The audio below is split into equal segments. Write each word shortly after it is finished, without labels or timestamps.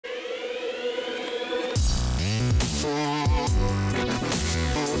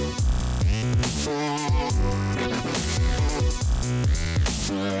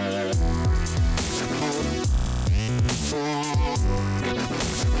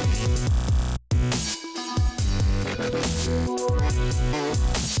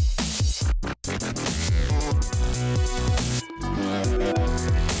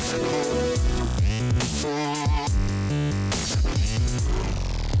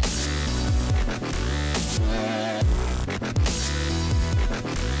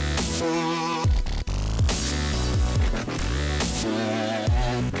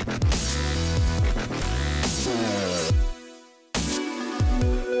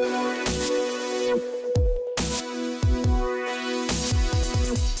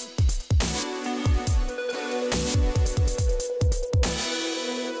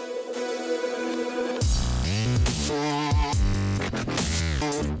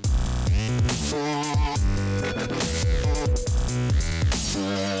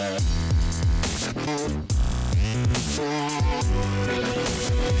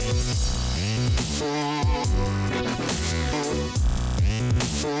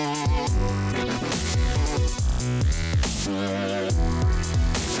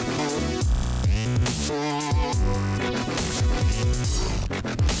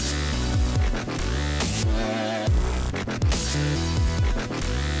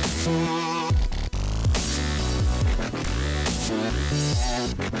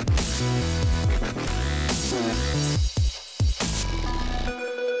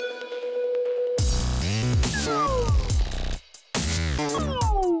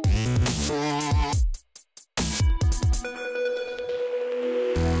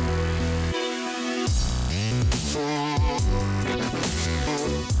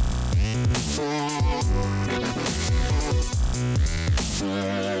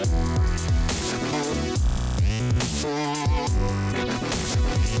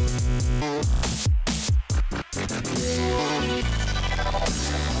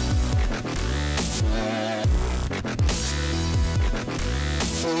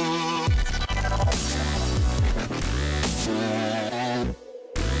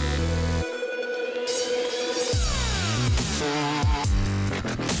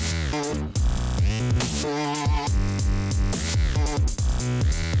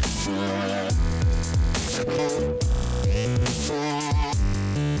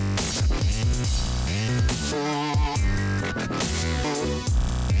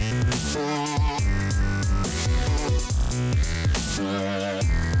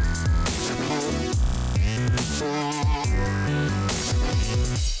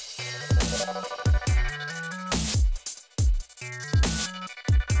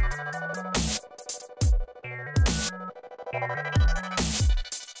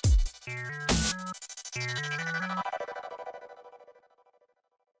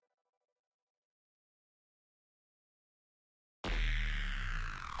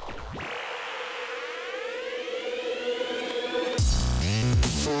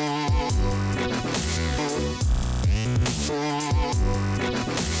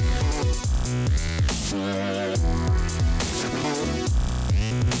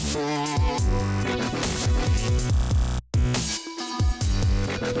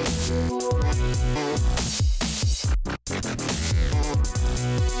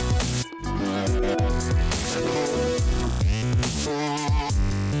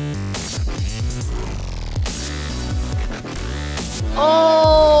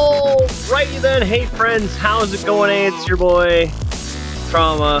Alrighty then, hey friends, how's it going? Hey, it's your boy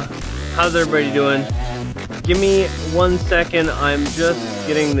Trauma. How's everybody doing? Give me 1 second. I'm just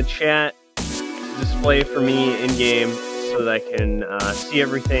getting the chat display for me in game so that I can see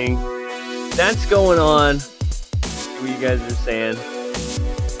everything that's going on. See what you guys are saying.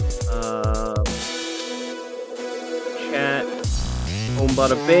 Chat. Boom,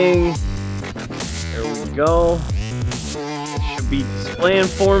 bada bing. There we go. It should be displaying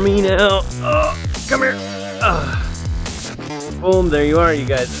for me now. Oh, come here. Boom, there you are. You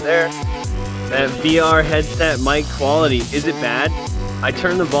guys are there. That VR headset mic quality, is it bad? I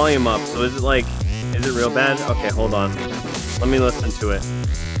turned the volume up, so is it real bad? Okay, hold on. Let me listen to it.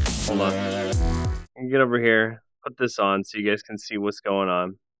 Hold on. Get over here. Put this on so you guys can see what's going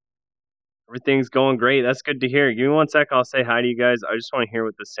on. Everything's going great. That's good to hear. Give me 1 sec. I'll say hi to you guys. I just want to hear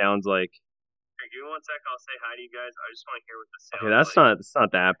what this sounds like. Okay, give me 1 sec. I'll say hi to you guys. I just want to hear what this sounds like. Okay, it's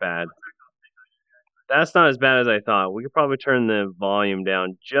not that bad. That's not as bad as I thought. We could probably turn the volume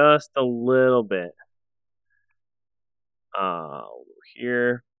down just a little bit.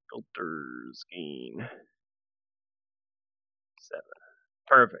 Here, filters, gain 7.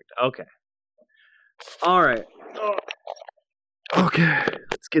 Perfect. Okay. All right. Okay,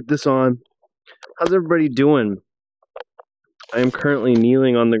 let's get this on. How's everybody doing? I am currently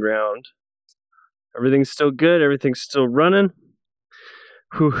kneeling on the ground. Everything's still good. Everything's still running.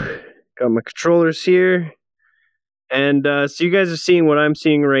 Whew. Got my controllers here. And so you guys are seeing what I'm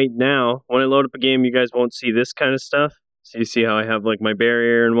seeing right now. When I load up a game, you guys won't see this kind of stuff. So you see how I have like my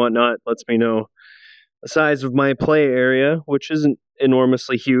barrier and whatnot. Lets me know the size of my play area, which isn't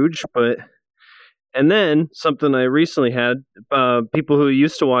enormously huge, but... And then, something I recently had, people who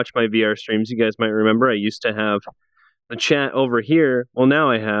used to watch my VR streams, you guys might remember, I used to have the chat over here. Well, now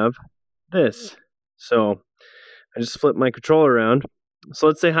I have this. So, I just flipped my controller around. So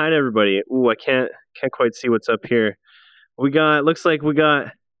let's say hi to everybody. Ooh, I can't quite see what's up here. Looks like we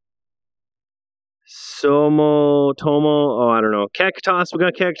got Tomo, oh, I don't know. Cactus, we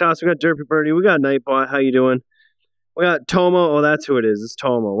got Derpy Birdie, we got Nightbot, how you doing? We got Tomo, oh, that's who it is, it's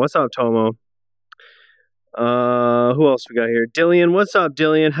Tomo. What's up, Tomo? Who else we got here? Dillian, what's up,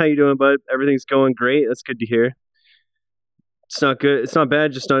 Dillian? How you doing, bud? Everything's going great. That's good to hear. It's not good. It's not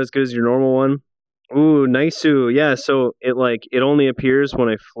bad, just not as good as your normal one. Ooh, Naisu. Yeah, so it only appears when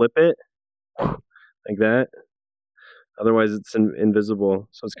I flip it. Like that. Otherwise, it's invisible.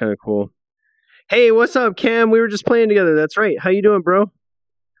 So it's kind of cool. Hey, what's up, Cam? We were just playing together. That's right. How you doing, bro?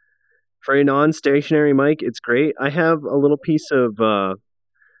 For a non-stationary mic, it's great. I have a little piece of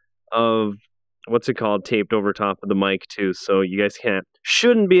what's it called, taped over top of the mic too, so you guys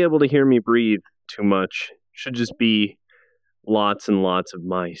shouldn't be able to hear me breathe too much. Should just be lots and lots of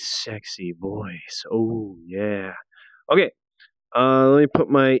my sexy voice. Oh yeah. Okay, let me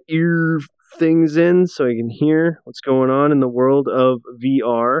put my ear things in so I can hear what's going on in the world of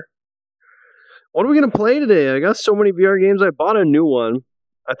VR. What are we gonna play today? I got so many VR games. I bought a new one.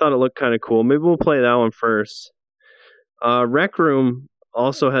 I thought it looked kind of cool. Maybe we'll play that one first. Rec Room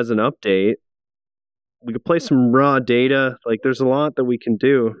also has an update. We could play some raw data. Like, there's a lot that we can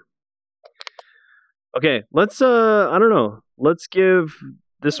do. Okay, let's, I don't know. Let's give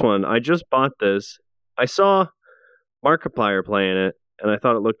this one. I just bought this. I saw Markiplier playing it, and I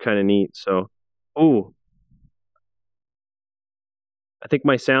thought it looked kind of neat. So, ooh, I think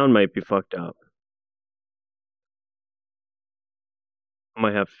my sound might be fucked up. I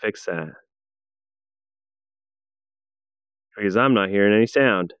might have to fix that because I'm not hearing any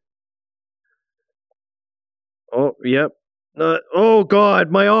sound. Oh, yep. Oh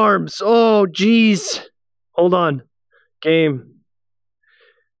God, my arms. Oh, jeez. Hold on, game.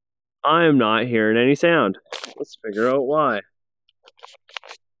 I am not hearing any sound. Let's figure out why.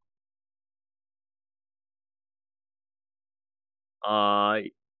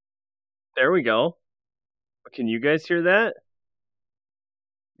 There we go. Can you guys hear that?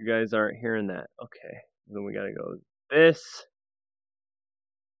 You guys aren't hearing that. Okay. Then we gotta go this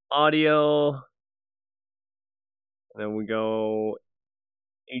audio. And then we go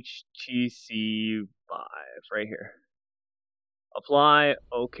HTC Vive right here. Apply.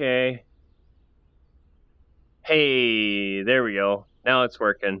 Okay. Hey, there we go. Now it's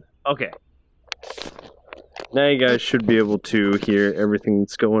working. Okay. Now you guys should be able to hear everything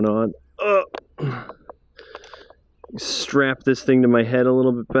that's going on. Strap this thing to my head a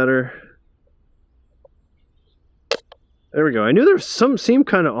little bit better. There we go. I knew there was some seemed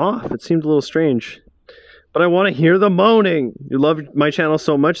kind of off. It seemed a little strange. But I want to hear the moaning. You love my channel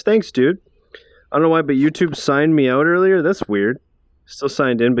so much. Thanks, dude. I don't know why, but YouTube signed me out earlier. That's weird. Still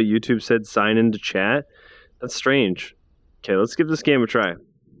signed in, but YouTube said sign into chat. That's strange. Okay, let's give this game a try.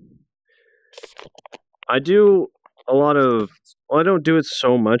 I do a lot of... Well, I don't do it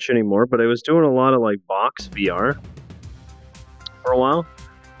so much anymore, but I was doing a lot of, like, box VR for a while.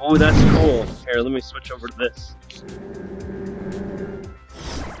 Oh, that's cool. Here, let me switch over to this.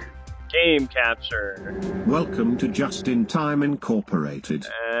 Game capture. Welcome to Just in Time Incorporated.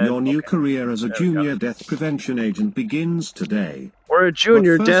 Your new career as a junior death prevention agent begins today. We're a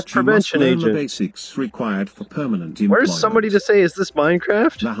junior death prevention agent. The basics required for permanent employment. Where's somebody to say, is this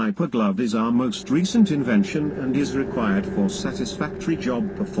Minecraft? The Hyper Glove is our most recent invention and is required for satisfactory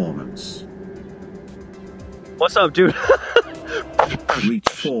job performance. What's up, dude? Reach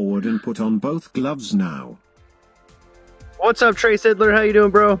forward and put on both gloves now. What's up, Trace Idler? How you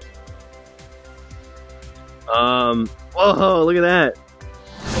doing, bro? Whoa, look at that.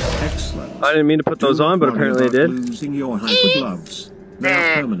 Excellent. I didn't mean to put those on, but apparently I did. Losing your Hyper Gloves. They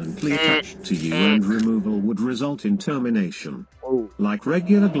are permanently attached to you and removal would result in termination. Like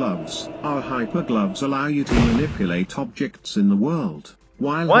regular gloves, our Hyper Gloves allow you to manipulate objects in the world.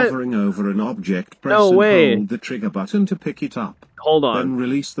 While hovering over an object, press and hold the trigger button to pick it up. Hold on. Then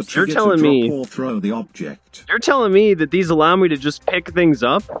release the trigger to drop or throw the object. You're telling me that these allow me to just pick things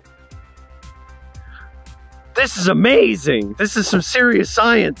up? This is amazing! This is some serious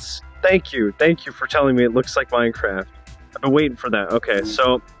science! Thank you. Thank you for telling me it looks like Minecraft. I've been waiting for that. Okay,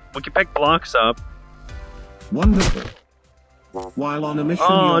 so we can pick blocks up. Wonderful. While on a mission, your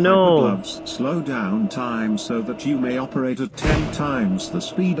Hyper Gloves slow down time so that you may operate at 10 times the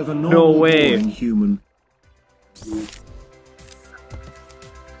speed of a normal boring human.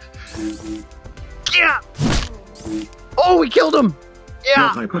 Yeah! Oh, we killed him! Yeah! Your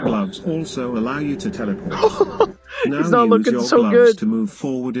Hyper Gloves also allow you to teleport. Now he's not looking use so your gloves good. to move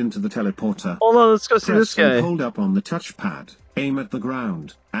forward into the teleporter. Hold on, let's go see this Press guy. and hold up on the touchpad, aim at the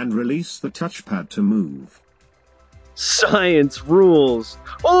ground, and release the touchpad to move. Science rules.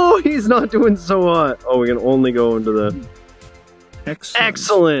 Oh, he's not doing so hot. Oh, we can only go into the... Excellent.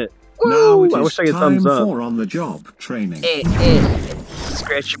 Excellent. Now Woo! it is I wish I could time thumbs up. for on-the-job training.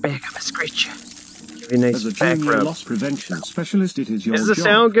 Scratch your back, I'm gonna scratch you. Give you a nice As a back junior rub. loss prevention specialist, it is your Is the job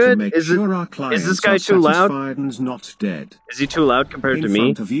sound good? to make sure our Is clients this guy are too loud? satisfied and not dead. Is he too loud compared to In me?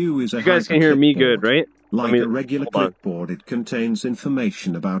 front of you is a You guys Hyper can hear me clipboard. good, right? Like a regular clipboard, it contains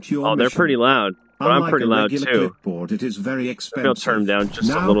information about your mission. they're pretty loud, but I'm pretty loud Unlike a regular too. clipboard, it is very expensive. Maybe I'll turn them down just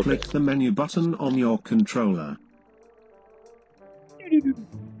now a little click bit. the menu button on your controller.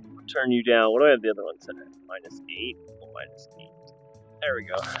 Turn you down. What do I have the other one set at? -8. Oh, -8. There we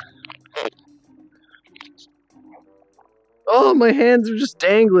go. Oh, my hands are just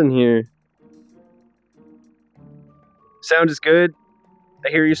dangling here. Sound is good. I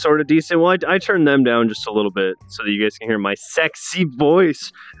hear you sort of decent. Well, I turned them down just a little bit so that you guys can hear my sexy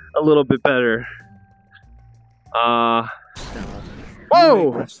voice a little bit better. You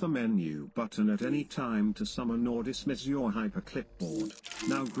Whoa! may press the menu button at any time to summon or dismiss your Hyper Clipboard.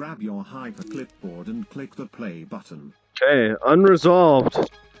 Now grab your Hyper Clipboard and click the play button. Okay,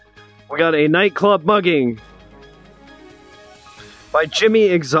 unresolved. We got a nightclub mugging by Jimmy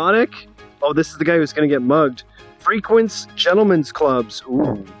Exotic. Oh, this is the guy who's gonna get mugged. Frequents gentlemen's clubs.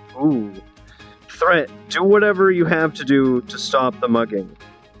 Ooh, ooh. Threat. Do whatever you have to do to stop the mugging.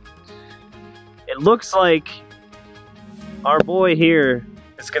 It looks like Our boy here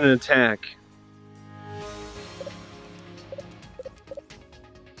is gonna attack.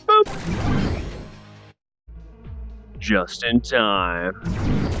 Boop. Just in time.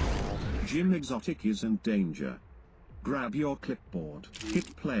 Jim Exotic is in danger. Grab your clipboard,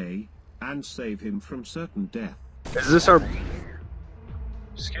 hit play, and save him from certain death. Is this our...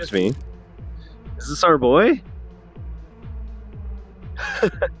 Excuse me. Is this our boy?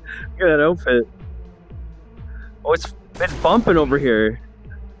 Look at that outfit. Oh, it's been bumping over here.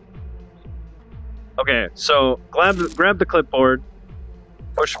 Okay, so grab the clipboard,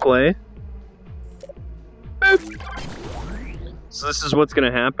 push play. Boop. So this is what's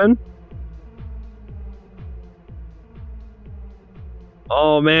gonna happen.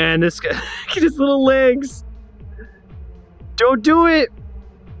 Oh man, this guy, look at his little legs. Don't do it!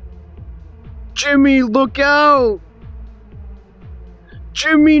 Jimmy, look out!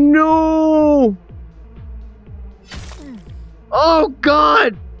 Jimmy, no! Oh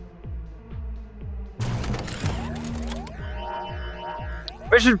God!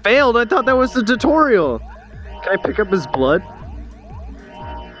 Mission failed. I thought that was the tutorial. Can I pick up his blood?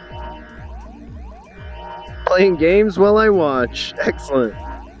 Playing games while I watch. Excellent.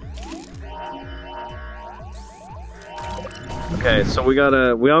 Okay, so we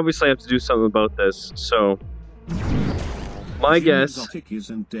obviously have to do something about this. So my guess is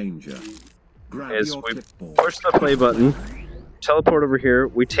in danger. Is we push the play button, teleport over here,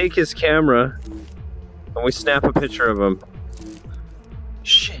 we take his camera, and we snap a picture of him.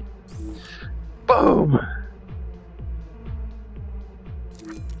 Shit. Boom!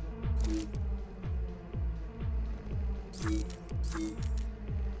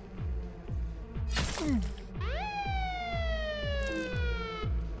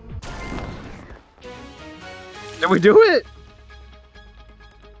 Did we do it?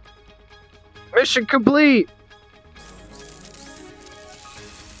 Mission complete!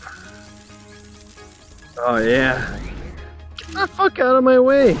 Oh yeah. Get the fuck out of my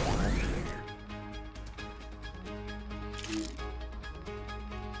way!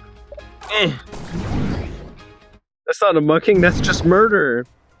 That's not a mucking, that's just murder.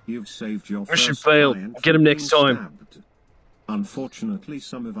 You've saved your Mission first failed. client Get him from next being time. stabbed. Unfortunately,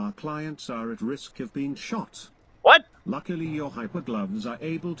 some of our clients are at risk of being shot. What? Luckily, your hyper gloves are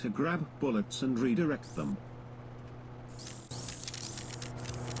able to grab bullets and redirect them.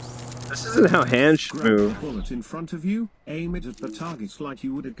 This isn't how hands should Grab move. the bullet in front of you, aim it at the target like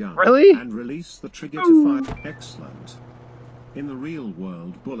you would a gun. Really? And release the trigger to fire. Excellent. In the real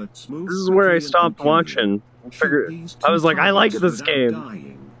world, bullets move. This is where I quickly and stopped confuse watching. you. I was like, I like Targets this without game.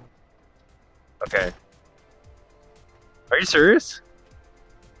 dying. Okay. Are you serious?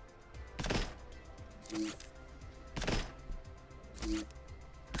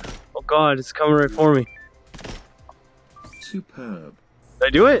 Oh God, it's coming right for me. Superb. Did I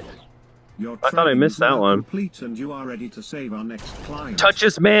do it? Your I thought I missed training is that now one. Complete and you are ready to save our next client. Touch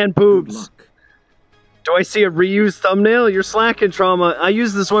his man Good boobs. luck. Do I see a reused thumbnail? You're slacking, Trauma. I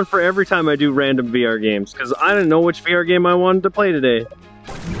use this one for every time I do random VR games, because I didn't know which VR game I wanted to play today.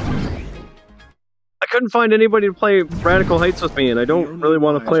 I couldn't find anybody to play Radical Heights with me, and I don't really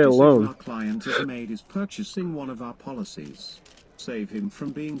want to play it alone. Our client has made is purchasing one of our policies. Save him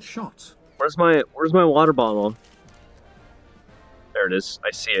from being shot. Where's my water bottle? There it is. I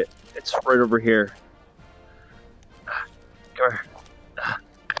see it. It's right over here. Come here.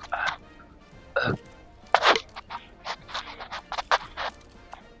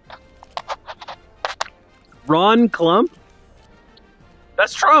 Ron Clump?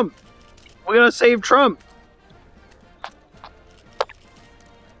 That's Trump! We gotta save Trump!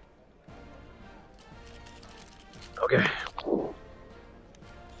 Okay.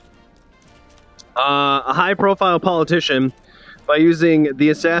 A high-profile politician by using the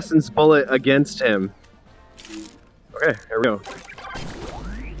assassin's bullet against him. Okay, here we go.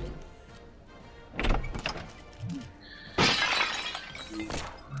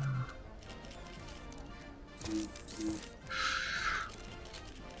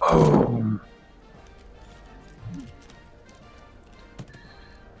 Boom.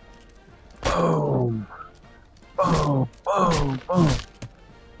 Boom. Boom. Boom. Boom.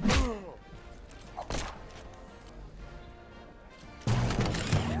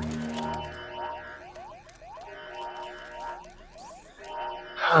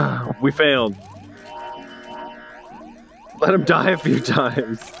 We failed. Let him die a few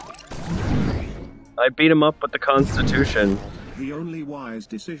times. I beat him up with the Constitution. The only wise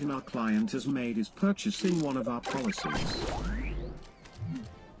decision our client has made is purchasing one of our policies.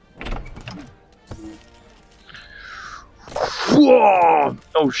 Whoa!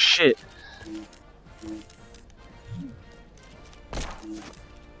 Oh shit.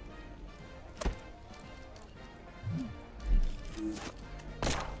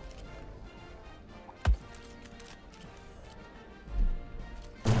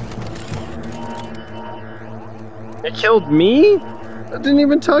 It killed me? That didn't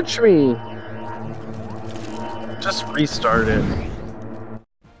even touch me. Just restart it.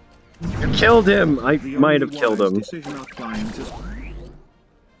 You killed him! I might have killed him.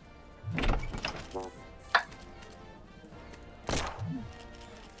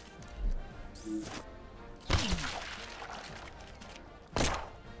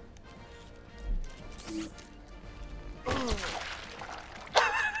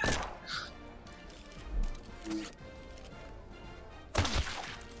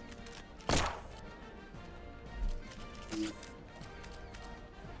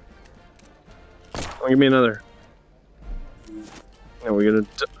 Oh, give me another. And we're gonna.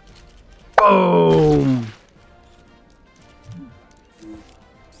 Boom!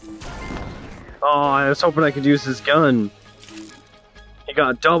 Oh, I was hoping I could use his gun. He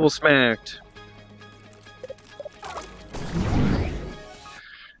got double smacked.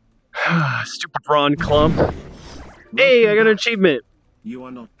 Stupid Ron Clump. Hey, I got an achievement. You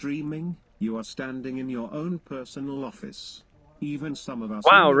are not dreaming, you are standing in your own personal office. Even some of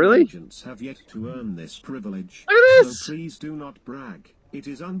our really? agents have yet to earn this privilege. Look at this! So please do not brag. It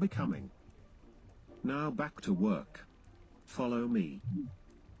is unbecoming. Now back to work. Follow me.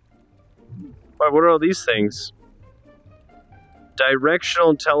 Why, what are all these things?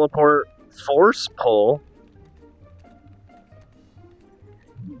 Directional teleport force pull.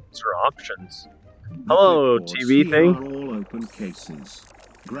 These are options. Hello, TV thing. Are all open cases.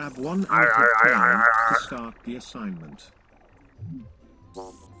 Grab one out of time to start the assignment.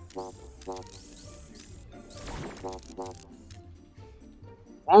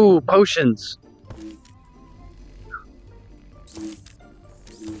 Ooh, potions.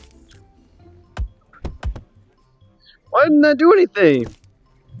 Why didn't that do anything?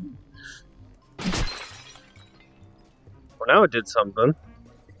 Well, now it did something.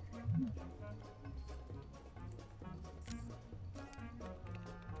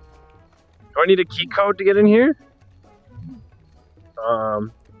 Do I need a key code to get in here?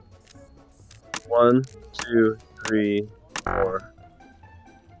 1, 2, 3, 4.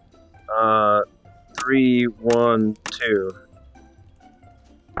 3, 1, 2.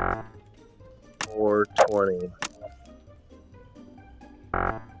 420.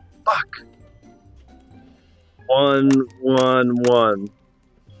 Fuck. 1, 1, 1.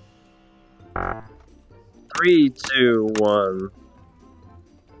 3, 2, 1.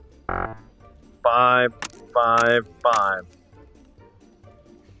 5, 5, 5.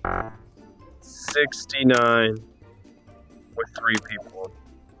 69 with 3 people.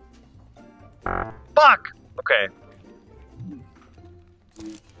 Fuck! Okay.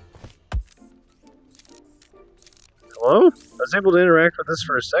 Hello? I was able to interact with this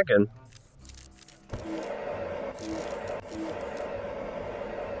for a second.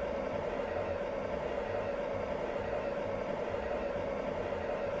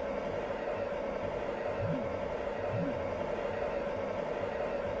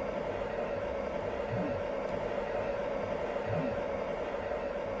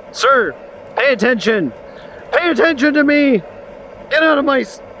 Sir, pay attention! Pay attention to me! Get out of my...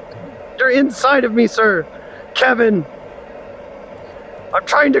 You're inside of me, sir! Kevin! I'm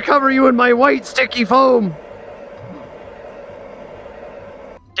trying to cover you in my white sticky foam!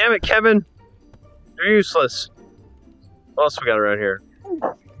 Damn it, Kevin! You're useless. What else we got around here?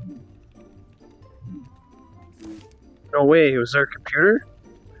 No way, was there a computer?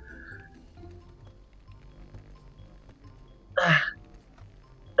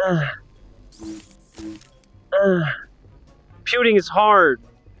 Computing is hard.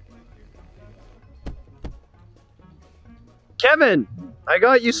 Kevin, I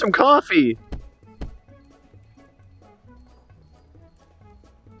got you some coffee.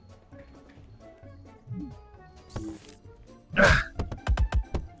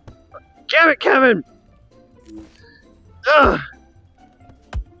 Damn it, Kevin! Ugh.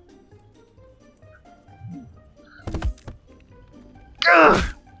 Ugh.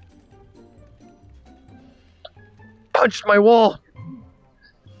 Punched my wall.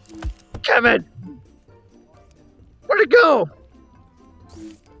 Kevin! Where'd it go?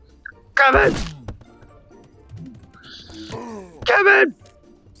 Kevin! Kevin!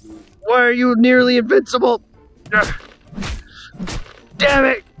 Why are you nearly invincible? Ugh. Damn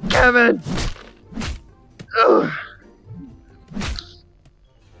it, Kevin! Ugh.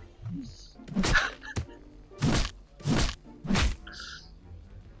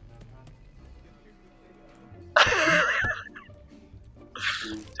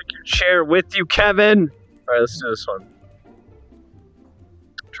 Take your chair with you, Kevin. All right, let's do this one.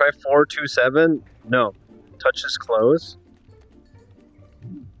 Try 427. No. Touch his clothes.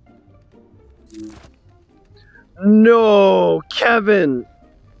 No, Kevin.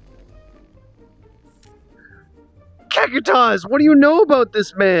 Kakutaz, what do you know about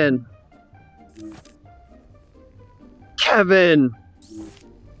this man? Kevin.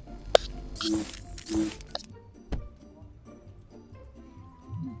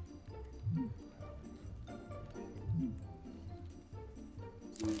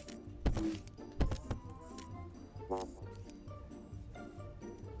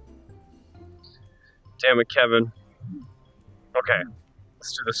 Damn it, Kevin. Okay,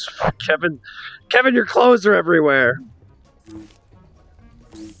 let's do this. Kevin, your clothes are everywhere.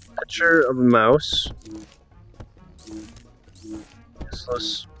 Picture of a mouse.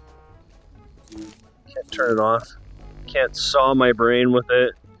 Useless. Can't turn it off. Can't saw my brain with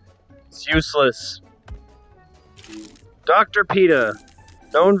it. It's useless. Dr. PETA,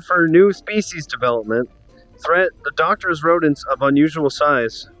 known for new species development. Threat: the doctor's rodents of unusual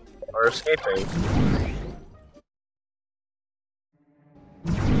size are escaping.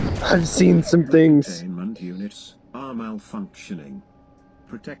 I've seen some things. Containment units are malfunctioning.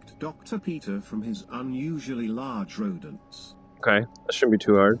 Protect Dr. Peter from his unusually large rodents. Okay, that shouldn't be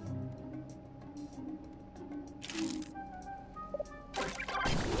too hard.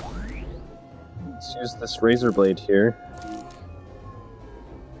 Let's use this razor blade here.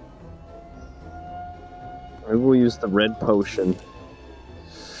 Maybe we'll use the red potion.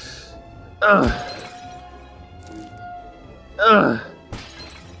 Ugh. Ugh.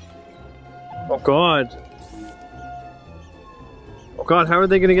 Oh god. Oh god, how are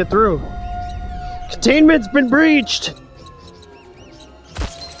they gonna get through? Containment's been breached!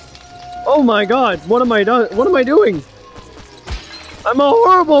 Oh my god, what am I doing? I'm a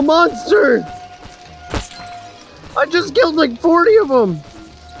horrible monster! I just killed like 40 of them!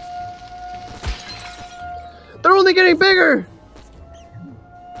 They're only getting bigger!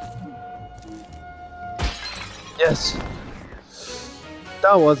 Yes.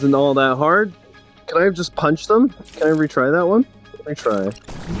 That wasn't all that hard. Can I just punch them? Can I retry that one? Retry.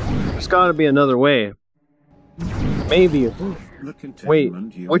 There's gotta be another way. Maybe. Wait,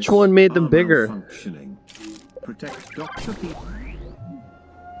 which one made them bigger? Protect Dr. Peter.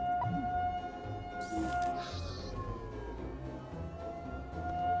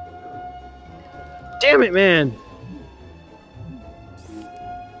 Damn it, man!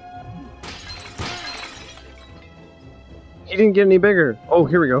 He didn't get any bigger. Oh,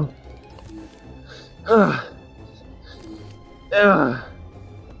 here we go.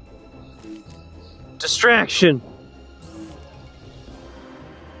 Distraction.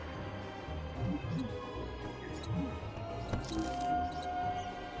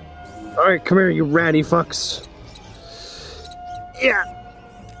 Alright, come here, you ratty fucks. Yeah.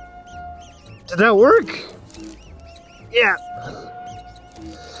 Did that work? Yeah.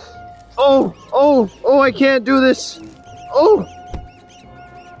 Oh, I can't do this. Oh.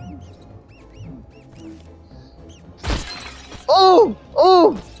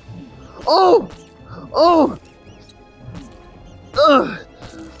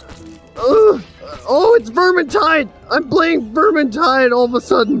 Oh, it's Vermintide! I'm playing Vermintide all of a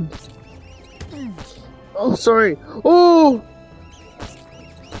sudden. Oh, sorry. Oh!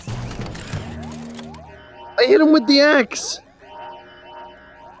 I hit him with the axe.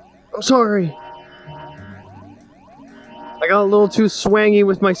 I'm sorry. I got a little too swangy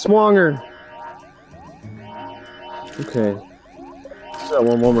with my swanger. Okay. Let's do that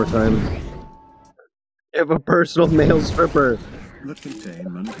one more time. You have a personal male stripper. The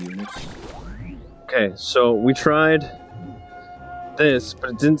containment units. Okay, so we tried this, but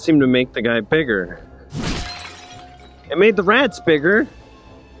it didn't seem to make the guy bigger. It made the rats bigger.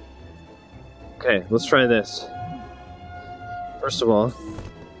 Okay, let's try this. First of all.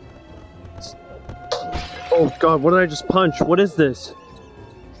 Oh god, what did I just punch? What is this?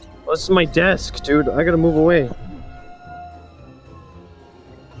 Oh, this is my desk, dude. I gotta move away.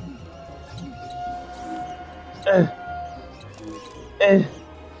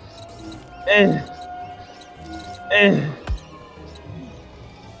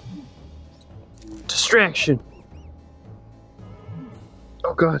 Distraction.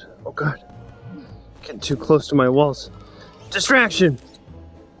 Oh god, oh god. Getting too close to my walls. Distraction!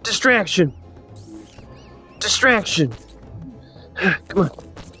 Distraction! Distraction! Come on.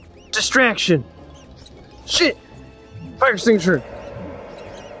 Distraction! Shit! Fire extinguisher!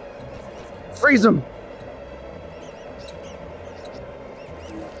 Freeze them!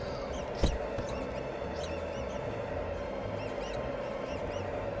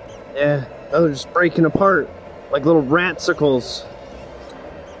 Yeah, now they're just breaking apart like little ratsicles.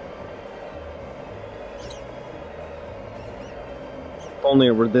 If only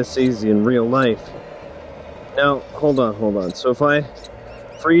it were this easy in real life. Now, hold on. So if I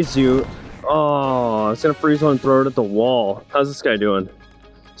freeze you, oh, it's gonna freeze one and throw it at the wall. How's this guy doing?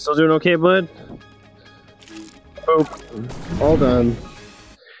 Still doing okay, bud? Boop. All done.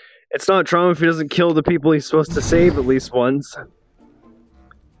 It's not trauma if he doesn't kill the people he's supposed to save at least once.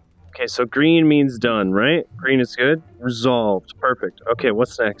 Okay, so green means done, right? Green is good. Resolved. Perfect. Okay,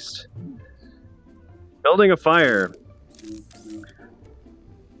 what's next? Building a fire.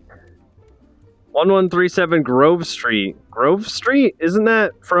 1137 Grove Street. Grove Street? Isn't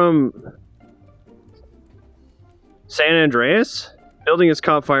that from San Andreas? Building has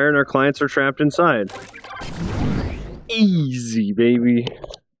caught fire and our clients are trapped inside. Easy, baby.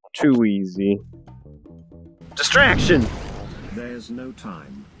 Too easy. Distraction! There's no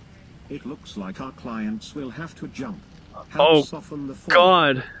time. It looks like our clients will have to jump. Oh, Soften the fall.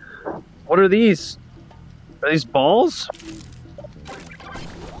 God. What are these? Are these balls?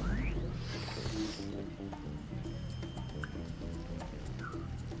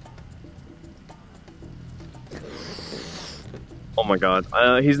 Oh my God.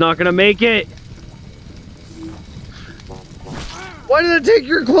 He's not gonna make it! Why did it take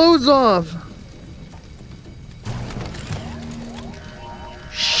your clothes off?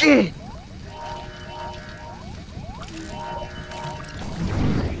 Shit!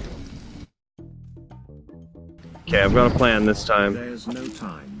 Okay, I've got a plan this time. There's no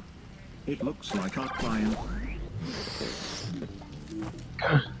time. It looks like our client.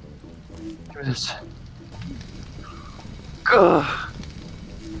 Give me this. Ugh.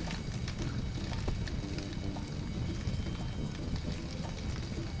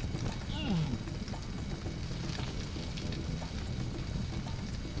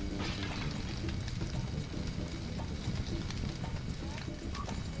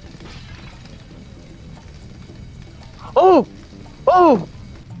 Oh! Oh!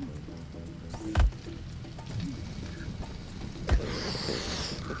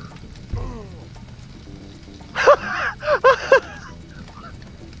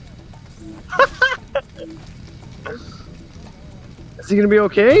 Is he gonna be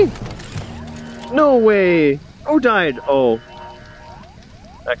okay? No way! Who died? Oh.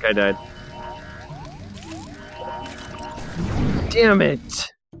 That guy died. Damn it!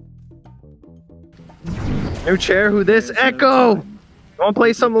 New chair, who this? There's Echo! no time. You wanna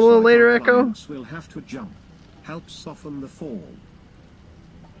play something a little later, Echo? We'll have to jump. Help soften the fall.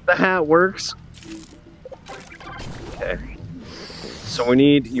 The hat works. Okay. So we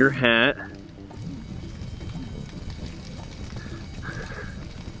need your hat.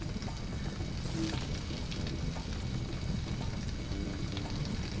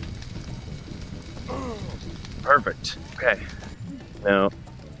 Perfect. Okay. Now,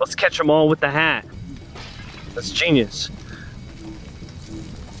 let's catch them all with the hat. That's genius.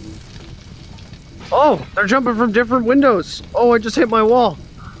 Oh, they're jumping from different windows. Oh, I just hit my wall.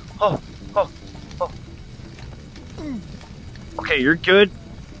 Oh. Okay, you're good.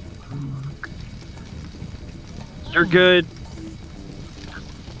 You're good.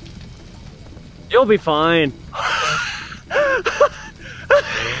 You'll be fine.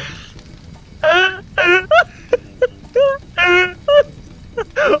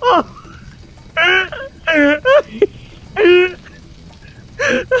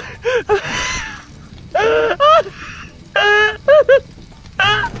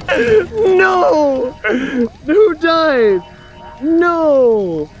 No! Who died?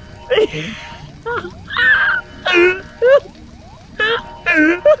 No!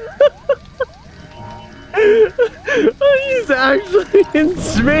 He's actually in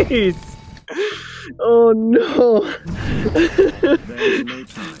space! Oh no! There's no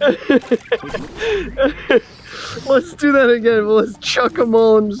time. Let's do that again, but let's chuck them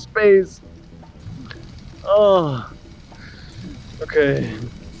all into space. Oh. Okay.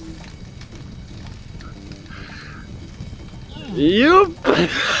 Yup!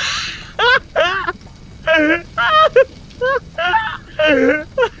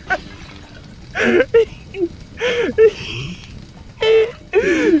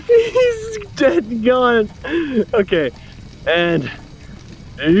 He's dead and gone. Okay. And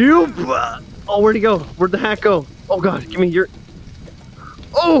yup! Oh, where'd he go? Where'd the hat go? Oh god, give me your...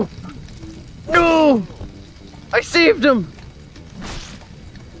 Oh! No! I saved him!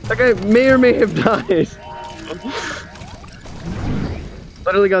 That guy may or may have died.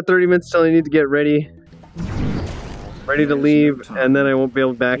 Literally got 30 minutes till I need to get ready. Ready to leave, and then I won't be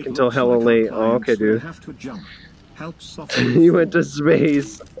able back until hella late. Oh, okay, dude. Have to jump. Help soften You went to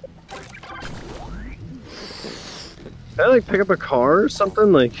space. Can I like pick up a car or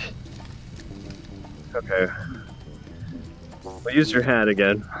something? Like, okay. We'll use your hat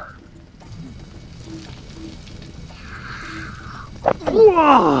again.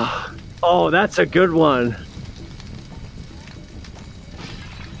 Whoa! Oh, that's a good one.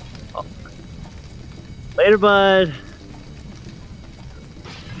 Oh. Later, bud.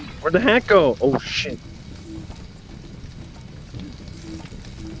 Where'd the hat go? Oh, shit.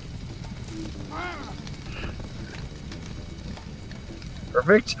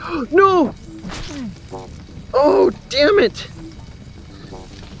 Perfect. No! Oh, damn it!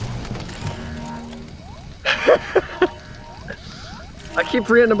 I keep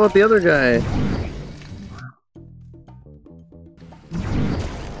forgetting about the other guy.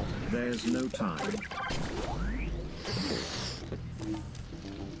 There's no time.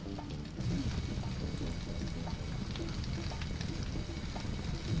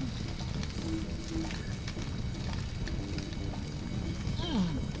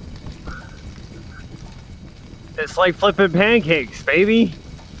 It's like flipping pancakes, baby.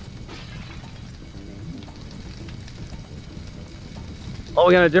 Oh,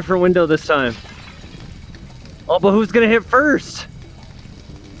 we got a different window this time. Oh, but who's gonna hit first?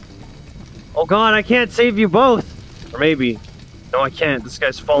 Oh god, I can't save you both. Or maybe. No, I can't. This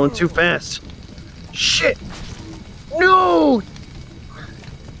guy's falling too fast. Shit! No!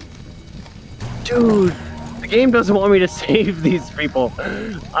 Dude, the game doesn't want me to save these people.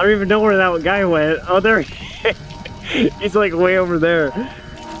 I don't even know where that guy went. Oh, there he is. He's like way over there.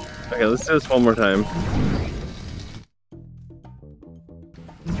 Okay, let's do this one more time.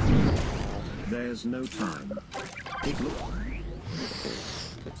 There's no time.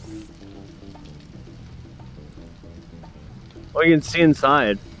 Oh, you can see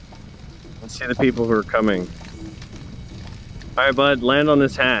inside. You can see the people who are coming. Alright, bud, land on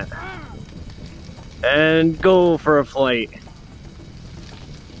this hat. And go for a flight.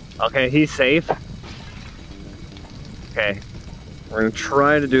 Okay, he's safe. Okay, we're gonna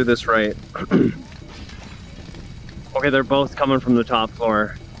try to do this right. Okay, they're both coming from the top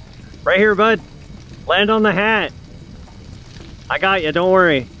floor. Right here, bud. Land on the hat. I got you, don't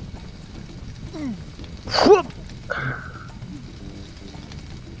worry. Whoop!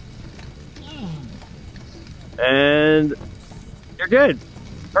 And you're good.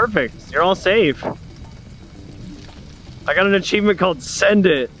 Perfect. You're all safe. I got an achievement called Send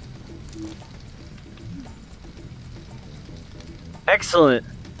It. Excellent.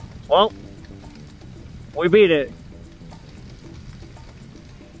 Well, we beat it.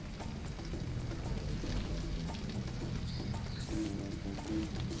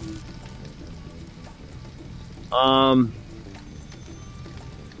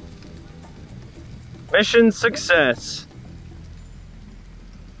 Mission success.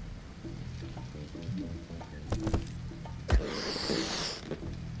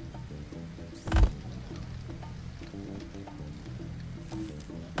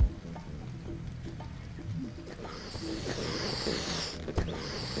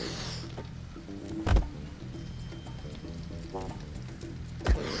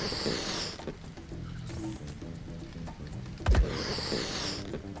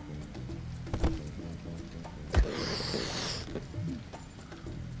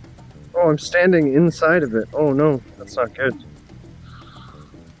 Oh, I'm standing inside of it. Oh no, that's not good.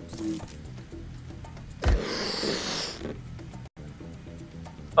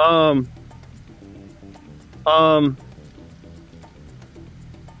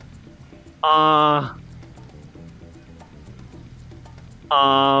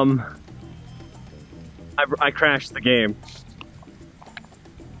 I crashed the game.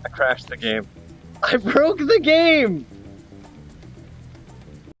 I crashed the game. I broke the game!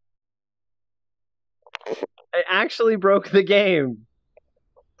 I actually broke the game.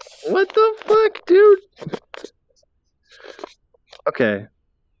 What the fuck, dude? Okay.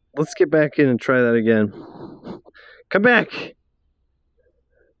 Let's get back in and try that again. Come back! I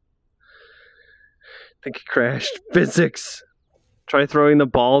think it crashed. Physics! Try throwing the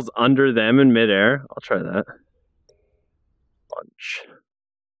balls under them in midair. I'll try that. Launch.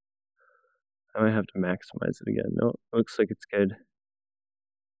 I might have to maximize it again. No, it looks like it's good.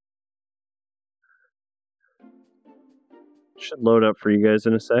 Should load up for you guys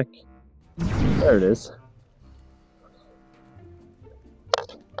in a sec. There it is.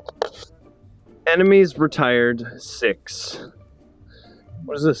 Enemies retired 6.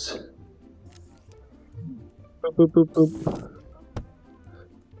 What is this? Boop, boop, boop, boop.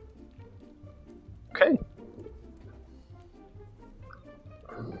 Okay.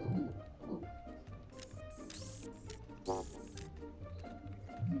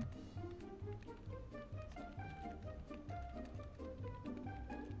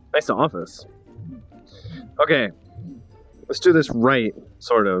 Nice office. Okay. Let's do this right,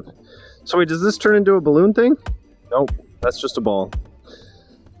 sort of. So wait, does this turn into a balloon thing? Nope, that's just a ball.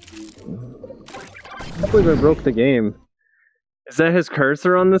 I can't believe I broke the game. Is that his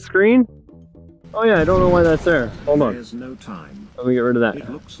cursor on the screen? Oh yeah, I don't know why that's there. Hold on. There's no time. Let me get rid of that. It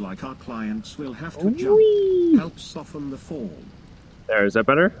looks like our clients will have to jump. Help soften the fall. There, is that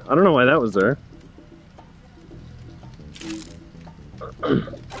better? I don't know why that was there.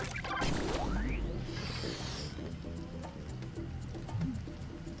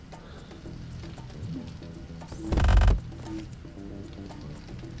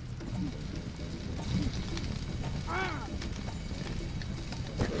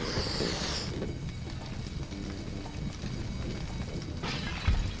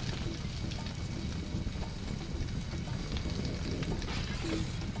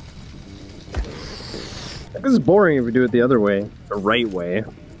 This is boring if we do it the other way, the right way.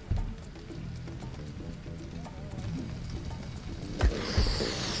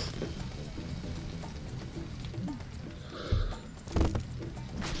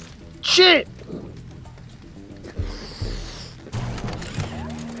 Shit!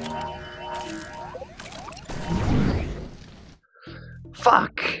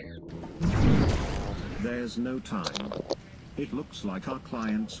 Fuck! There's no time. It looks like our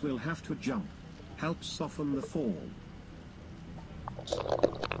clients will have to jump. Help soften the fall.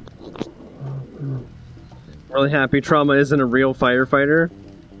 Really happy Trauma isn't a real firefighter.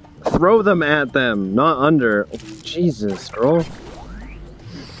 Throw them at them, not under. Oh, Jesus, girl.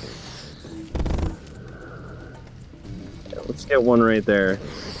 Yeah, let's get one right there,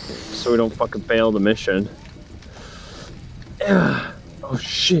 so we don't fucking fail the mission. Yeah. Oh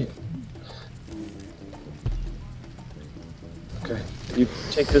shit. Okay, you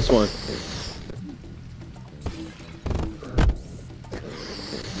take this one.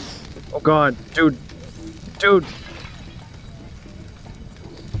 Oh god, dude. Dude.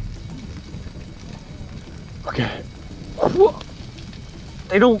 Okay.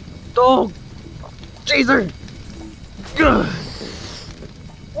 They don't. Oh! Jesus! Ugh.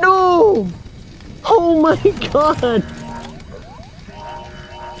 No! Oh my god!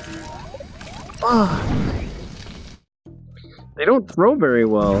 Ah. They don't throw very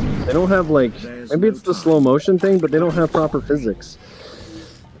well. They don't have like. Maybe it's the slow motion thing, but they don't have proper physics.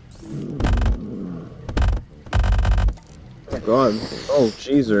 Oh god. Oh,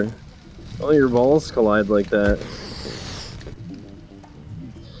 jeezer. Oh, your balls collide like that.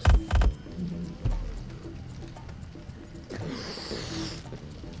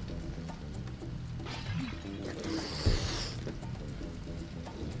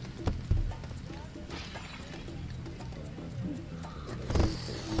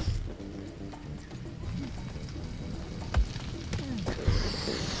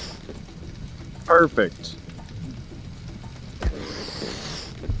 Perfect.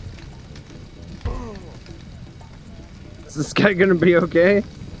 Is this guy gonna be okay?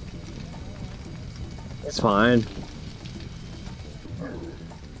 It's fine.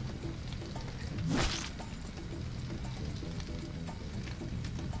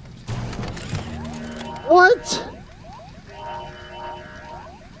 What?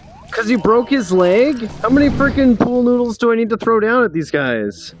 Cause he broke his leg? How many freaking pool noodles do I need to throw down at these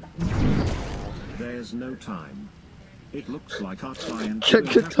guys? There's no time. It looks like our client.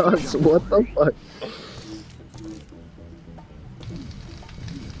 Kikatas, what the fuck?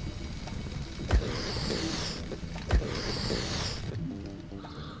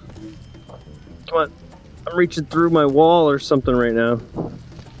 Come on. I'm reaching through my wall or something right now.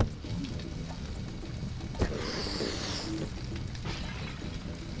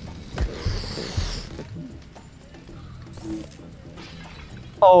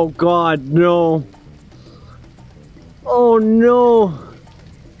 Oh god, no. Oh no.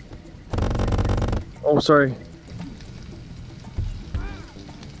 Oh, sorry.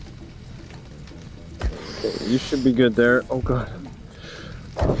 Okay, you should be good there. Oh god.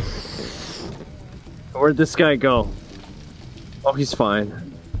 Where'd this guy go? Oh, he's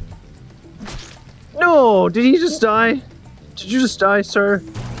fine. No! Did he just die? Did you just die, sir?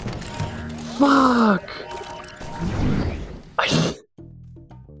 Fuck!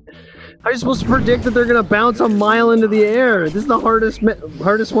 How are you supposed to predict that they're gonna bounce a mile into the air? This is the hardest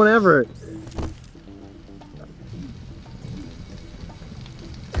one ever.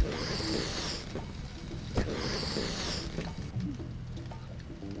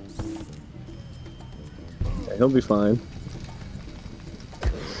 Yeah, he'll be fine.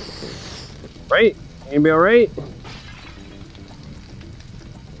 Right? You gonna be alright?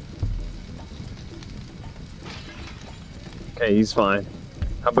 Okay, he's fine.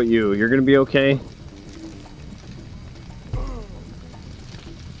 How about you? You're gonna be okay?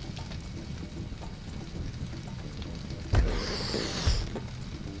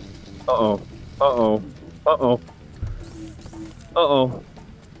 Uh-oh. Uh-oh. Uh-oh. Uh-oh.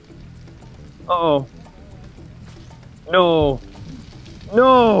 Uh-oh. No.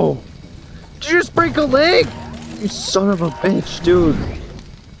 No! Did you just break a leg? You son of a bitch, dude.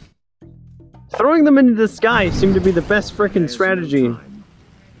 Throwing them into the sky seemed to be the best frickin' strategy. No,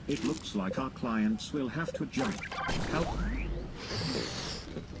 it looks like our clients will have to jump. Help.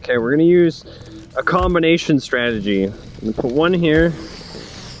 Okay, we're gonna use a combination strategy. I'm gonna put one here,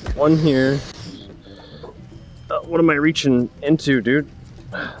 one here. What am I reaching into, dude?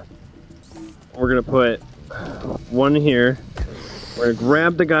 We're gonna put one here. We're gonna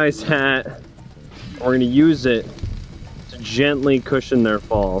grab the guy's hat. And we're gonna use it to gently cushion their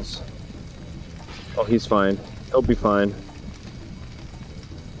falls. Oh, he's fine. He'll be fine.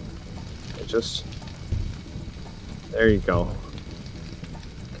 Just... There you go.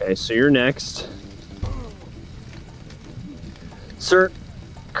 Okay, so you're next. Sir,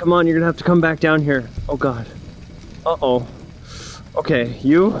 come on, you're gonna have to come back down here. Oh god. Uh-oh. Okay,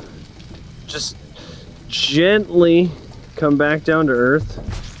 you just gently come back down to earth.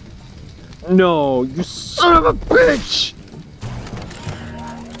 No, you son of a bitch!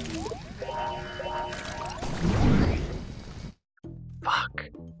 Fuck.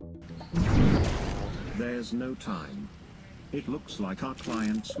 There's no time. It looks like our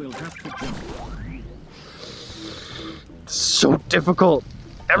clients will have to jump. So difficult.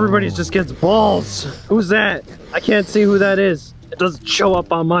 Everybody just gets balls. Who's that? I can't see who that is. It doesn't show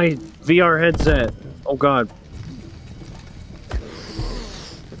up on my VR headset. Oh god.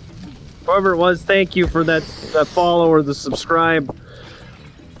 Whoever it was, thank you for that follow or the subscribe.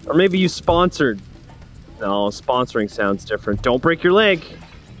 Or maybe you sponsored. No, sponsoring sounds different. Don't break your leg.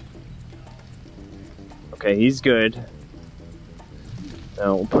 Okay, he's good.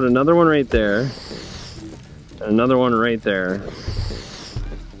 Now we'll put another one right there. And another one right there.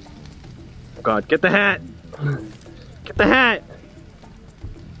 Oh god, get the hat! Get the hat!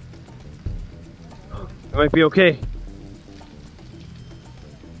 It might be okay.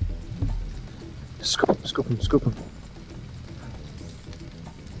 Scoop him, scoop him, scoop him.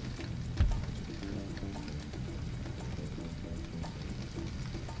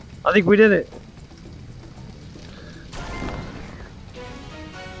 I think we did it.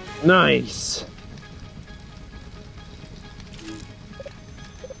 Nice.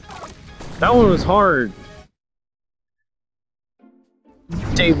 That one was hard.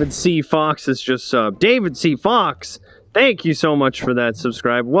 David C. Fox is just subbed. David C. Fox, thank you so much for that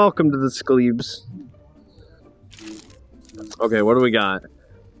subscribe. Welcome to the Scleebs. Okay, what do we got?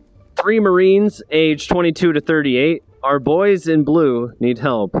 3 Marines, age 22 to 38. Our boys in blue need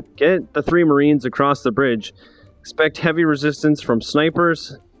help. Get the 3 Marines across the bridge. Expect heavy resistance from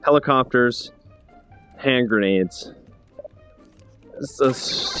snipers, helicopters, hand grenades.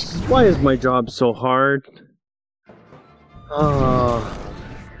 Why is my job so hard?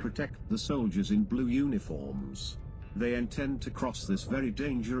 Protect the soldiers in blue uniforms. They intend to cross this very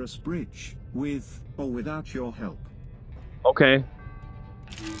dangerous bridge, with or without your help. Okay.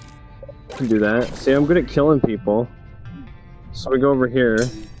 I can do that. See, I'm good at killing people. So we go over here.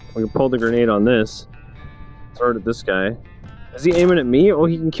 We can pull the grenade on this. Throw it at this guy. Is he aiming at me? Oh,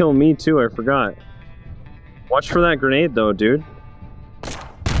 he can kill me too, I forgot. Watch for that grenade though, dude.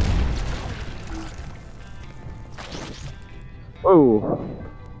 Whoa.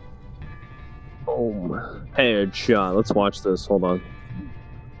 Boom. Headshot. Let's watch this. Hold on.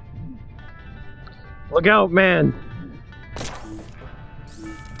 Look out, man!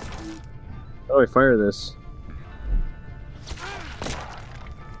 How do I fire this?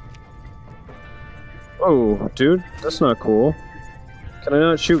 Oh, dude, that's not cool. Can I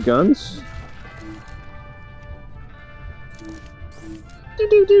not shoot guns?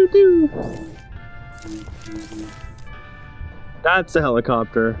 Do. That's a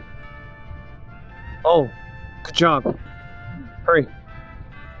helicopter. Oh, good job. Hurry.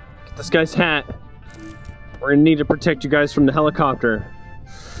 Get this guy's hat. We're gonna need to protect you guys from the helicopter.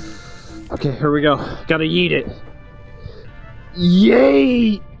 Okay, here we go. Gotta yeet it.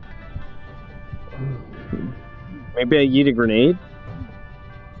 Yay! Maybe I yeet a grenade?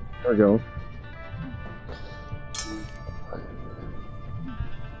 There we go.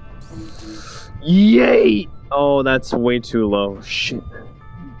 Yay! Oh, that's way too low. Shit.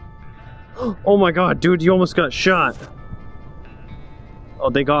 Oh my god, dude, you almost got shot. Oh,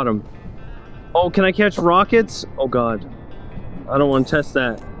 they got him. Oh, can I catch rockets? Oh god. I don't want to test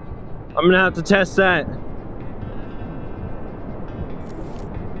that. I'm gonna have to test that.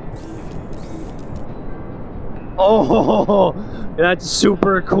 Oh, that's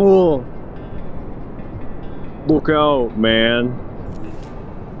super cool. Look out, man.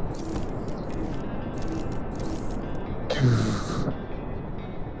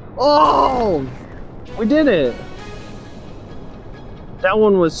 Oh, we did it. That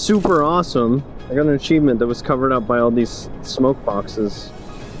one was super awesome. I got an achievement that was covered up by all these smoke boxes.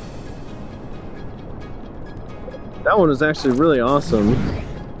 That one was actually really awesome.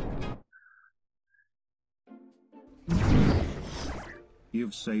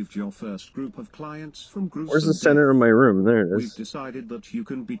 You've saved your first group of clients from gruesome Where's the center of my room? There it is. We've decided that you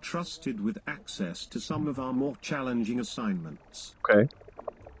can be trusted with access to some of our more challenging assignments. Okay.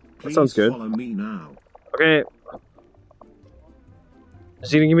 Please That sounds good. follow me now. Okay.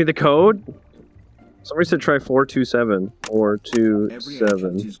 Is he gonna give me the code? Somebody said try 427. 427. Every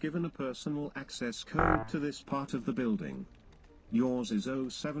agent is given a personal access code to this part of the building. Yours is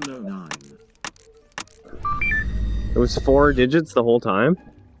 0709. It was 4 digits the whole time?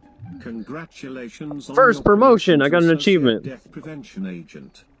 Congratulations on First your promotion, I promotion got to an Associate achievement. Death Prevention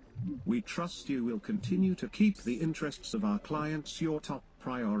Agent. We trust you will continue to keep the interests of our clients your top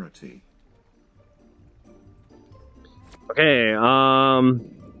priority. Okay,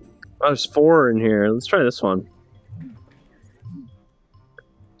 there's 4 in here. Let's try this one.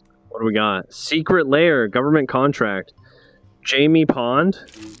 What do we got? Secret lair, government contract. Jamie Pond.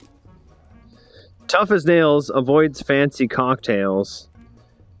 Tough as nails, avoids fancy cocktails.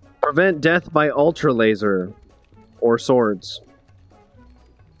 Prevent death by ultra laser. Or swords.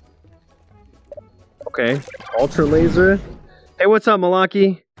 Okay, ultra laser. Hey, what's up,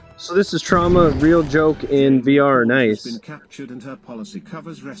 Malaki? So this is Trauma, real joke in VR. Nice. Has been captured and her policy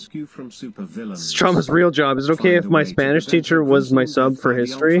covers rescue from supervillains. This is Trauma's real job. Is it okay if my Spanish teacher was my sub for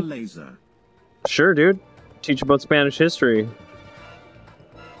history? Sure, dude. Teach about Spanish history.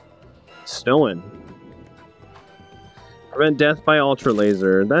 It's snowing. Prevent death by ultra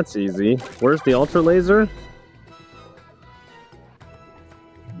laser. That's easy. Where's the ultra laser?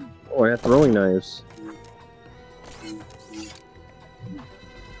 Oh, I have throwing knives.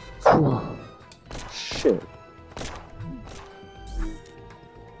 Shit.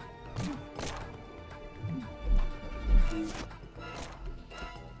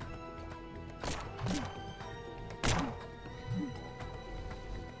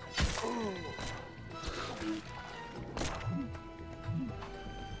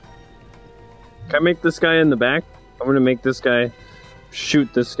 Can I make this guy in the back? I'm gonna make this guy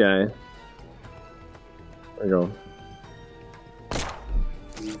shoot this guy. There we go.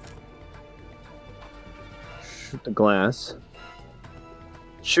 Shoot the glass.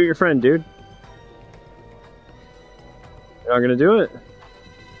 Shoot your friend, dude. You're not gonna do it?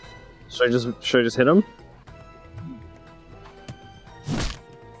 Should I just hit him?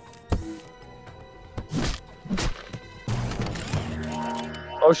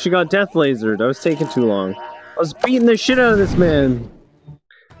 Oh, she got death lasered. I was taking too long. I was beating the shit out of this man.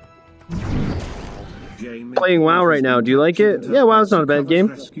 Playing WoW right now. Do you like it? Yeah, WoW's not a bad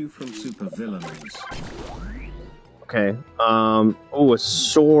game. Okay. Oh, a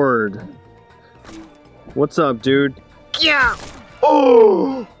sword. What's up, dude? Yeah.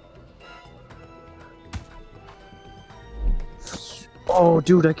 Oh. Oh,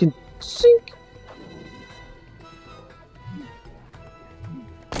 dude, I can sink.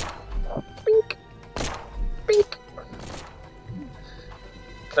 Bink. Bink.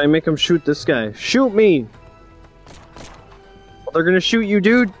 Can I make him shoot this guy? Shoot me! Well, they're gonna shoot you,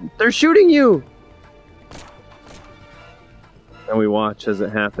 dude! They're shooting you! And we watch as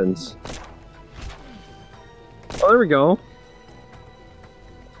it happens. Oh, there we go.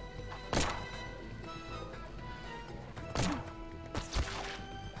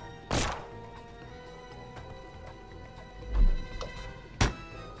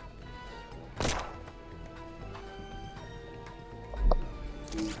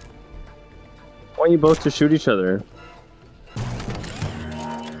 I want you both to shoot each other.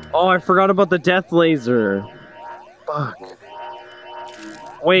 Oh, I forgot about the death laser. Fuck.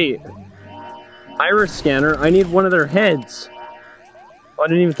 Wait. Iris scanner, I need one of their heads. Oh, I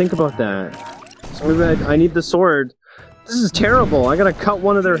didn't even think about that. So maybe I need the sword. This is terrible. I gotta cut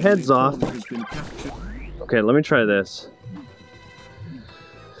one of their heads off. Okay, let me try this.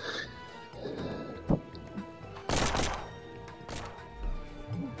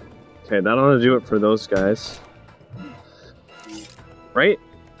 Okay, that ought to do it for those guys. Right?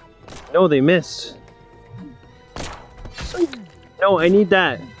 No, they missed. No, I need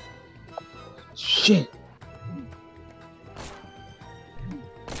that. Shit.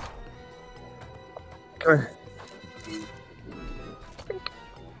 Come here.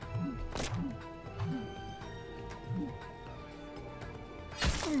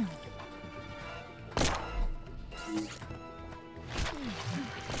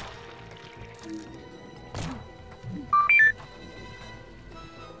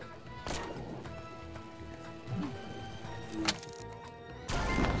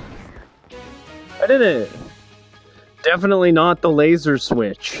 did it! Definitely not the laser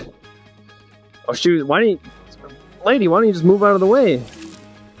switch. Oh shoot, why don't you... Lady, why don't you just move out of the way?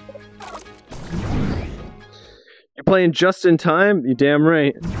 You're playing just in time? You damn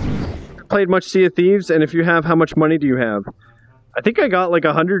right. Played much Sea of Thieves, and if you have, how much money do you have? I think I got like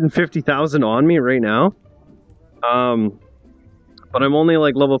 150,000 on me right now. But I'm only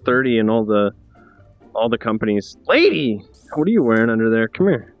like level 30 in all the companies. Lady! What are you wearing under there? Come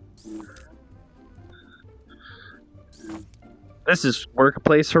here. This is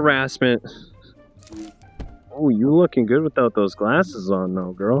workplace harassment. Oh, you looking good without those glasses on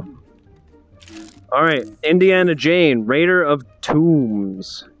though, girl. Alright, Indiana Jane, Raider of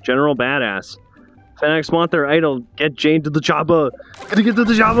Tombs. General Badass. Fanatics want their idol. Get Jane to the chopper. Gotta get to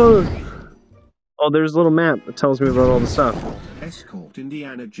the chopper! Oh, there's a little map that tells me about all the stuff. Escort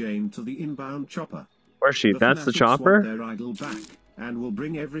Indiana Jane to the inbound chopper. Where's she? That's the chopper? Want their idol back and will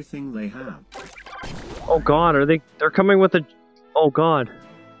bring everything they have. Oh god, they're coming with a... Oh god.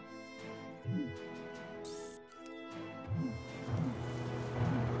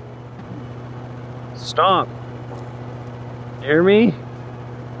 Stop. You hear me?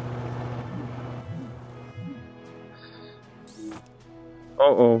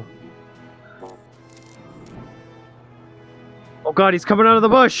 Uh-oh. Oh god, he's coming out of the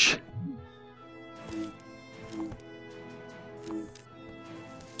bush!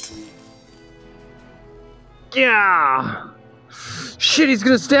 Yeah! Shit, he's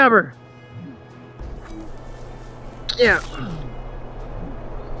gonna stab her! Yeah!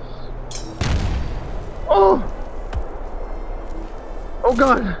 Oh! Oh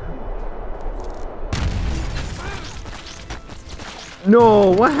god!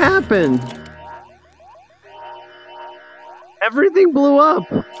 No, what happened? Everything blew up!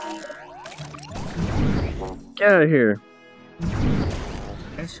 Get out of here.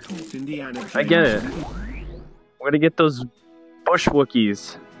 Escort Indiana Jane. I get it. We're gonna get those bush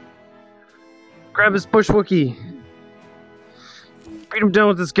Wookiees. Grab his bush Wookie. Beat him down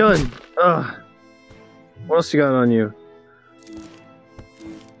with this gun. Ugh. What else you got on you?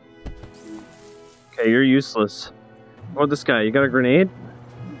 Okay, you're useless. What about this guy? You got a grenade?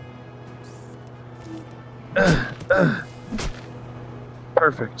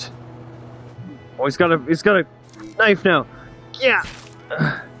 Perfect. Oh, he's got a knife now. Yeah.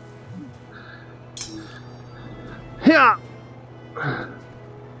 Yeah.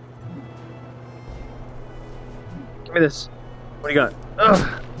 Give me this. What do you got?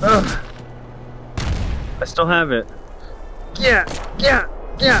 Ugh. I still have it. Yeah.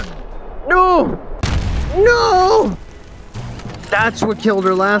 No! No! That's what killed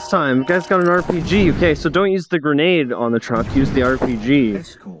her last time. You guys got an RPG. Okay, so don't use the grenade on the truck. Use the RPG.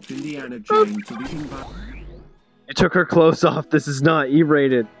 Escort Indiana Jane to the inbound. You took her clothes off. This is not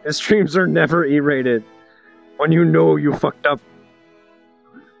E-rated. His streams are never E-rated. When you know you fucked up.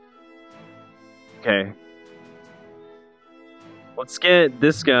 Okay. Let's get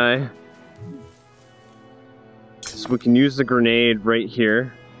this guy. So we can use the grenade right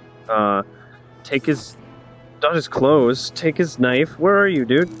here. Take his... Not his clothes. Take his knife. Where are you,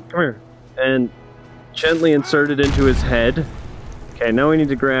 dude? Come here. And gently insert it into his head. Okay, now we need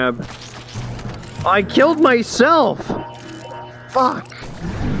to grab... I killed myself! Fuck!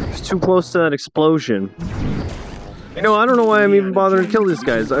 It's too close to that explosion. You know, I don't know why I'm even bothering to kill these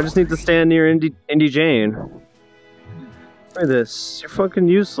guys. I just need to stand near Indy Jane. Look at this. You're fucking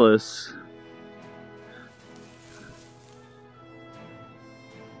useless.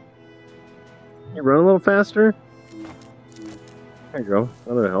 You run a little faster? There you go.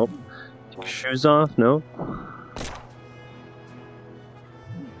 That'll help. Take your shoes off? No?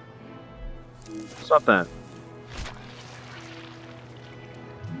 Stop that.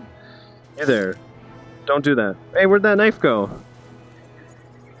 Hey there. Don't do that. Hey, where'd that knife go?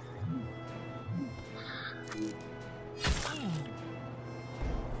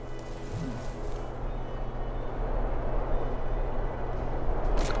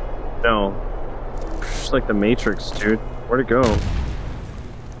 No. Just like the Matrix, dude. Where'd it go?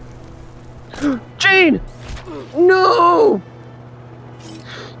 Jane! No!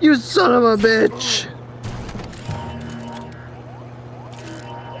 You son of a bitch!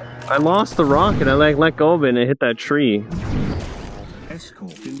 I lost the rocket. I let go of it and it hit that tree.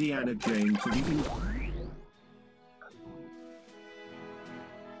 Escort Indiana Jane to the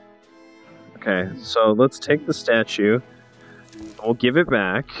Okay, so let's take the statue. We'll give it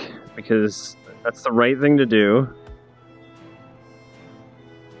back because that's the right thing to do.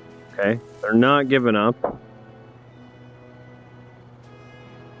 Okay, they're not giving up.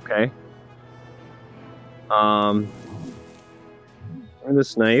 Okay. And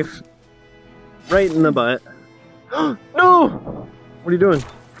this knife. Right in the butt. No! What are you doing?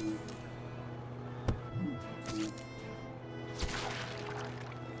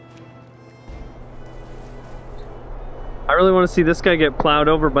 I really want to see this guy get plowed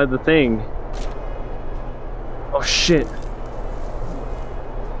over by the thing. Oh shit.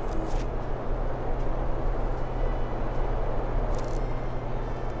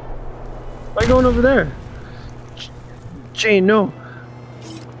 Why are you going over there? Jane, no.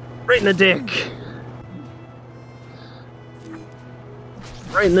 Right in the dick.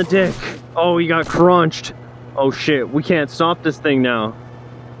 Right in the dick. Oh, he got crunched. Oh shit, we can't stop this thing now.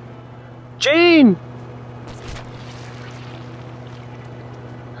 Jane!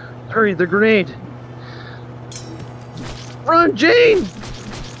 Hurry, the grenade. Run, Jane!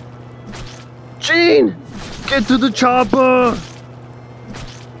 Jane! Get to the chopper!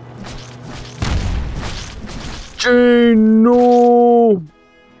 Jane, no!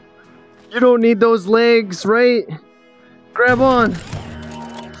 You don't need those legs, right? Grab on.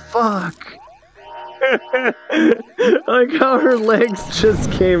 Fuck. Like how her legs just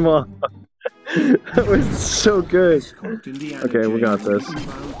came off. That was so good. Okay, we got this.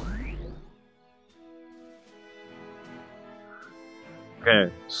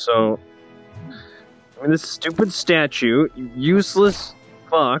 Okay, so I mean, this stupid statue, you useless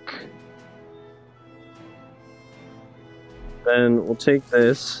fuck. Then we'll take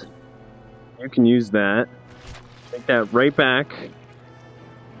this. You can use that. Take that right back.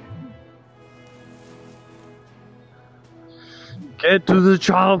 Get to the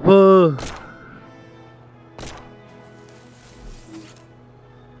chopper!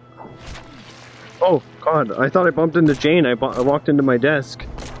 Oh, God, I thought I bumped into Jane. I walked into my desk.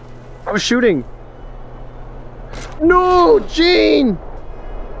 I was shooting! No, Jane!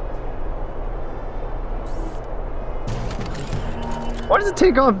 Why does it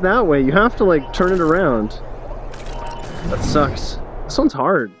take off that way? You have to, like, turn it around. That sucks. This one's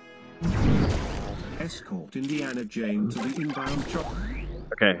hard. Escort Indiana Jane to the inbound chopper.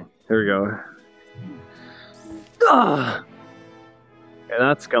 Okay, here we go. Ah! Okay,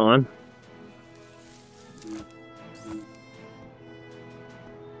 that's gone.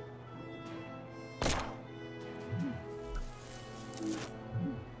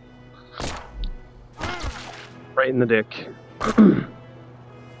 Right in the dick.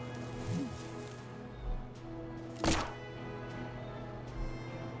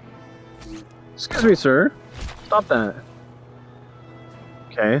 Excuse me, sir. Stop that.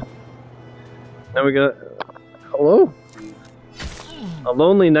 Okay. Now we got... Hello? A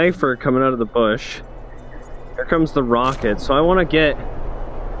lonely knifer coming out of the bush. Here comes the rocket. So I want to get...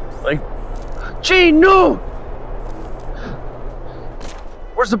 Like... Gene, no!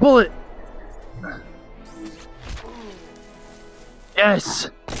 Where's the bullet? Yes!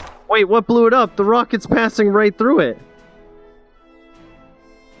 Wait, what blew it up? The rocket's passing right through it.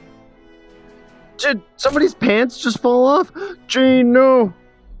 Did somebody's pants just fall off? Gene, no!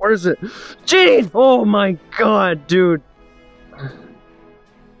 Where is it? Gene! Oh my god, dude.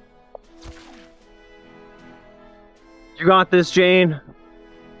 You got this, Jane.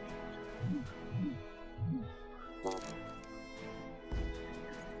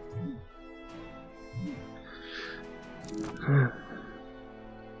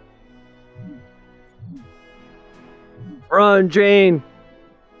 Run, Jane!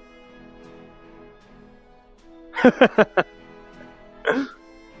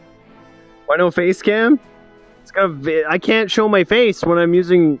 Why no face cam? It's got I can't show my face when I'm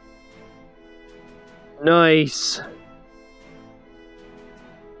using... Nice.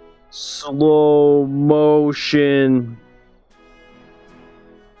 Slow motion.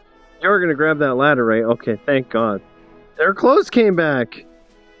 You're gonna grab that ladder, right? Okay, thank God. Their clothes came back.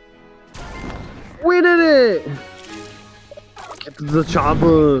 We did it! Get to the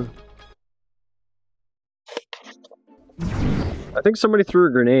chopper. I think somebody threw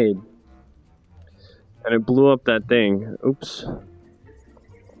a grenade. And it blew up that thing. Oops.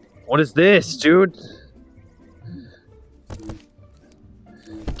 What is this, dude?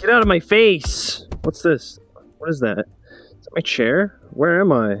 Get out of my face! What's this? What is that? Is that my chair? Where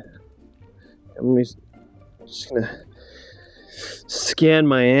am I? I'm just gonna scan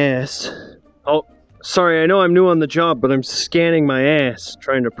my ass. Oh, sorry, I know I'm new on the job, but I'm scanning my ass,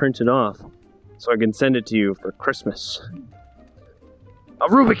 trying to print it off, so I can send it to you for Christmas. A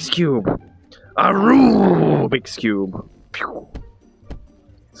Rubik's Cube! A Rubik's Cube! Pew.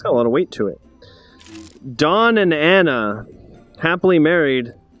 It's got a lot of weight to it. Dawn and Anna, happily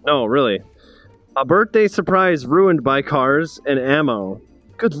married. No, really. A birthday surprise ruined by cars and ammo.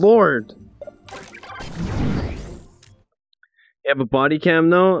 Good lord. You have a body cam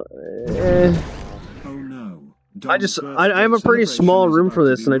though? I have a pretty small room for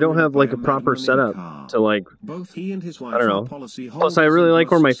this, and I don't have like a proper setup to like, Both he and his wife I don't are know. policy Plus, I really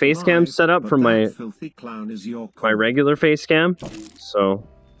like where my face cam's set up but from that filthy clown is your my call. regular face cam. So,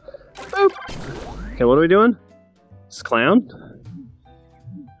 boop. Okay, what are we doing? This clown?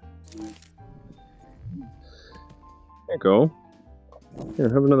 There you go. Here,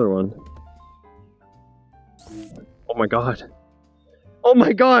 have another one. Oh my god. Oh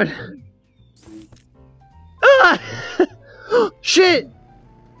my god! Ah! Shit!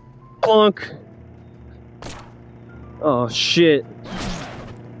 Clunk! Oh shit.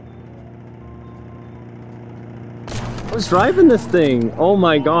 Who's driving this thing? Oh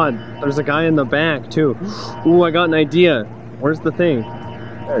my god. There's a guy in the back too. Ooh, I got an idea. Where's the thing?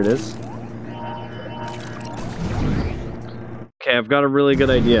 There it is. Okay, I've got a really good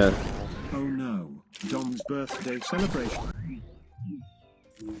idea. Oh no, Dom's birthday celebration.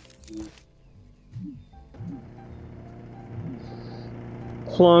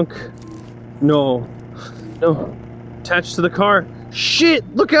 Clunk. No. No. Attached to the car. Shit!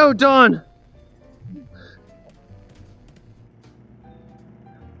 Look out, Don!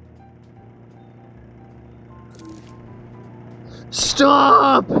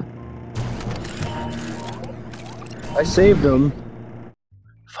 Stop! I saved him.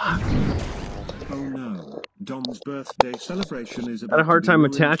 Fuck. Oh no, Dom's birthday celebration is about I had a hard time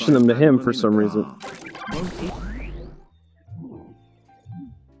attaching them to him for some reason.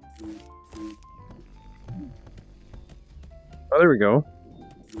 Oh, there we go.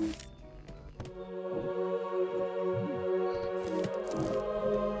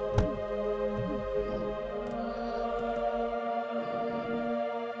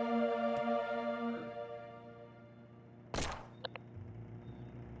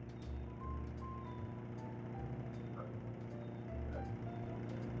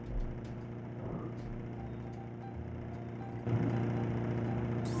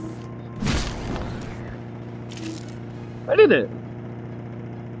 I did it!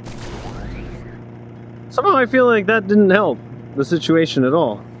 Somehow I feel like that didn't help the situation at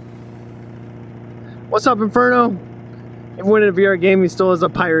all. What's up, Inferno? Even in a VR game, he still has a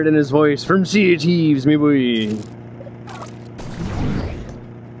pirate in his voice. From Sea of Thieves, me boy.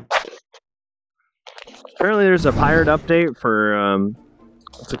 Apparently there's a pirate update for,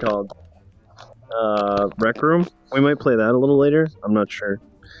 what's it called? Rec Room. We might play that a little later. I'm not sure.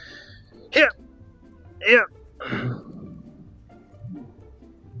 Yeah! Yeah!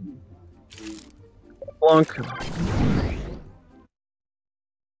 Blunk.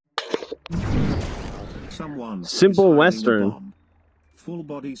 Simple Western. Full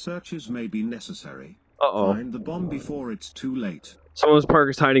body searches may be necessary. Uh-oh. Find the bomb before it's too late. Someone's park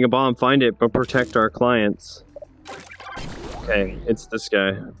is hiding a bomb. Find it, but protect our clients. Okay, it's this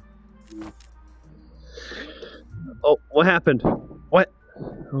guy. Oh, what happened? What?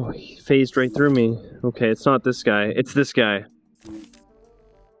 Oh, he phased right through me. Okay, it's not this guy. It's this guy.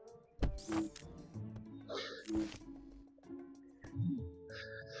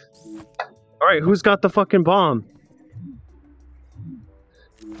 Alright, who's got the fucking bomb?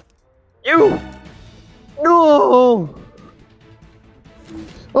 You! No!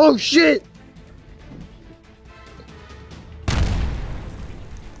 Oh shit!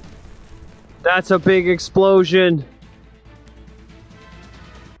 That's a big explosion.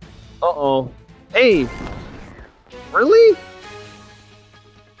 Uh-oh. Hey! Really?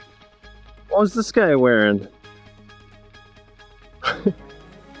 What was this guy wearing?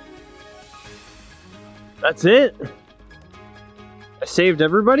 That's it? I saved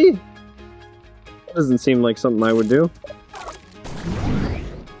everybody? That doesn't seem like something I would do.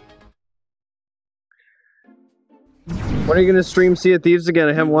 When are you gonna stream Sea of Thieves again?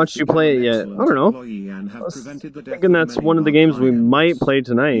 I haven't watched you play it yet. I don't know. I was thinking that's one of the games we might play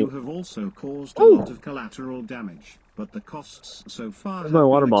tonight. You have also caused a lot of collateral damage, but the costs so far Where's my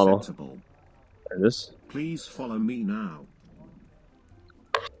water bottle? acceptable. There it is. Please follow me now.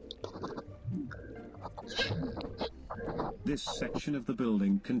 This section of the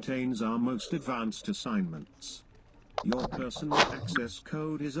building contains our most advanced assignments. Your personal access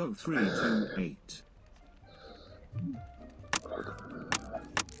code is 0328.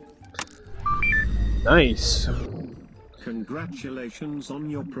 Nice. Congratulations on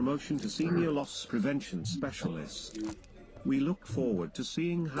your promotion to Senior Loss Prevention Specialist. We look forward to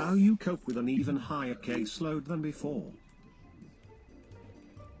seeing how you cope with an even higher caseload than before.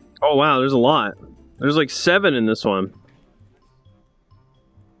 Oh wow, there's a lot. There's like 7 in this one.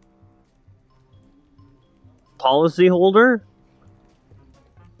 Policy holder?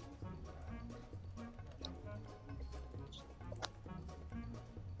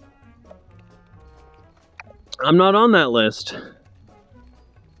 I'm not on that list.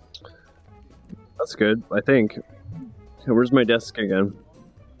 That's good, I think. Okay, where's my desk again?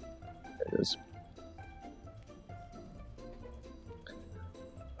 There it is.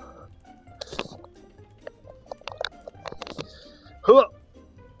 Huh.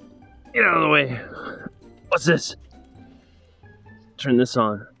 Get out of the way. What's this? Turn this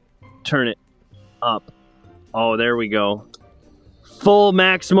on. Turn it up. Oh, there we go. Full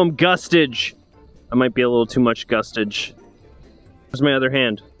maximum gustage. That might be a little too much gustage. Where's my other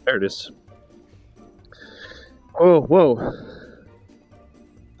hand? There it is. Oh, whoa.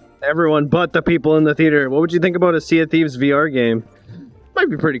 Everyone but the people in the theater. What would you think about a Sea of Thieves VR game? Might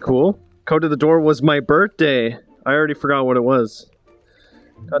be pretty cool. Code to the door was my birthday. I already forgot what it was.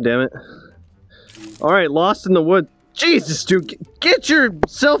 God damn it. Alright, Lost in the Woods. Jesus, dude. Get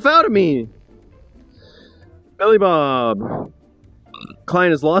yourself out of me. Billy Bob.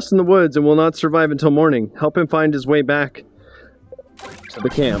 Klein is lost in the woods and will not survive until morning. Help him find his way back to the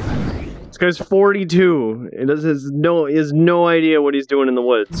camp. This guy's 42. He has no idea what he's doing in the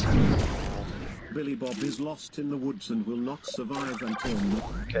woods. Billy Bob is lost in the woods and will not survive until morning.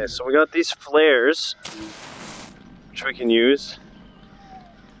 Okay, so we got these flares, which we can use.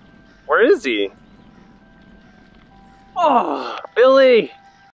 Where is he? Oh, Billy!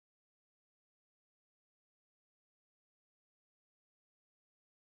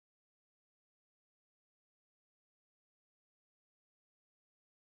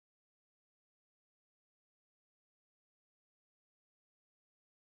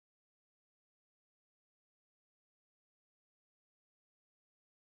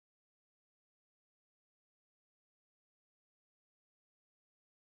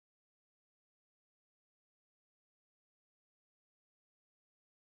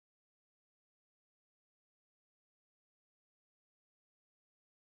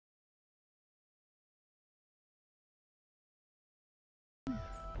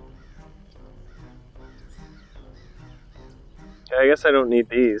 Okay, I guess I don't need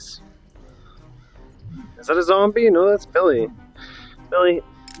these. Is that a zombie? No, that's Billy. Billy,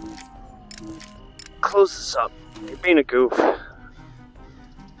 close this up. You're being a goof.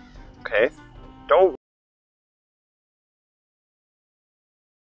 Okay. Don't.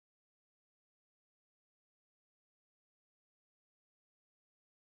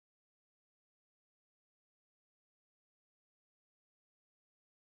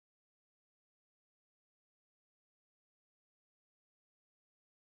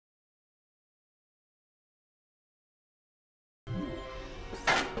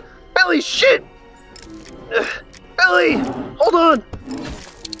 Billy, shit! Billy, hold on!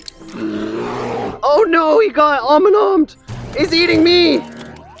 Oh no, he got ominomed! He's eating me!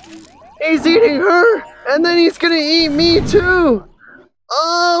 He's eating her! And then he's gonna eat me too!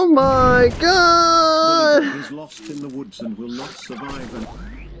 Oh my god! Billy Bob is lost in the woods and will not survive.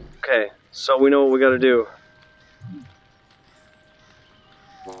 Okay, so we know what we gotta do.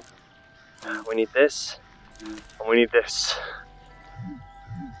 We need this, and we need this.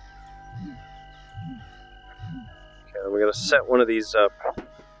 Okay, we gotta set one of these up.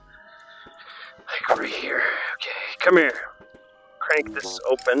 Like right here. Okay, come here. Crank this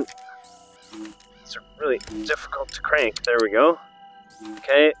open. It's really difficult to crank. There we go.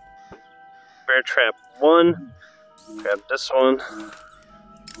 Okay. Bear trap 1. Grab this one.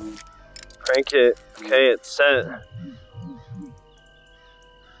 Crank it. Okay, it's set.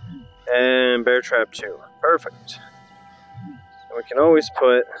 And bear trap 2. Perfect. And we can always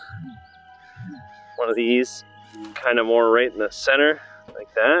put one of these kind of more right in the center,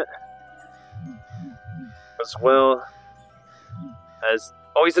 like that. As well as...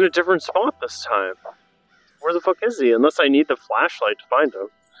 Oh, he's in a different spot this time. Where the fuck is he? Unless I need the flashlight to find him.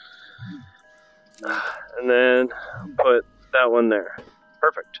 And then put that one there.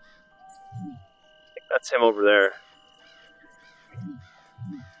 Perfect. I think that's him over there.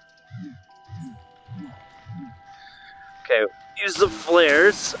 Okay, use the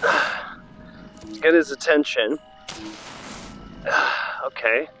flares to get his attention.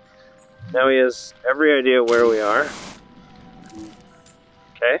 Okay. Now he has every idea where we are.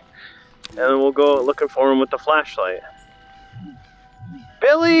 Okay. And then we'll go looking for him with the flashlight.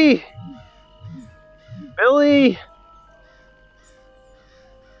 Billy! Billy!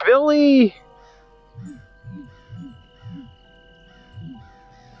 Billy!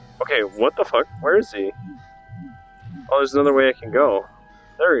 Okay, what the fuck? Where is he? Oh, there's another way I can go.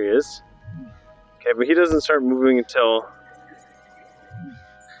 There he is. Okay, but he doesn't start moving until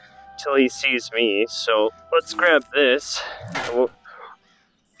he sees me, so let's grab this. And we'll...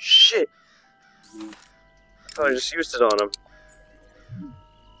 Shit! I thought I just used it on him.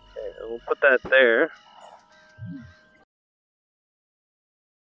 Okay, and we'll put that there.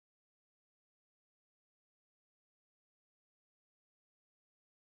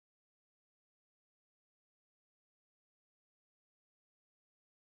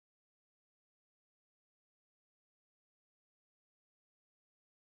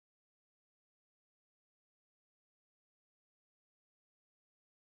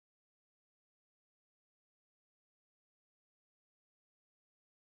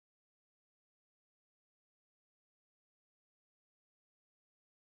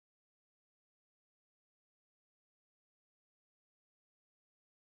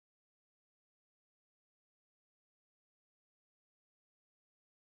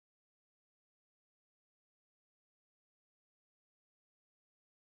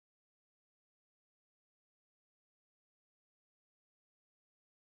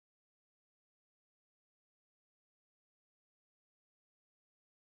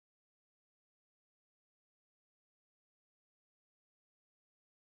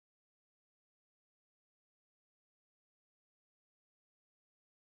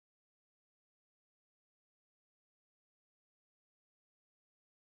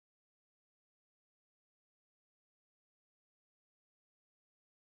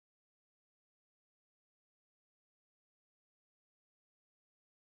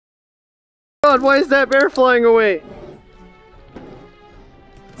 god, why is that bear flying away?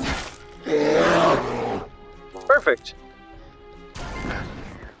 Perfect.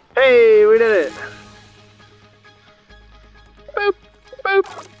 Hey, we did it. Boop,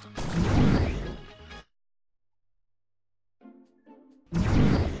 boop.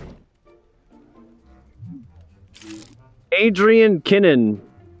 Adrian Kinnan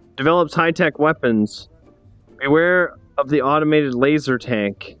develops high-tech weapons. Beware of the automated laser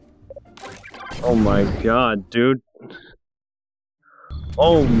tank. Oh my god, dude.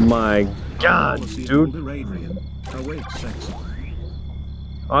 Oh my god, dude.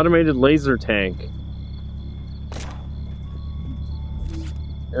 Automated laser tank.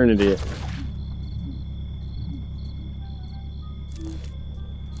 You're an idiot.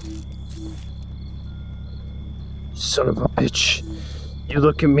 Son of a bitch. You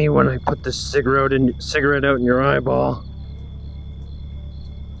look at me when I put this cigarette out in your eyeball.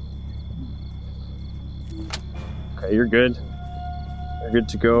 Okay, you're good. You're good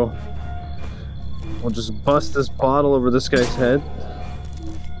to go. We'll just bust this bottle over this guy's head.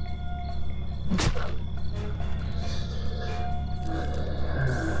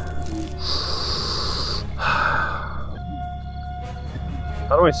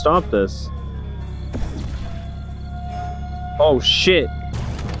 How do I stop this? Oh shit!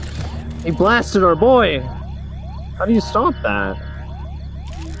 He blasted our boy! How do you stop that?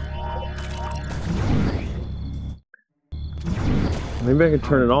 Maybe I can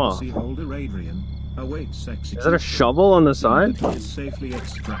turn it off. Is that a shovel on the side? What is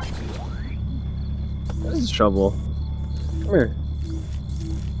a shovel? Come here.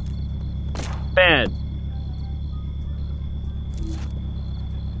 Bad.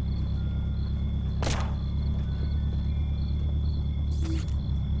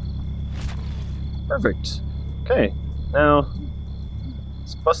 Perfect. Okay, now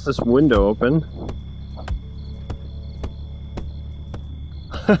let's bust this window open.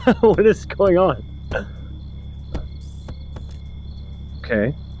 What is going on?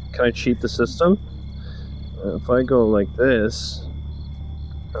 Okay, can I cheat the system? If I go like this,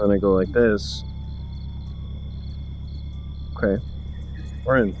 and then I go like this. Okay,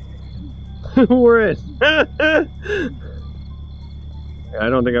 we're in. We're in. I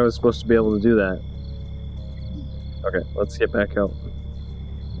don't think I was supposed to be able to do that. Okay, let's get back out.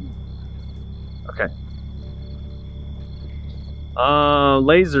 Okay.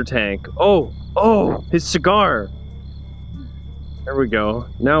 Laser tank. Oh, his cigar. There we go.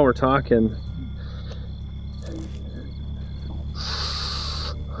 Now we're talking.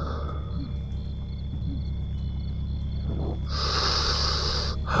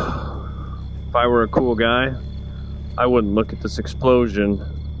 If I were a cool guy, I wouldn't look at this explosion.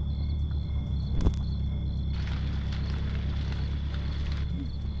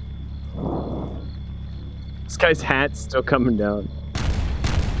 This guy's hat's still coming down.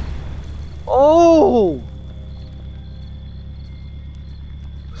 Oh!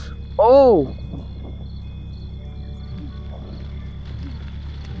 Oh!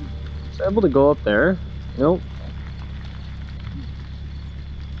 Is I able to go up there? Nope.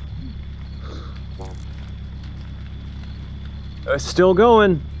 It's still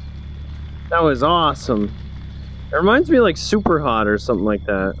going. That was awesome. It reminds me of like Super Hot or something like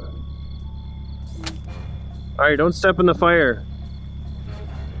that. Alright, don't step in the fire.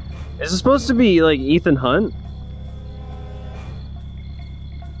 Is it supposed to be like Ethan Hunt?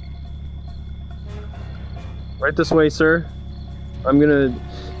 Right this way, sir. I'm gonna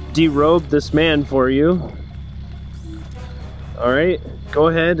derobe this man for you. Alright, go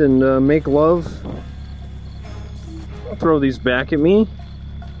ahead and make love. Don't throw these back at me.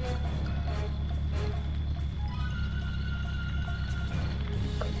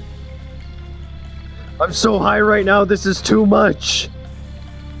 I'm so high right now, this is too much.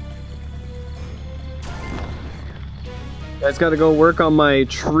 Guys, gotta go work on my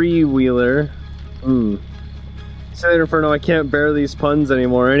tree wheeler. See you later, Inferno. I can't bear these puns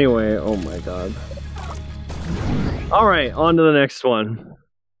anymore anyway. Oh my god. Alright, on to the next one.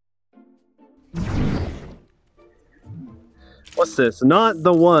 What's this? Not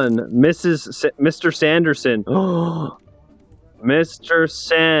the one. Mr. Sanderson. Mr.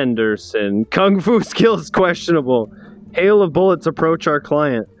 Sanderson. Kung Fu skills questionable. Hail of bullets approach our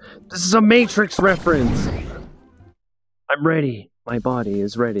client. This is a Matrix reference. I'm ready. My body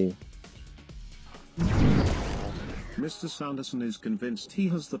is ready. Mr. Sanderson is convinced he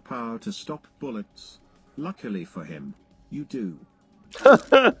has the power to stop bullets. Luckily for him, you do.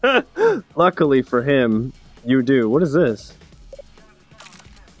 Luckily for him, you do. What is this?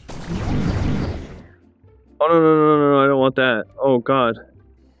 Oh, no, I don't want that. Oh, God.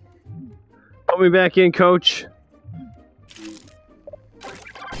 Put me back in, coach.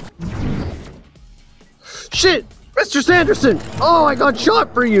 Shit! Mr. Sanderson! Oh, I got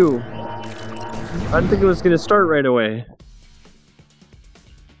shot for you! I didn't think it was gonna start right away.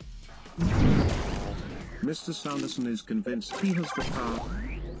 Mr. Sanderson is convinced he has the power.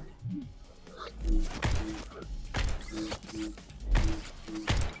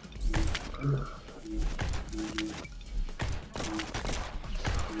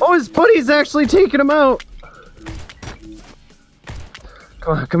 Oh, his buddy's actually taking him out!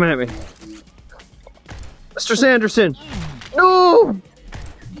 Come on, come at me. Mr. Sanderson! No!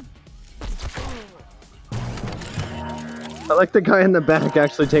 I like the guy in the back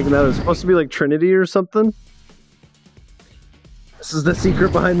actually taking him out. It's supposed to be like Trinity or something. This is the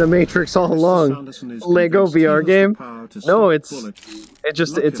secret behind the Matrix all along. Lego VR game? No, it's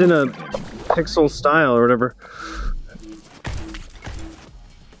in a pixel style or whatever.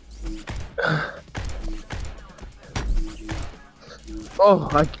 Oh,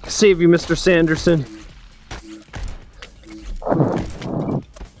 I save you, Mr. Sanderson.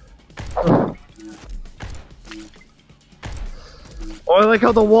 Oh, I like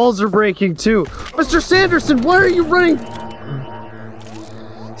how the walls are breaking too. Mr. Sanderson, why are you running?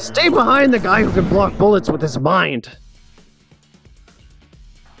 Stay behind the guy who can block bullets with his mind.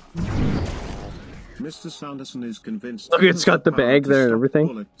 Mr. Sanderson is convinced. Look, it's got the bag there and everything.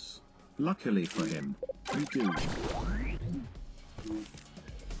 Bullets. Luckily for him, you do.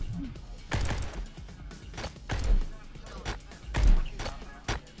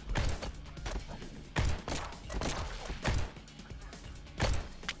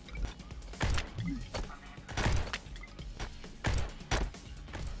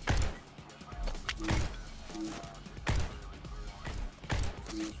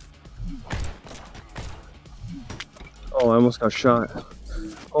 Oh, I almost got shot.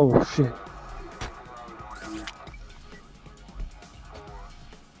 Oh, shit.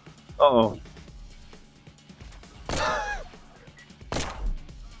 Uh-oh.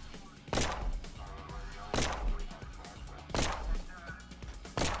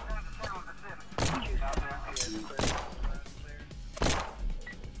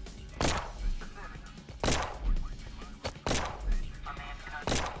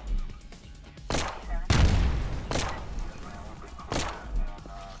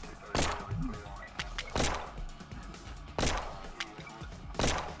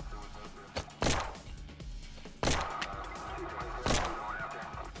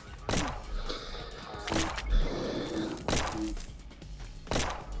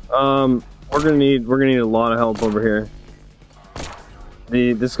 We're gonna need a lot of help over here.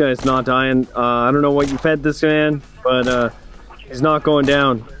 This guy's not dying. I don't know what you fed this man, but he's not going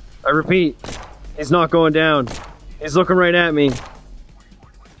down. I repeat, he's not going down. He's looking right at me.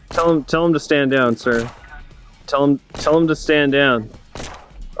 Tell him to stand down, sir. Tell him to stand down.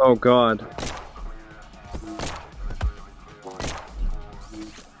 Oh God.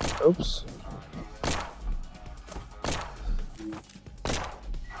 Oops.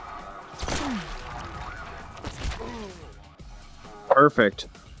 Perfect.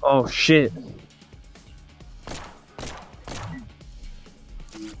 Oh shit.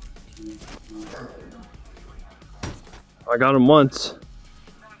 I got him once.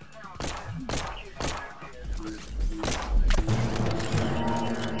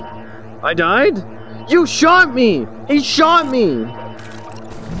 I died? You shot me! He shot me!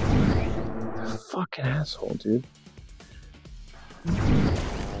 Fucking asshole, dude.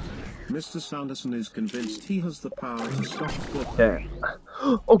 Mr. Sanderson is convinced he has the power to stop the... Okay.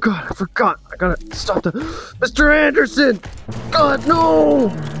 Oh God, I forgot. I gotta stop the... Mr. Anderson! God, no!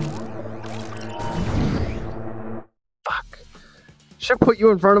 Fuck. Should put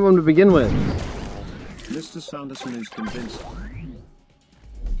you in front of him to begin with. Mr. Sanderson is convinced...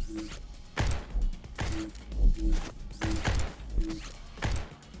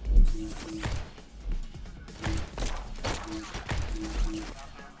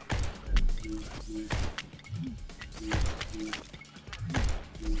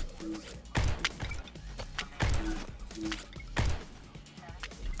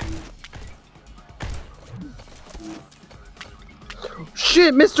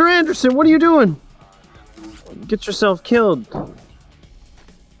 Shit, Mr. Anderson, what are you doing? Get yourself killed.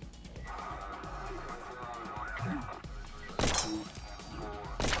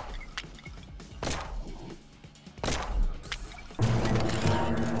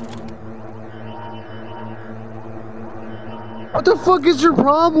 What the fuck is your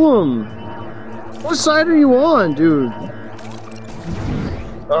problem? What side are you on, dude?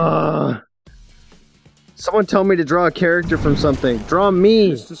 Someone tell me to draw a character from something. Draw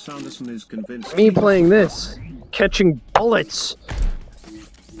me. Mr. Sanderson is convinced. Me playing this. Catching bullets.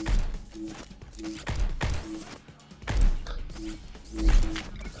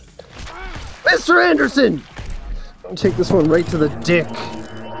 Mr. Anderson! I'm gonna take this one right to the dick.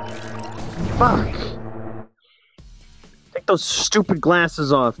 Fuck. Take those stupid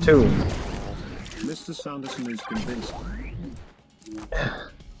glasses off, too. Mr. Sanderson is convinced.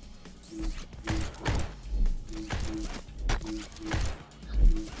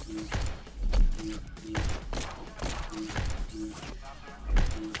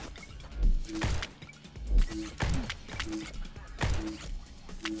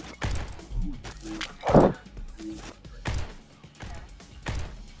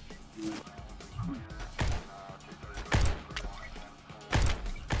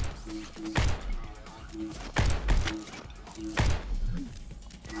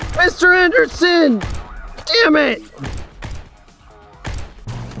 Mr. Anderson! Damn it!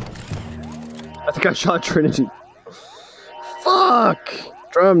 I think I shot Trinity. Fuck!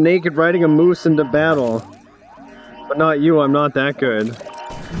 Draw him naked riding a moose into battle. But not you, I'm not that good.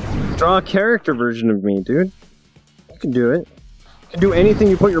 Draw a character version of me, dude. You can do it. You can do anything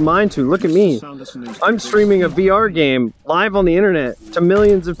you put your mind to. Look at me. I'm streaming a VR game live on the internet to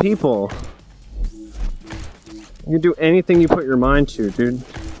millions of people. You can do anything you put your mind to, dude.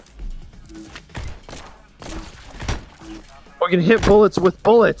 Or you can hit bullets with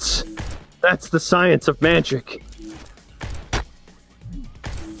bullets. That's the science of magic.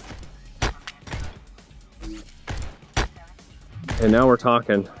 And now we're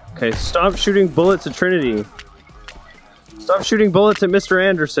talking. Okay, stop shooting bullets at Trinity. Stop shooting bullets at Mr.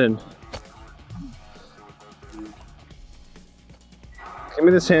 Anderson. Give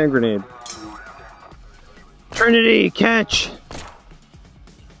me this hand grenade. Trinity, catch!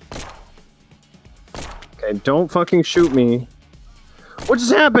 Okay, don't fucking shoot me. What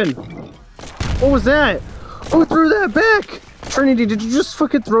just happened? What was that? Oh, threw that back! Trinity, did you just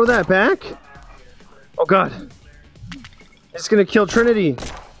fucking throw that back? Oh god. It's gonna kill Trinity.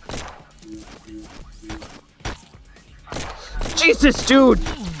 Jesus, dude!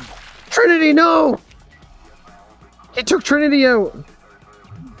 Trinity, no! He took Trinity out!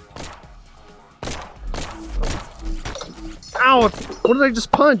 Ow! What did I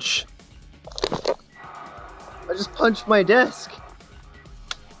just punch? I just punched my desk.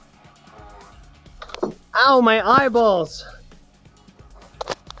 Ow, my eyeballs!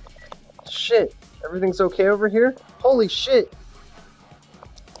 Shit, everything's okay over here? Holy shit!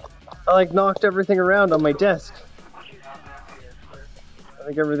 I like knocked everything around on my desk. I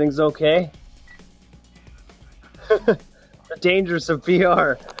think everything's okay. The dangers of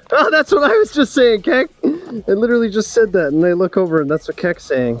VR. Oh, that's what I was just saying, Keck! I literally just said that, and I look over and that's what Keck's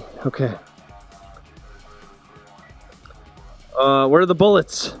saying. Okay. Where are the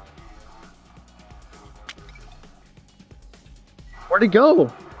bullets? Where'd he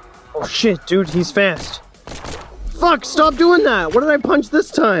go? Oh shit, dude, he's fast. Fuck, stop doing that! What did I punch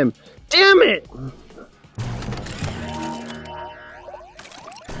this time? Damn it!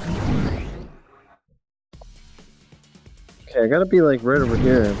 Okay, I gotta be like right over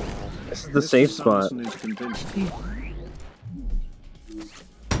here. This is the safe spot.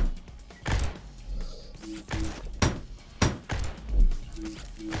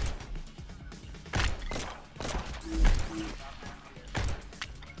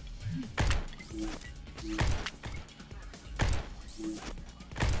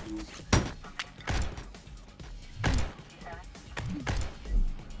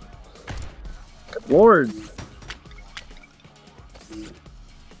 Good Lord.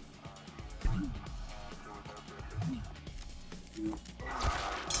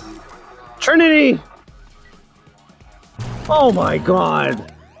 Trinity! Oh my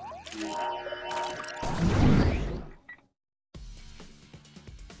god!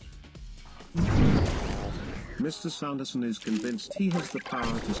 Mr. Sanderson is convinced he has the power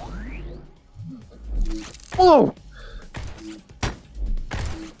to... Whoa!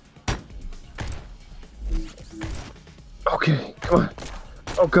 Okay, come on.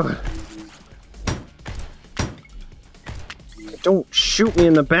 Oh god. Don't shoot me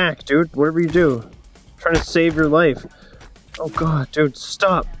in the back, dude. Whatever you do. I'm trying to save your life. Oh god, dude,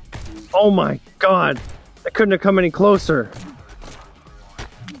 stop. Oh my god. I couldn't have come any closer.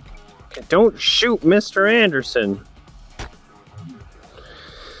 Okay, don't shoot Mr. Anderson.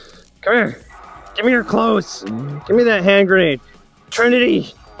 Come here. Give me your clothes. Give me that hand grenade.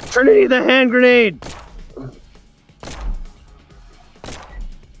 Trinity! Trinity, the hand grenade!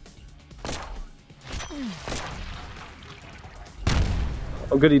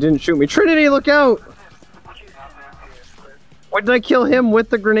 Oh good, he didn't shoot me. Trinity, look out! Why did I kill him with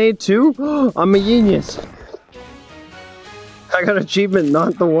the grenade too? I'm a genius. I got achievement,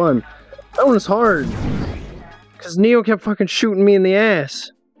 not the one. That one was hard. Because Neo kept fucking shooting me in the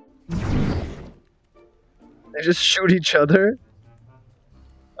ass. They just shoot each other.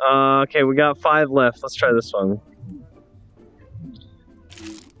 Okay, we got 5 left. Let's try this one.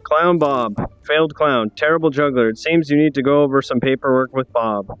 Clown Bob. Failed clown. Terrible juggler. It seems you need to go over some paperwork with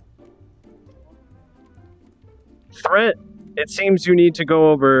Bob. Threat. It seems you need to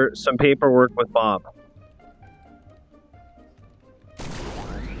go over some paperwork with Bob.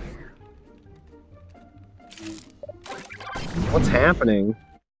 What's happening?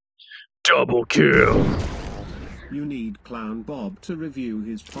 Double kill. You need Clown Bob to review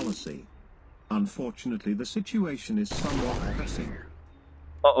his policy. Unfortunately, the situation is somewhat pressing.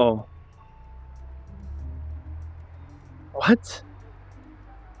 Uh-oh. What?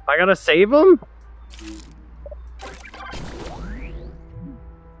 I gotta save him?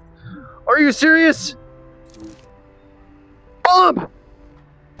 Are you serious? Bob!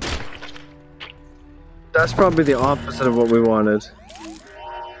 That's probably the opposite of what we wanted.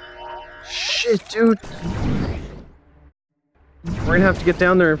 Shit, dude. We're gonna have to get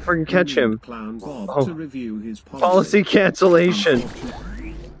down there and freaking catch him. Clown Bob to review his policy cancellation.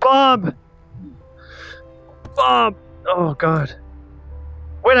 Bob! Bob! Oh, God.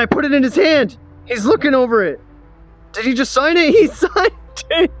 Wait, I put it in his hand! He's looking over it! Did he just sign it? He signed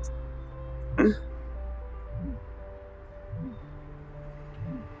it!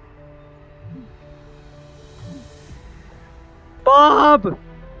 Bob!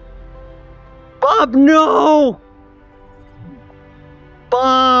 Bob, no!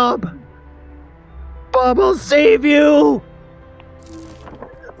 Bob! Bob, I'll save you!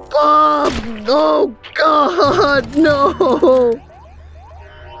 Bob! Oh, God, no!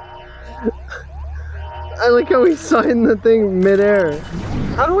 I like how he signed the thing midair.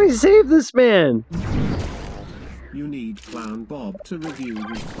 How do we save this man? You need Clown Bob to review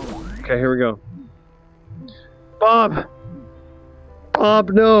his policy. Okay, here we go. Bob! Bob,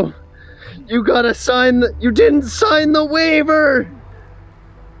 no! You gotta sign the— you didn't sign the waiver!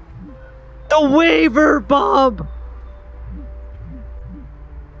 The waiver, Bob!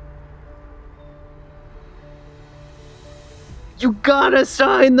 You gotta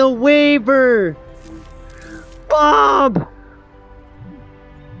sign the waiver! Bob!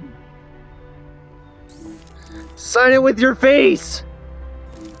 Sign it with your face!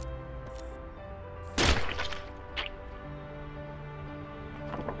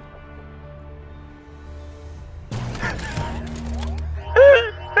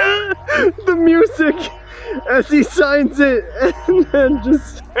 The music as he signs it and then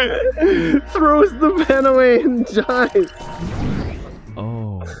just throws the pen away and dies.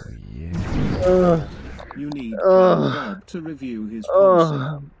 Oh, yeah. You need Bob to review his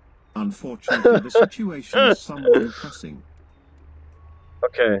policy. Unfortunately, the situation is somewhat pressing.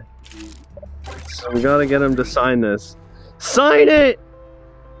 Okay. So we gotta get him to sign this. Sign it!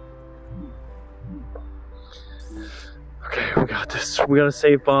 Okay, we got this. We gotta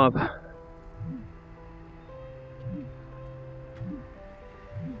save Bob.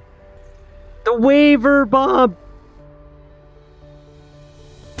 The waiver, Bob!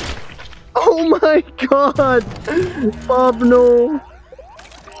 Oh my God! Bob, no!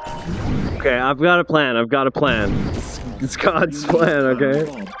 Okay, I've got a plan. I've got a plan. It's God's plan,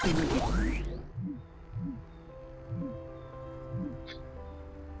 okay?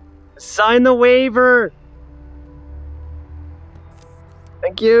 Sign the waiver!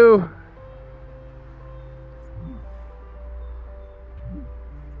 Thank you!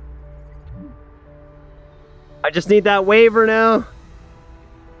 I just need that waiver now.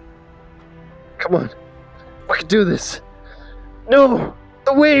 Come on. We can do this. No!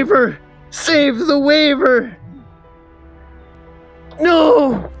 The waiver! Save the waiver!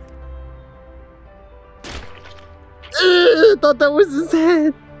 No! I thought that was his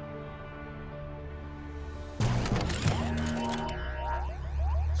head.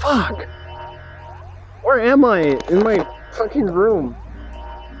 Fuck! Where am I? In my fucking room.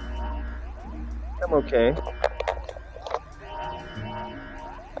 I'm okay.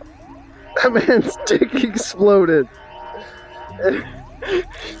 That man's dick exploded.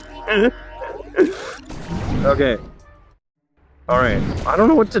 Okay. Alright. I don't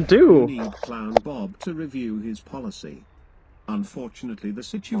know what to do. You need Clown Bob to review his policy. Unfortunately, the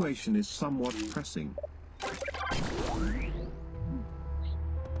situation is somewhat pressing.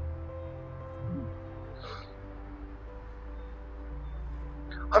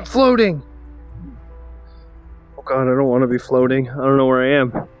 I'm floating! Oh God, I don't want to be floating. I don't know where I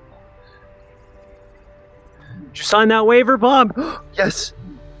am. Did you sign that waiver, Bob? Yes.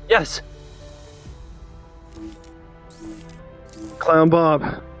 Yes. Clown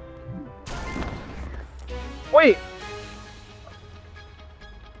Bob. Wait.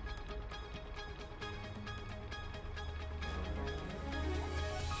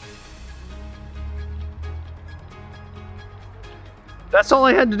 That's all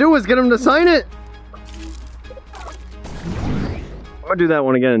I had to do was get him to sign it. I'm gonna do that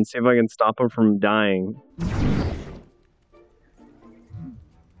one again and see if I can stop him from dying.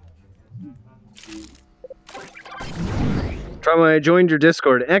 Trauma, I joined your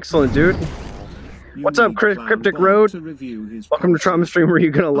Discord. Excellent, dude. What's up, Cryptic Road? Welcome to Trauma Stream, where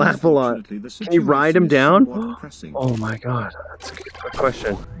you're gonna laugh a lot. Can you ride him down? Oh my god, that's a good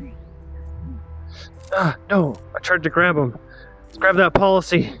question. Ah, no, I tried to grab him. Let's grab that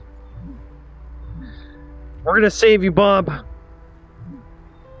policy. We're gonna save you, Bob.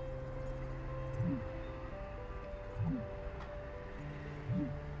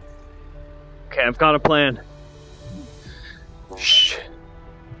 Okay, I've got a plan. Shh.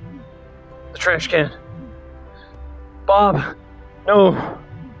 The trash can. Bob, no.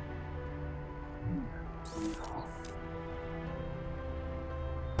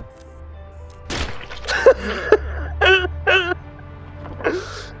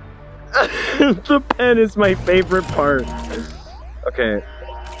 The pen is my favorite part. Okay.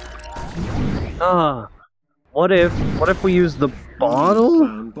 What if we use the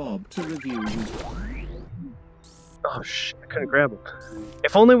bottle? Bob to review his... Oh shit, I couldn't grab him.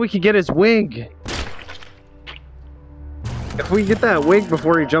 If only we could get his wig. If we get that wig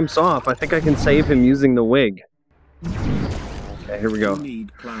before he jumps off, I think I can save him using the wig. Okay, here we go. You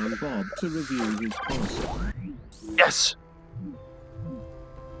need Clown Bob to review his policy. Yes!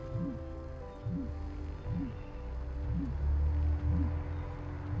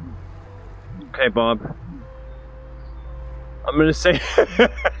 Okay, Bob. I'm gonna say...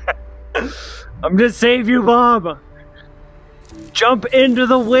 I'm gonna save you, Bob! Jump into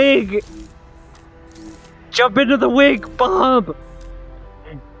the wig! Jump into the wig, Bob!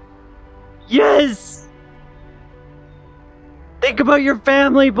 Yes! Think about your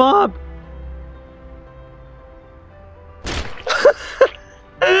family, Bob!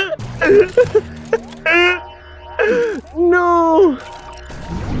 No!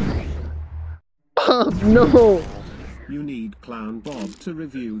 Bob, no! You need Clown Bob to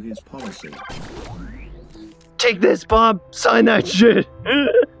review his policy. Take this, Bob! Sign that shit!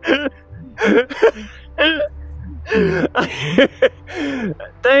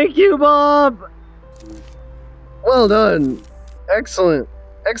 Thank you, Bob! Well done. Excellent.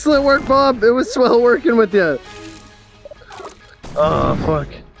 Excellent work, Bob. It was swell working with you. Oh, fuck.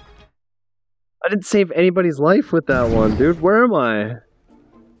 I didn't save anybody's life with that one, dude. Where am I?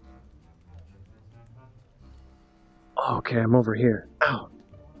 Oh, okay, I'm over here. Ow.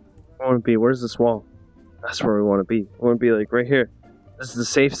 I want to be. Where's this wall? That's where we want to be. We want to be like right here. This is the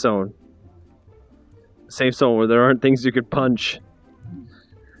safe zone. The safe zone where there aren't things you could punch.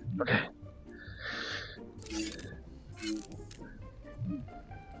 Okay.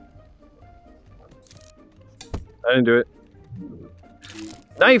 I didn't do it.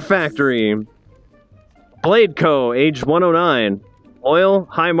 Knife Factory. Blade Co. Age 109. Oil,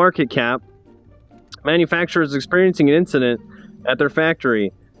 high market cap. Manufacturer is experiencing an incident at their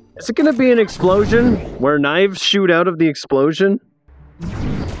factory. Is it going to be an explosion where knives shoot out of the explosion?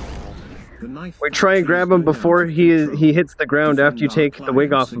 We try and grab him before he hits the ground after you take the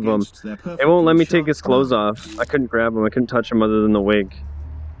wig off of him. It won't let me take his clothes off. I couldn't grab him. I couldn't touch him other than the wig.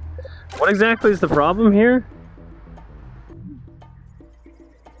 What exactly is the problem here?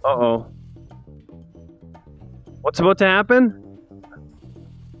 Uh-oh. What's about to happen?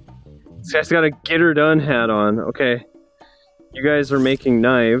 This guy's got a get her done hat on. Okay. You guys are making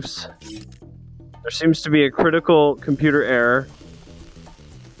knives. There seems to be a critical computer error.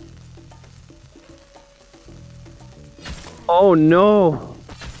 Oh no!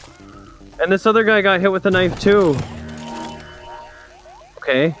 And this other guy got hit with a knife too.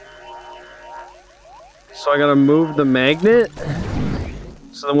 Okay. So I gotta move the magnet.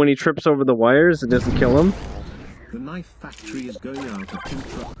 So that when he trips over the wires, it doesn't kill him. The knife factory is going out of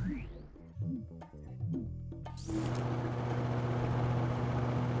control.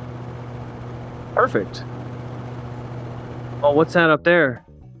 Perfect. Oh, what's that up there?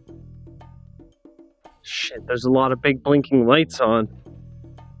 Shit, there's a lot of big blinking lights on.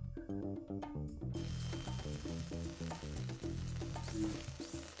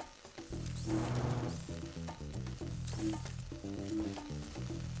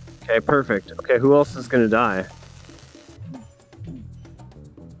 Okay, perfect. Okay, who else is gonna die?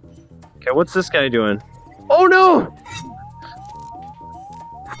 Okay, what's this guy doing? Oh no!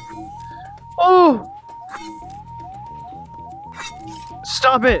 Oh!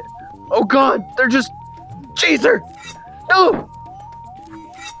 Stop it! Oh god, they're just... Chaser! No!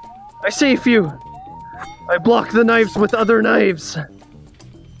 I save you! I block the knives with other knives!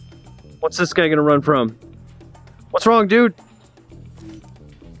 What's this guy gonna run from? What's wrong, dude?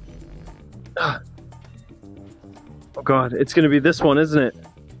 Oh god, it's gonna be this one, isn't it?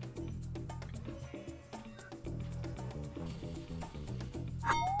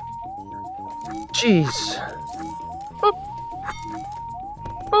 Jeez. Boop.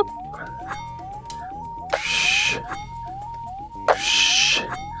 Boop. Psh. Psh.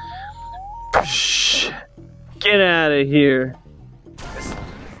 Psh. Get out of here.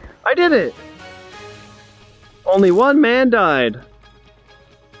 I did it. Only one man died.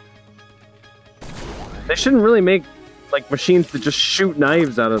 They shouldn't really make like machines that just shoot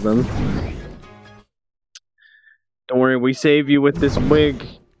knives out of them. Don't worry, we save you with this wig.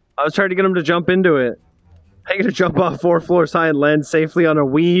 I was trying to get him to jump into it. How you gonna jump off 4 floors high and land safely on a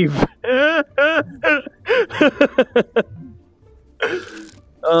weave?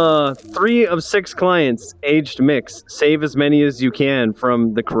 3 of 6 clients, aged mix. Save as many as you can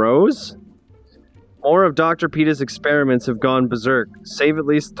from the crows. More of Dr. Peta's experiments have gone berserk. Save at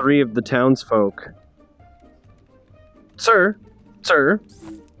least 3 of the townsfolk. Sir, sir.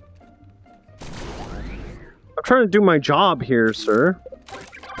 I'm trying to do my job here, sir.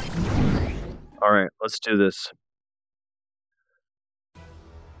 Alright, let's do this.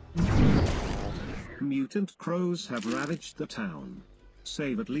 Mutant crows have ravaged the town.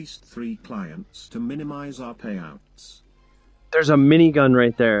 Save at least 3 clients to minimize our payouts. There's a minigun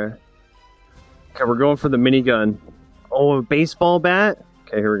right there. Okay, we're going for the minigun. Oh, a baseball bat?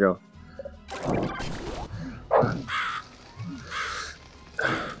 Okay, here we go.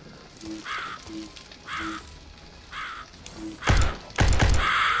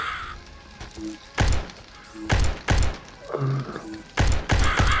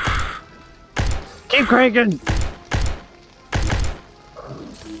 Keep cranking!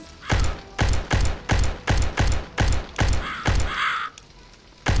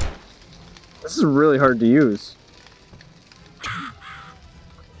 This is really hard to use.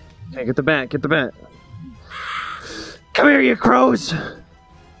 Okay, get the bat, get the bat. Come here, you crows!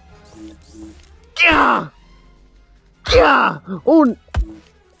 Yeah! Yeah! Oh!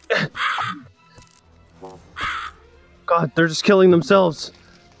 God, they're just killing themselves.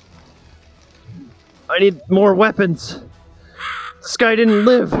 I need more weapons. This guy didn't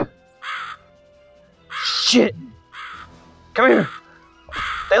live. Shit! Come here!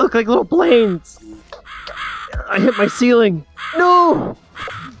 They look like little planes! I hit my ceiling! No!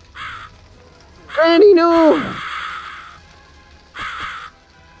 Granny, no!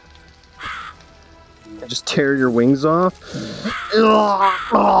 I just tear your wings off?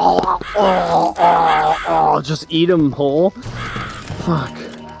 Just eat them whole? Fuck.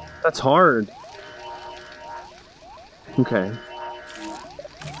 That's hard. Okay.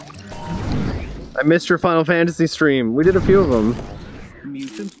 I missed your Final Fantasy stream. We did a few of them.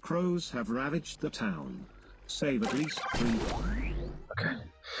 Mutant crows have ravaged the town. Save at least 3. Okay.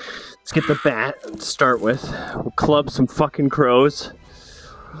 Let's get the bat to start with. We'll club some fucking crows.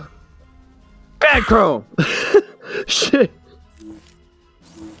 Bad crow! Shit!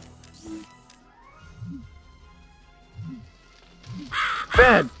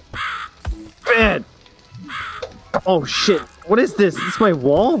 Bad! Bad! Oh shit, what is this? Is this my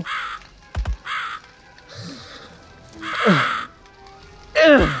wall?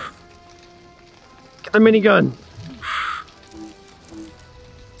 Get the minigun!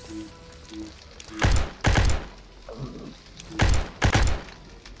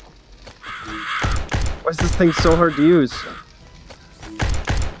 Why is this thing so hard to use?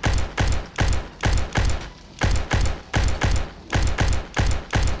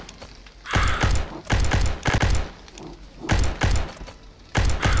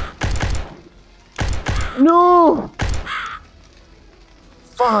 No!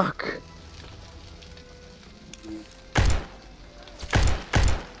 Fuck!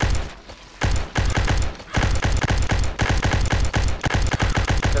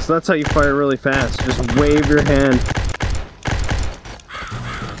 So that's how you fire really fast. Just wave your hand.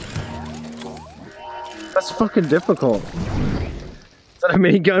 That's fucking difficult. Is that a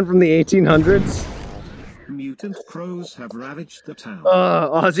minigun from the 1800s? Mutant crows have ravaged the town.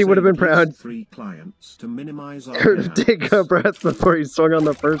 Ozzy would have been proud. 3 clients to minimize our Take a breath before he swung on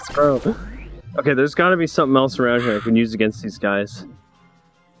the first crow. Okay, there's gotta be something else around here I can use against these guys.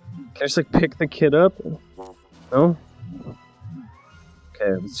 Can I just like pick the kid up? No?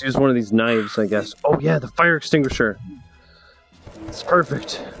 Okay, let's use one of these knives, I guess. Oh yeah, the fire extinguisher. It's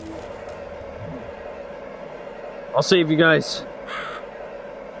perfect. I'll save you guys.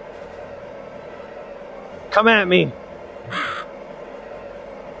 Come at me.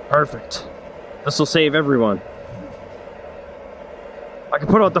 Perfect. This will save everyone. I can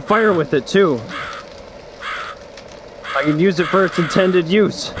put out the fire with it too. I can use it for its intended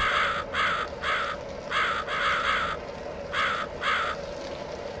use.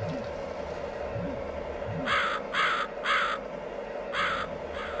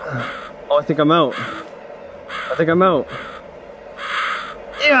 Oh, I think I'm out. I think I'm out.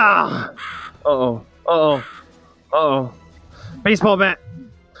 Yeah! Uh-oh. Uh-oh. Uh-oh. Baseball bat!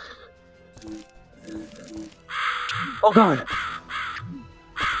 Oh god!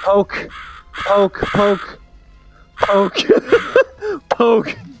 Poke! Poke! Poke! Poke!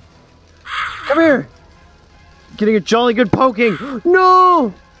 Poke! Come here! Getting a jolly good poking!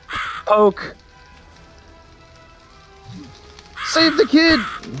 No! Poke! Save the kid!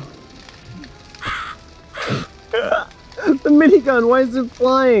 The minigun, why is it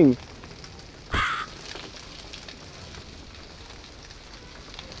flying?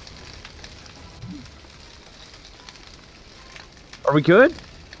 Are we good?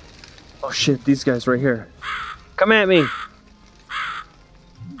 Oh shit, these guys right here. Come at me!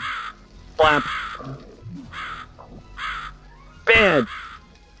 Flap. Bad!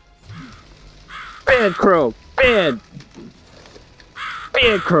 Bad crow! Bad!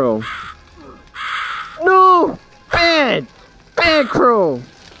 Bad crow! No! Bad! Bad crow!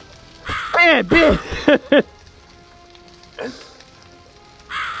 Bad! Bad!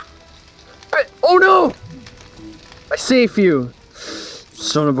 Oh no! I save you!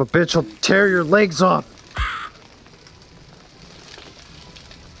 Son of a bitch, I'll tear your legs off!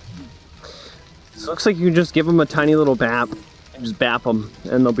 So it looks like you can just give them a tiny little bap. And just bap them,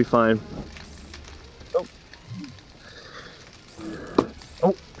 and they'll be fine. Oh.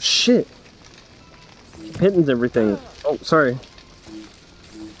 Oh, shit. Keep hitting everything. Oh, sorry.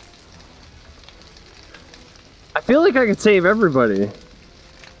 I feel like I could save everybody.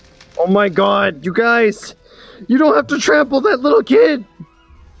 Oh my god, you guys! You don't have to trample that little kid!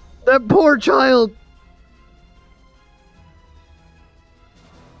 That poor child!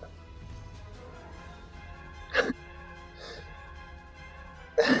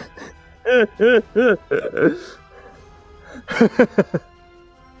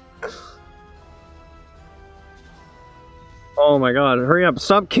 Oh my god, hurry up.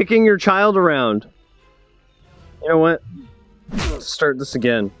 Stop kicking your child around. You know what? Let's start this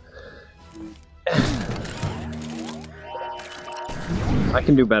again. I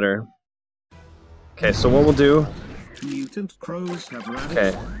can do better. Okay, so what we'll do... Mutant crows have rabbits.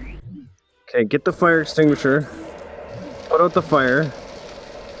 Okay. Okay, get the fire extinguisher. Put out the fire.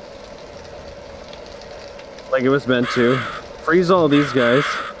 Like it was meant to. Freeze all of these guys.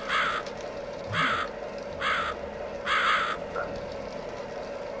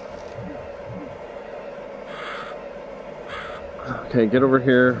 Okay, get over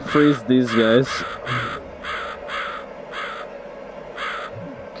here. Freeze these guys.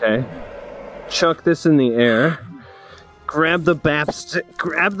 Okay. Chuck this in the air. Grab the bap stick.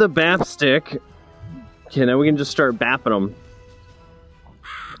 Grab the bap stick. Okay, now we can just start bapping them.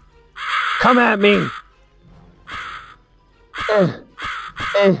 Come at me!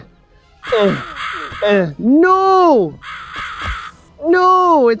 No!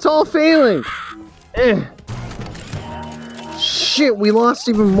 No! It's all failing! Shit, we lost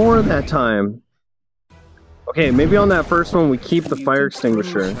even more that time. Okay, maybe on that first one we keep the fire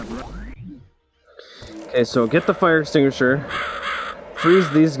extinguisher. Okay, so get the fire extinguisher. Freeze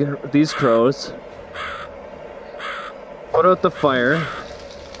these crows. Put out the fire.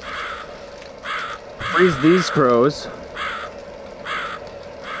 Freeze these crows.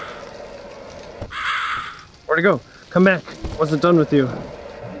 Where'd it go? Come back. Wasn't done with you.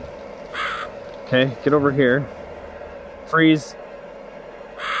 Okay, get over here. Freeze.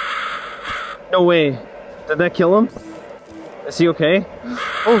 No way. Did that kill him? Is he okay?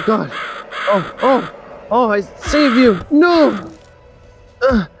 Oh god. Oh, oh, oh, I saved you. No.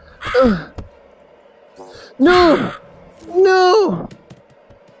 No. No.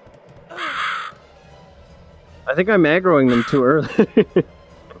 I think I'm aggroing them too early.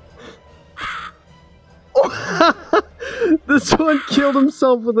 Oh, this one killed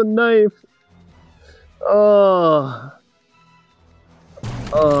himself with a knife. Oh.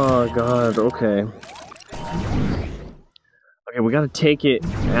 Oh god, okay. Okay, we gotta take it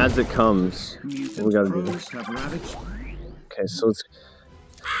as it comes. We gotta do this. Okay, so let's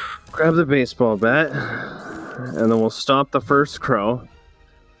grab the baseball bat, and then we'll stop the first crow.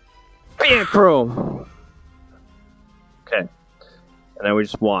 Bam, crow. Okay. And now we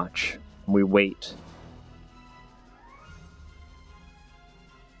just watch. We wait.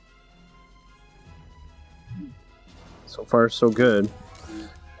 So far, so good.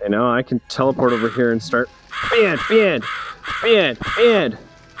 And now I can teleport over here and start. Ban, crow. Ban,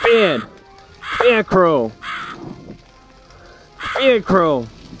 crow.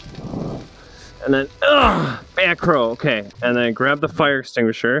 And then, ban, crow. Okay. And then grab the fire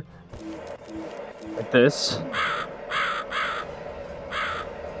extinguisher. Like this.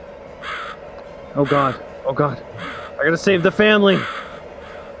 Oh god. Oh god. I gotta save the family.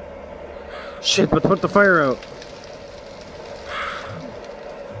 Shit, but put the fire out.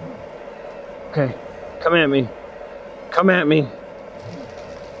 Okay, come at me. Come at me.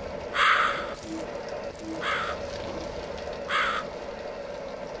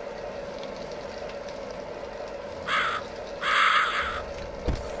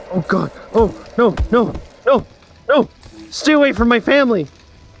 Oh god. Oh, no, no, no, no. Stay away from my family.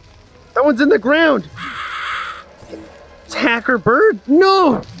 That one's in the ground. It's Hacker Bird?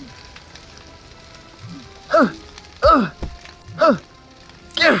 No.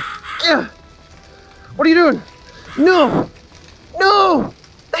 Yeah. What are you doing? No! No!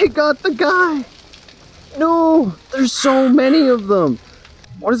 They got the guy! No! There's so many of them!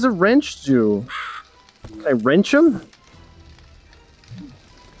 What does a wrench do? Can I wrench him?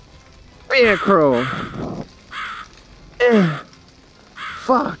 Bam, crow!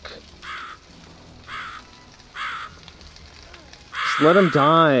 Fuck! Just let him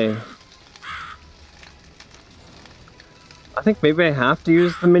die. I think maybe I have to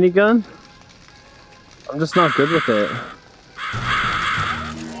use the minigun. I'm just not good with it.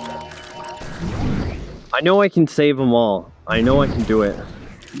 I know I can save them all. I know I can do it.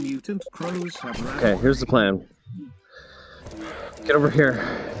 Mutant crows have okay, here's the plan. Get over here.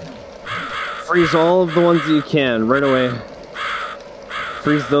 Freeze all of the ones that you can right away.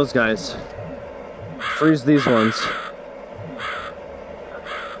 Freeze those guys. Freeze these ones.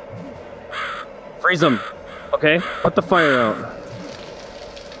 Freeze them. Okay, put the fire out.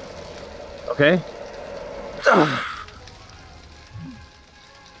 Okay. Ugh.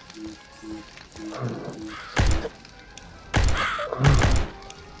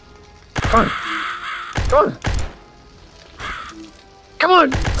 Come on! Come on! Come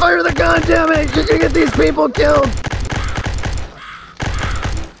on! Fire the gun, damn it! You're gonna get these people killed!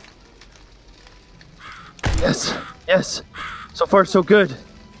 Yes! Yes! So far, so good.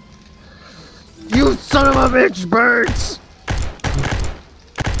 You son of a bitch, birds!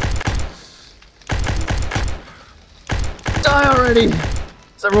 Die already!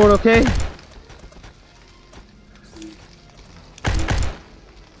 Is everyone okay?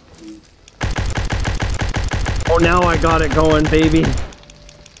 Oh, now I got it going, baby.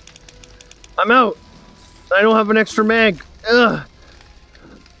 I'm out. I don't have an extra mag. Ugh.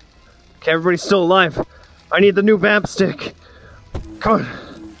 Okay, everybody's still alive. I need the new vamp stick. Come on.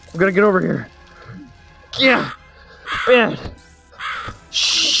 I'm gonna get over here. Yeah. Bad.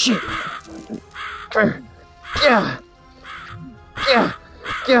 Shit. Come here. Yeah. Yeah.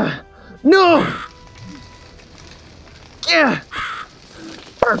 Yeah. No. Yeah.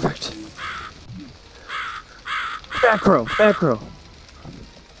 Perfect. Back row. Back row.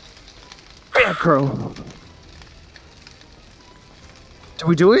 Back row. Did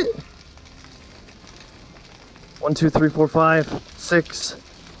we do it? 1, 2, 3, 4, 5, 6.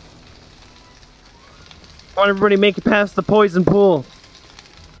 Come on, everybody, make it past the poison pool.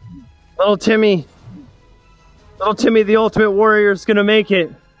 Little Timmy. Little Timmy, the ultimate warrior, is gonna make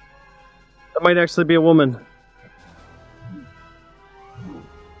it. That might actually be a woman.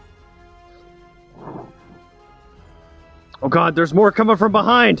 Oh god, there's more coming from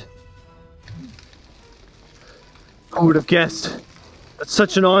behind! Who would have guessed that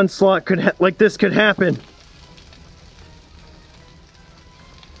such an onslaught like this could happen?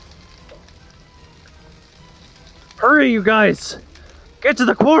 Hurry, you guys! Get to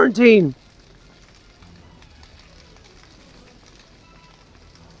the quarantine!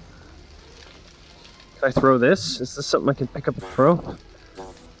 Can I throw this? Is this something I can pick up and throw?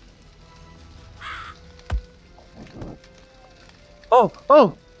 Oh!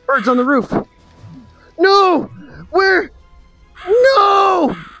 Oh! Birds on the roof! No! Where?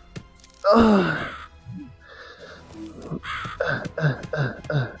 No!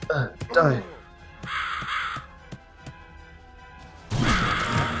 Die.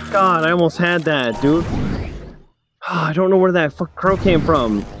 God, I almost had that, dude. I don't know where that fucking crow came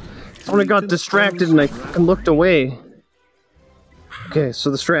from. Someone got distracted and I fucking looked away. Okay,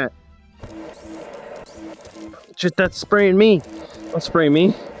 so the strat. Shit, that's spraying me. Don't spray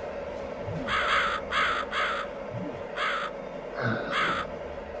me.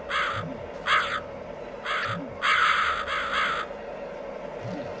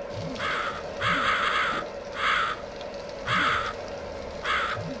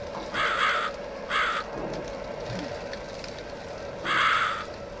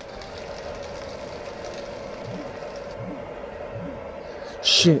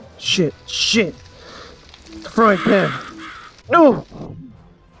 shit, shit, shit. The frying pan. No!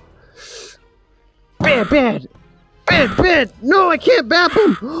 Bad, bad! Bad, bad! No, I can't bap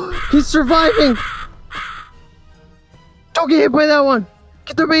him! He's surviving! Don't get hit by that one!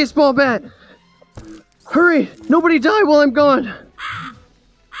 Get the baseball bat! Hurry! Nobody die while I'm gone!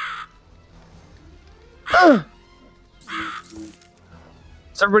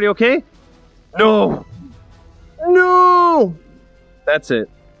 Is everybody okay? No! No! That's it.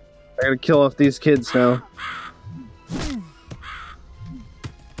 I gotta kill off these kids now.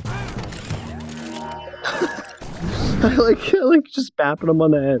 I like just bapping them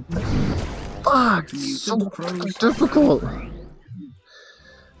on the head. Fuck, it's so difficult.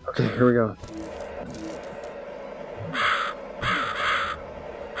 Okay, here we go.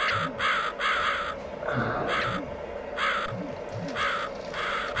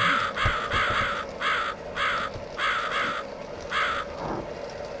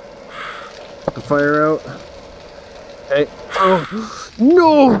 Put the fire out. Okay. Oh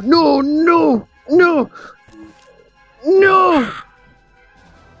no! No! No! No! No!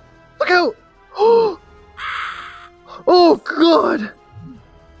 Look out! Oh God!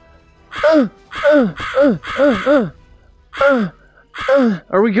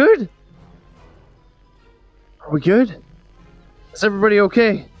 Are we good? Are we good? Is everybody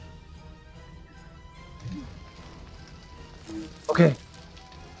okay? Okay.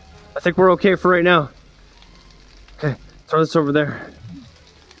 I think we're okay for right now. Okay, throw this over there.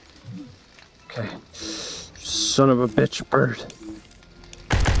 Okay. Son of a bitch bird.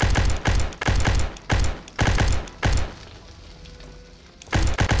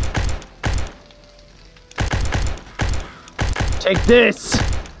 Take this!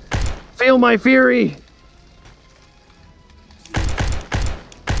 Feel my fury!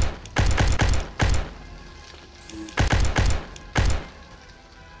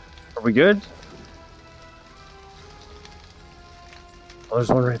 Are we good? Oh, there's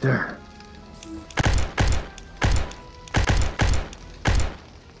one right there.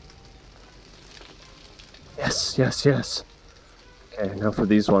 Yes, yes, yes. Okay, now for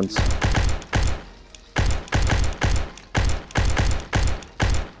these ones.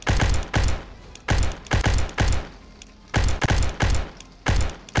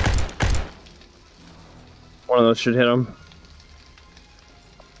 One of those should hit him.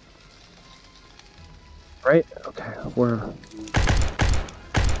 Right? Okay, we're...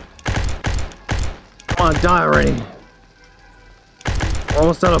 Come on, die already! We're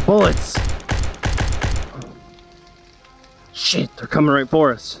almost out of bullets! Shit, they're coming right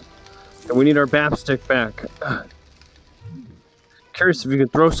for us. And we need our BAP stick back. Curious if you can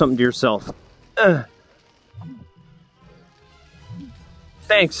throw something to yourself.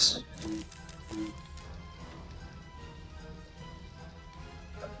 Thanks.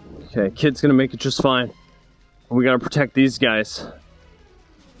 Okay, kid's gonna make it just fine. We gotta protect these guys.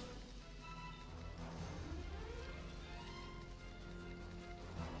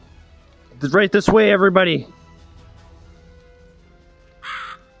 Right this way, everybody.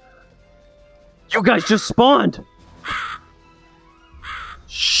 You guys just spawned.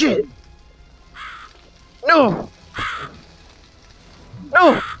 Shit. No.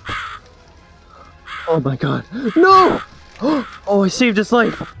 No. Oh my God. No. Oh, I saved his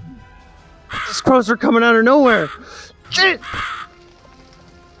life. These crows are coming out of nowhere. Shit.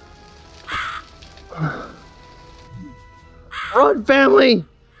 Run, family.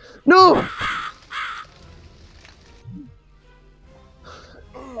 No.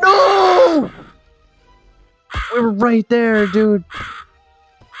 No. We were right there, dude.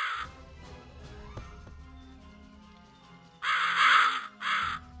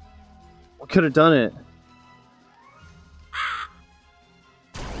 We could have done it.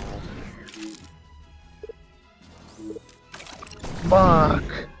 Fuck.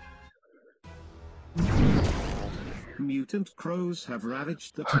 Mutant crows have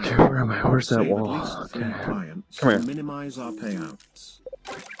ravaged the Okay, where am I? Where's that wall? Okay. Come here. Minimize our payouts.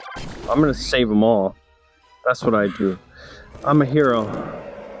 I'm gonna save them all. That's what I do. I'm a hero.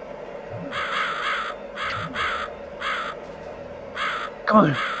 Come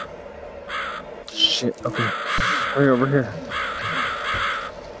on. Shit, okay. Right over here.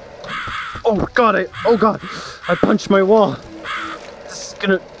 Oh God, oh God. I punched my wall. This is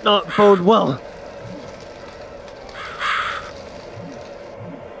gonna not bode well.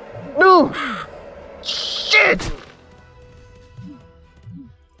 No! Shit!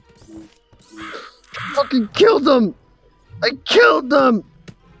 Fucking killed them! I killed them!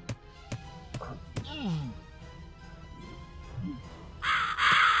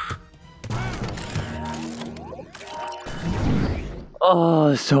 Oh,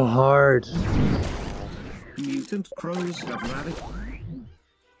 it's so hard. Mutant crows have ravaged.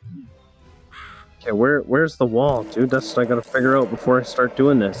 Okay, where's the wall, dude? That's what I gotta figure out before I start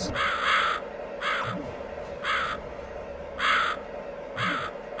doing this.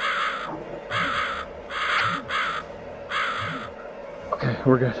 Okay,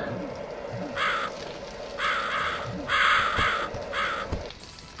 we're good.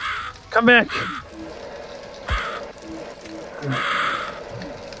 Come back!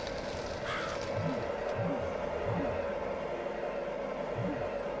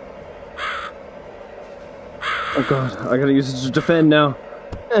 Oh god, I gotta use it to defend now.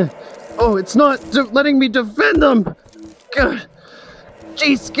 Oh, it's not letting me defend them! God!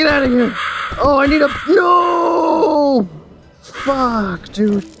 Jeez, get out of here! Oh, I need a... No! Fuck,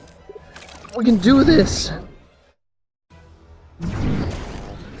 dude. We can do this.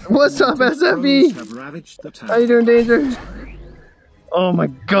 What's up, SFE? How you doing, Danger? Oh my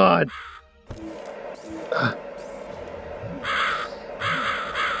god.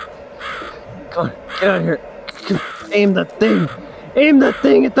 Come on, get out of here. Aim that thing. Aim that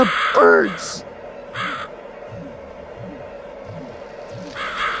thing at the birds.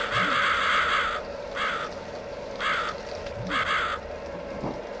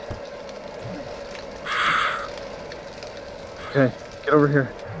 Okay, get over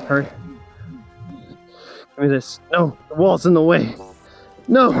here. Hurry. Give me this. No, the wall's in the way.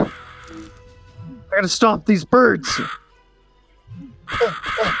 No! I gotta stop these birds!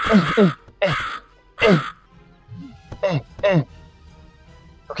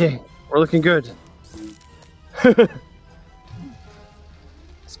 Okay, we're looking good. This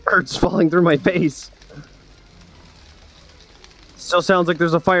bird's falling through my face. Still sounds like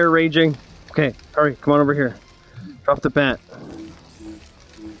there's a fire raging. Okay, hurry, come on over here. Drop the bat.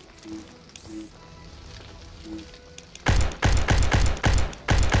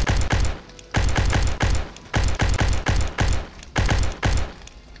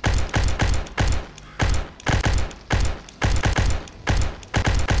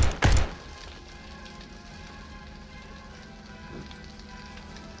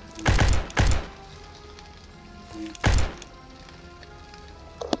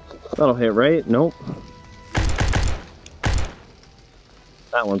 That'll hit, right? Nope.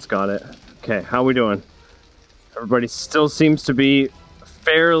 That one's got it. Okay, how we doing? Everybody still seems to be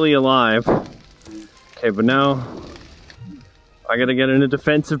fairly alive. Okay, but now I gotta get in a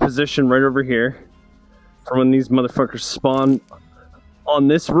defensive position right over here for when these motherfuckers spawn on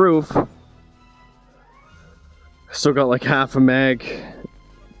this roof. I still got like half a mag.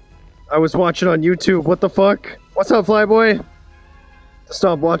 I was watching on YouTube. What the fuck? What's up, Flyboy?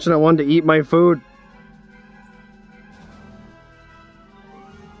 Stop watching. I wanted to eat my food.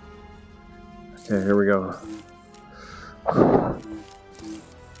 Okay, here we go.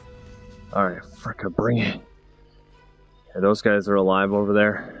 Alright, fricka, bring it. Yeah, those guys are alive over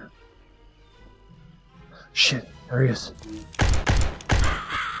there. Shit, there he is.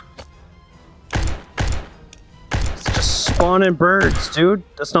 It's just spawning birds, dude.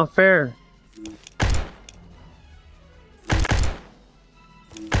 That's not fair.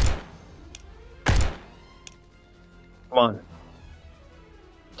 Come on.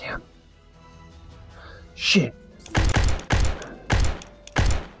 Damn. Shit.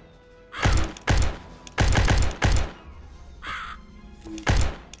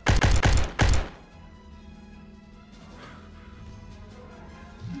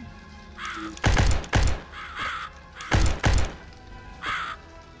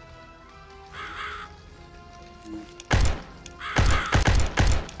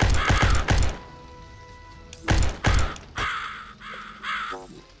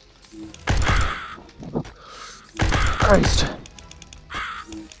 Christ.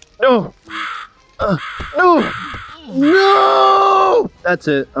 No! No! No! That's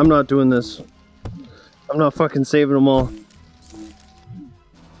it. I'm not doing this. I'm not fucking saving them all.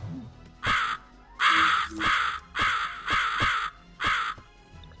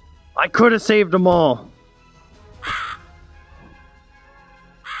 I could have saved them all.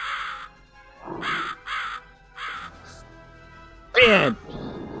 Bad.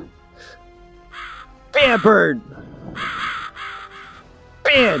 Bad bird.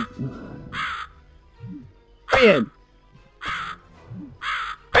 Bad. Bad.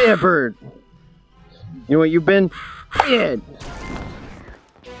 Bad bird. You know what you've been? Bad.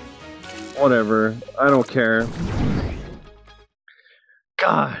 Whatever. I don't care.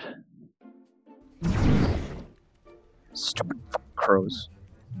 God. Stupid crows.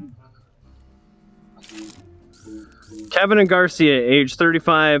 Kevin and Garcia, age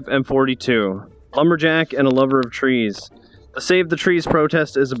 35 and 42. Lumberjack and a lover of trees. The Save the Trees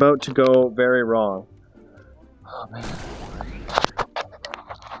protest is about to go very wrong. Oh, man.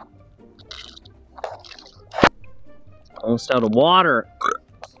 Almost out of water.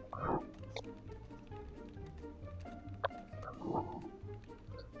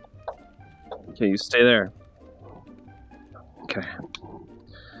 Okay, you stay there. Okay.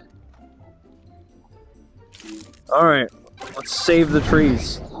 Alright, let's save the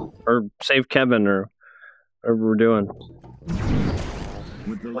trees. Or save Kevin, or whatever we're doing.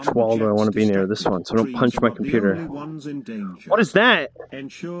 Which wall do I want to be near? This one, so don't punch my computer. What is that?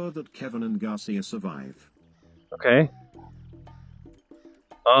 Ensure that Kevin and Garcia survive. Okay.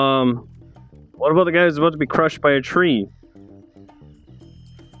 What about the guy who's about to be crushed by a tree?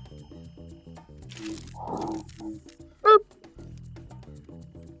 Boop.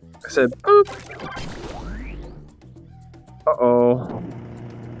 I said boop. Uh-oh.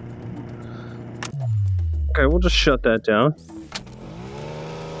 Okay, we'll just shut that down.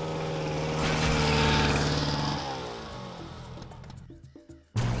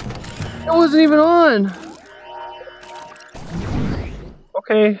 It wasn't even on!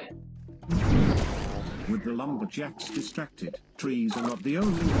 Okay. With the lumberjacks distracted, trees are not the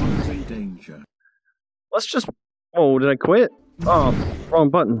only ones in danger. Let's just... Oh, did I quit? Oh, wrong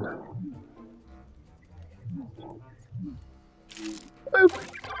button. Boop.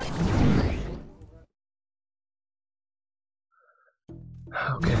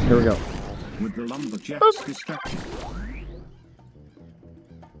 Okay, here we go. With the lumberjacks distracted.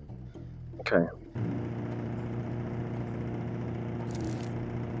 Okay.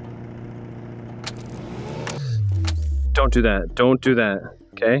 Don't do that. Don't do that.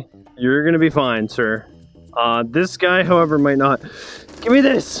 Okay? You're gonna be fine, sir. This guy, however, might not. Give me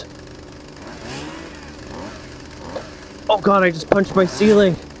this! Oh god, I just punched my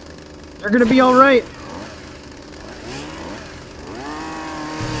ceiling. You're gonna be alright.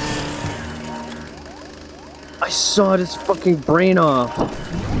 I sawed his fucking brain off.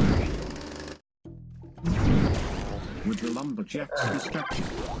 With the lumberjacks distracted.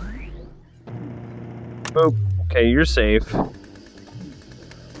 Boop. Okay, you're safe.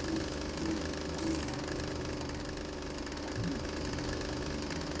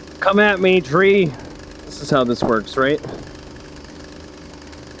 Come at me, tree. This is how this works, right?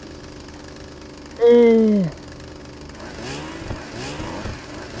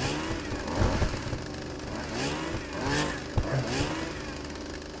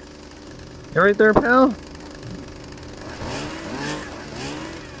 You right there, pal?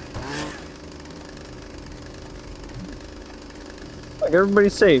 Like,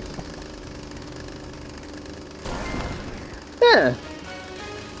 everybody's safe. Yeah.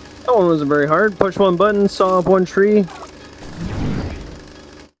 That one wasn't very hard. Push one button, saw up one tree.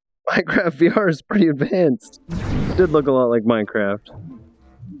 Minecraft VR is pretty advanced. It did look a lot like Minecraft.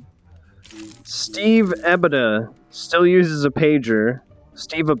 Steve Ebita still uses a pager.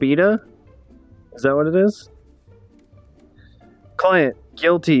 Steve Abita? Is that what it is? Client,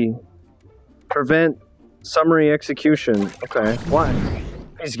 guilty. Prevent summary execution. Okay, why?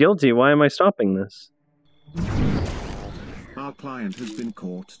 If he's guilty, why am I stopping this? Our client has been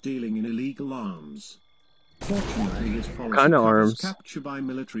caught dealing in illegal arms. Fortunately, his policy Kind of covers arms. capture by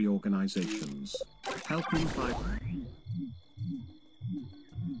military organizations. Help him fight.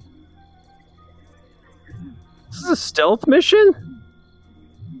 This is a stealth mission?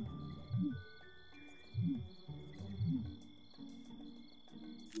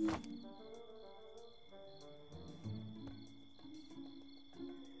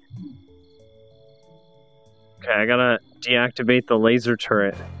 Okay, I gotta deactivate the laser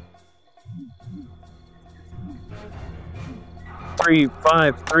turret. 3,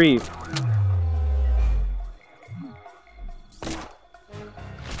 5, 3.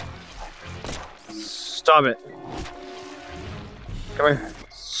 Stop it. Come here.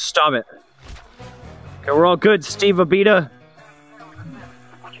 Stop it. Okay, we're all good, Steve Abita.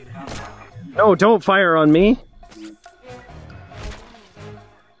 No, don't fire on me.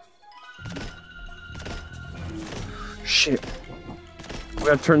 Shit. We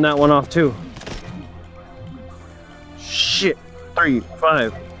gotta turn that one off too. Shit. 3,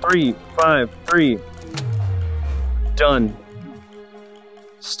 5, 3, 5, 3. Done.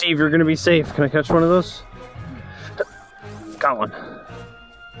 Steve, you're gonna be safe. Can I catch one of those? Got one.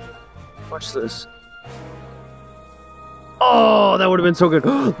 Watch this. Oh, that would have been so good.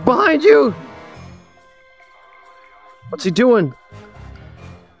 Behind you! What's he doing?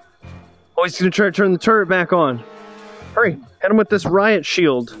 Oh, he's gonna try to turn the turret back on. Hurry, hit him with this riot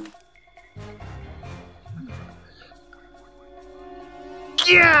shield.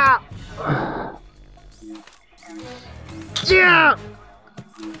 Yeah! Yeah!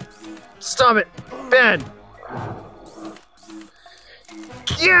 Stop it! Bad!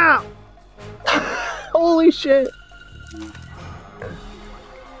 Yeah! Holy shit!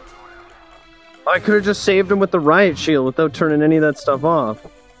 I could have just saved him with the riot shield without turning any of that stuff off.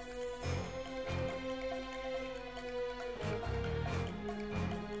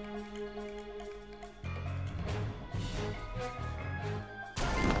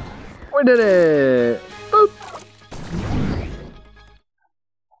 We did it! Boop!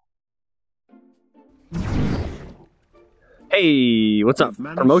 Hey, what's up?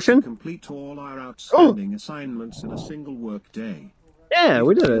 Promotion? To complete all our outstanding assignments in a single work day. Yeah,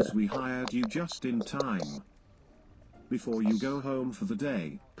 we did it. We hired you just in time. Before you go home for the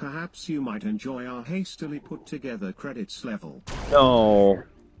day, perhaps you might enjoy our hastily put together credits level. No.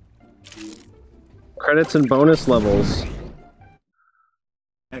 Credits and bonus levels.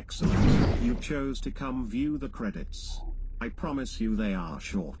 Excellent. You chose to come view the credits. I promise you they are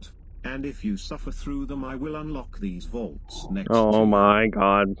short. And if you suffer through them, I will unlock these vaults next to Oh you. my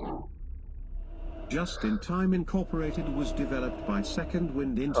god. Just in Time Incorporated was developed by Second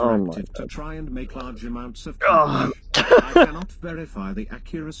Wind Interactive to try and make large amounts of cash. I cannot verify the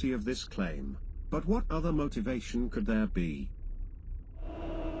accuracy of this claim, but what other motivation could there be?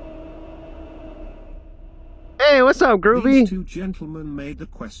 Hey, what's up, Groovy? These two gentlemen made the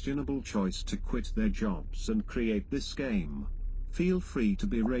questionable choice to quit their jobs and create this game. Feel free to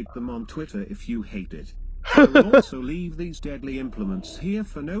berate them on Twitter if you hate it. I will also leave these deadly implements here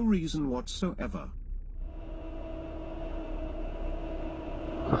for no reason whatsoever.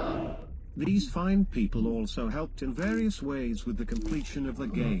 These fine people also helped in various ways with the completion of the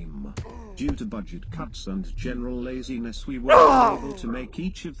game. Due to budget cuts and general laziness, we weren't able to make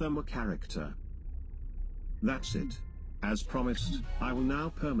each of them a character. That's it. As promised, I will now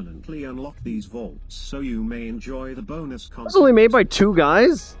permanently unlock these vaults so you may enjoy the bonus content. It's only made by 2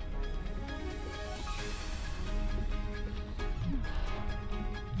 guys?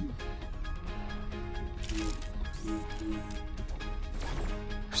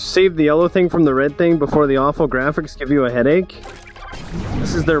 Save the yellow thing from the red thing before the awful graphics give you a headache?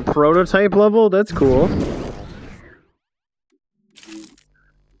 This is their prototype level? That's cool.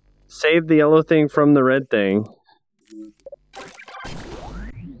 Save the yellow thing from the red thing.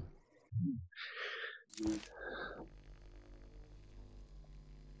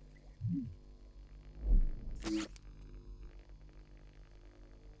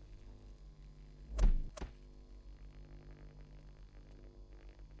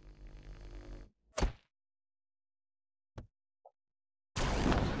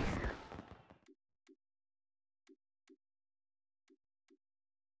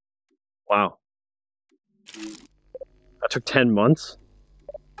 Wow. That took 10 months?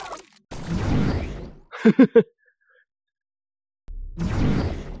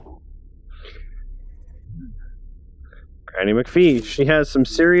 Granny McPhee. She has some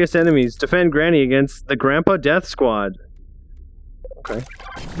serious enemies. Defend Granny against the Grandpa Death Squad. Okay.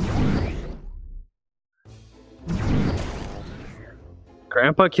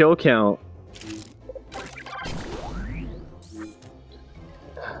 Grandpa kill count.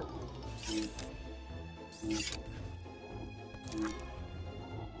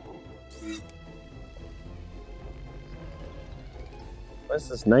 What's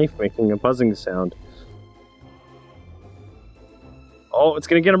this knife making a buzzing sound? Oh, it's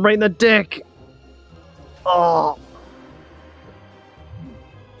gonna get him right in the dick! Oh!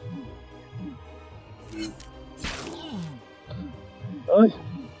 Oh.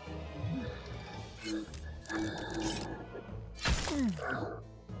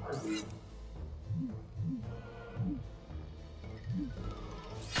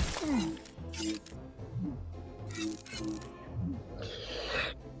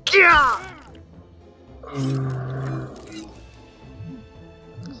 Yeah!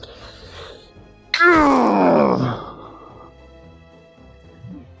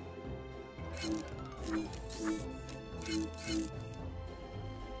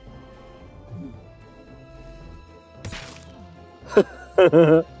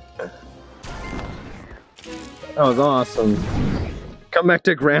 That was awesome. Come back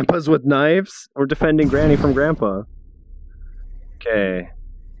to Grandpa's with knives? Or defending Granny from Grandpa? Okay.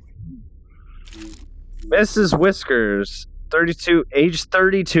 Mrs. Whiskers, 32, age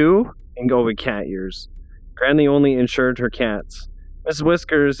 32, and go with cat years. Granny only insured her cats. Mrs.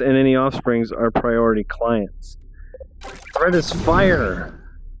 Whiskers and any offsprings are priority clients. Threat is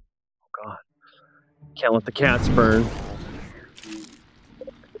fire. Oh god. Can't let the cats burn.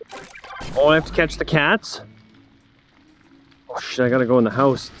 Oh, I have to catch the cats? Oh shit, I gotta go in the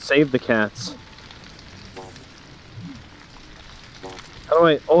house. Save the cats. How do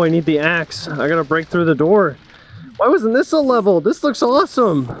I... Oh, I need the axe. I gotta break through the door. Why wasn't this a level? This looks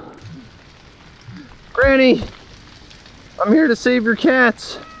awesome. Granny! I'm here to save your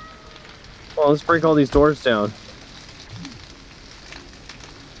cats. Well, let's break all these doors down.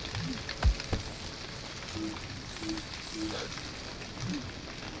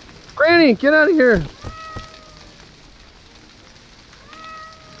 Granny, get out of here!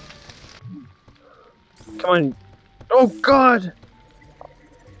 Come on. Oh God!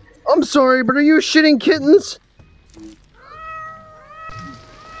 I'm sorry, but are you shitting kittens?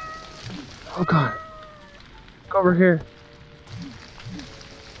 Oh God. Go over here.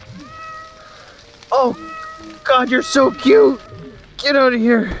 Oh God, you're so cute! Get out of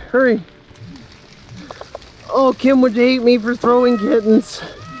here, hurry. Oh, Kim would hate me for throwing kittens.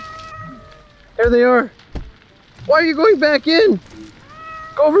 There they are. Why are you going back in?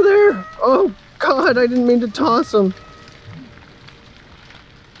 Go over there. Oh God, I didn't mean to toss them.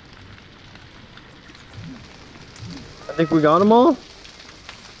 I think we got them all.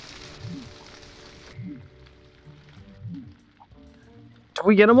 Did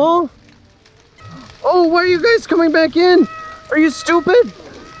we get them all? Oh, why are you guys coming back in? Are you stupid?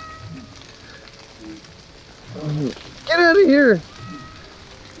 Get out of here.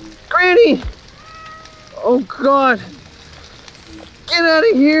 Granny! Oh God. Get out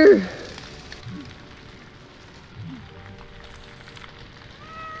of here.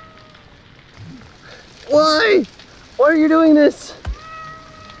 Why? Why are you doing this?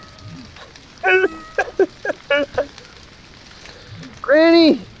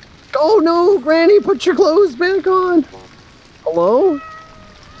 Granny! Oh no, Granny, put your clothes back on. Hello?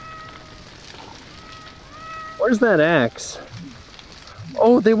 Where's that axe?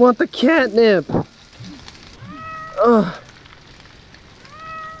 Oh, they want the catnip. Ugh.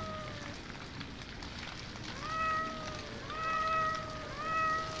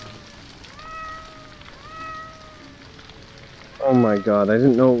 Oh my God, I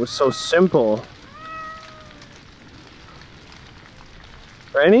didn't know it was so simple.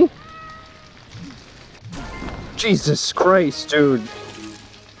 Granny? Jesus Christ, dude.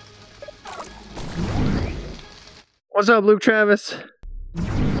 What's up, Luke Travis?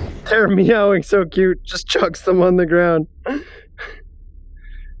 They're meowing so cute. Just chucks them on the ground.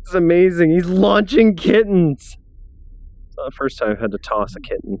 It's amazing. He's launching kittens. It's not the first time I've had to toss a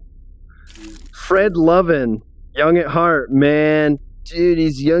kitten. Fred Lovin. Young at heart, man. Dude,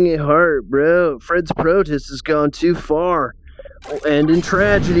 he's young at heart, bro. Fred's protest has gone too far. Will end in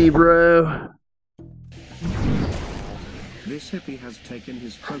tragedy, bro. This hippie has taken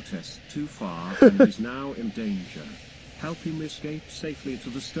his protest too far and is now in danger. Help him escape safely to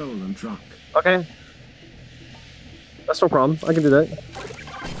the stolen truck. Okay. That's no problem. I can do that.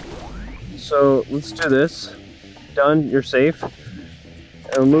 So, let's do this. Done. You're safe.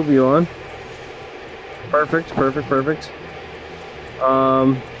 And we'll move you on. Perfect, perfect, perfect.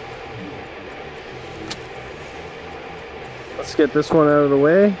 Let's get this one out of the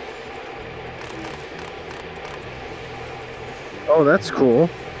way. Oh, that's cool.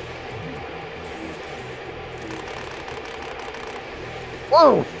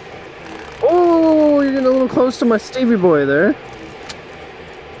 Whoa! Oh, you're getting a little close to my Stevie boy there.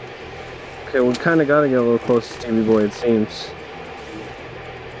 Okay, we kind of got to get a little close to Stevie boy, it seems.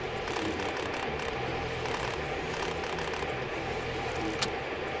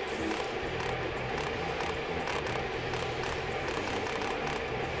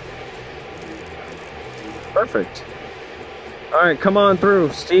 Perfect. Alright, come on through,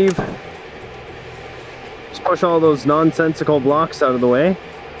 Steve. Just push all those nonsensical blocks out of the way.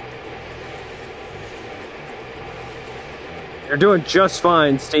 You're doing just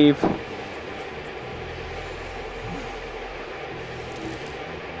fine, Steve.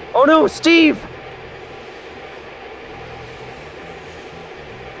 Oh no, Steve!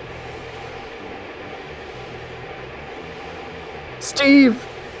 Steve!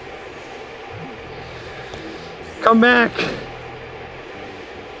 Come back!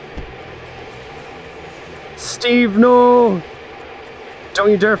 Steve, no!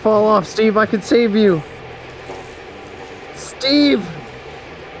 Don't you dare fall off, Steve, I can save you! Steve!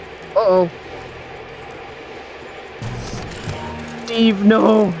 Uh-oh. Steve,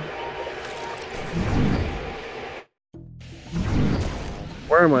 no!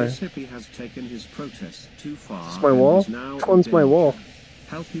 Where am I? This hippie has taken his protest too far. Is this my wall? Which one's my wall?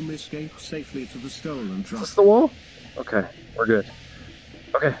 Help him escape safely to the stolen truck. Is this the wall? Okay, we're good.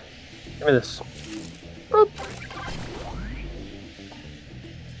 Okay, give me this. Boop.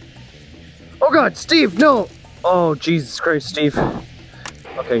 Oh God, Steve, no! Oh, Jesus Christ, Steve.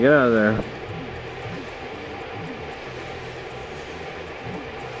 Okay, get out of there.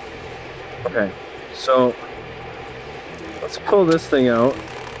 So let's pull this thing out,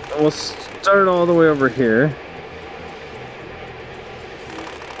 and we'll start all the way over here.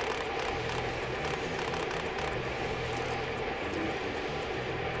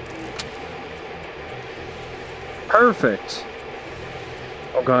 Perfect.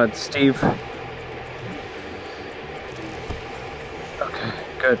 Oh God, Steve. Okay,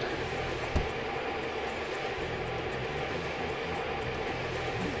 good.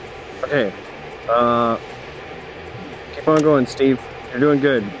 Okay, keep on going, Steve. You're doing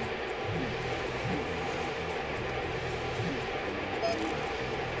good.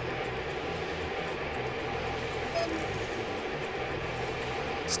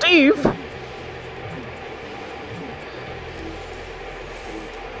 Steve!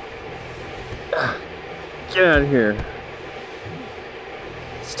 Get out of here.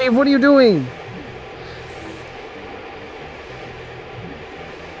 Steve, what are you doing?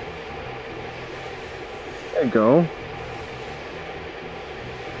 There you go.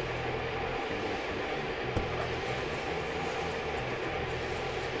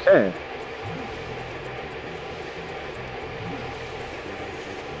 Okay.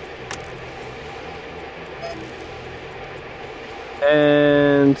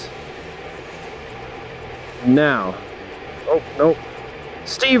 And now. Oh, nope.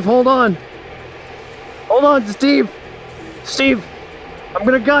 Steve, hold on. Hold on, Steve. Steve, I'm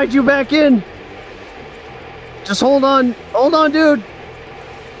gonna guide you back in. Just hold on. Hold on, dude.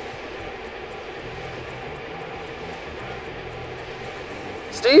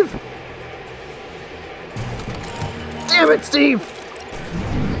 Steve? Damn it, Steve!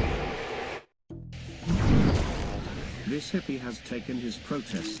 This hippie has taken his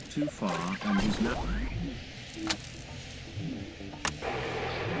protest too far and is now...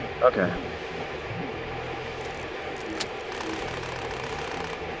 Okay.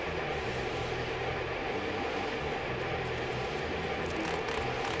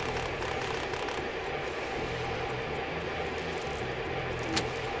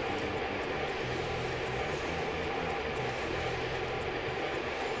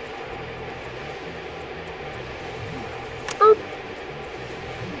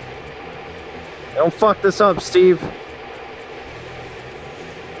 Don't fuck this up, Steve.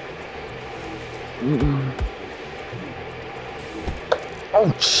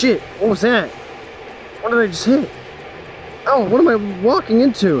 Oh shit, what was that? What did I just hit? Oh, what am I walking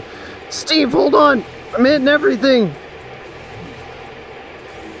into? Steve, hold on! I'm hitting everything!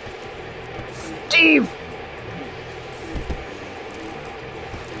 Steve!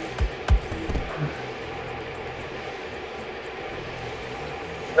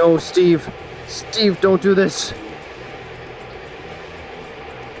 No, Steve. Steve, don't do this.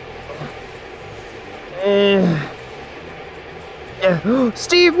 Yeah.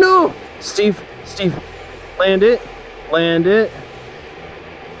 Steve, no! Steve, land it. Land it.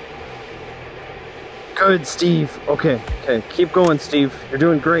 Good, Steve. Okay, keep going, Steve. You're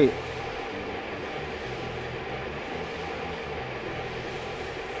doing great.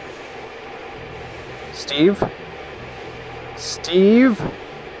 Steve? Steve?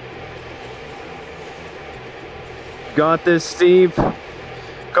 Got this, Steve.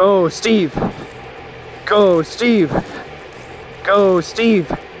 Go, Steve. Go, Steve. Go,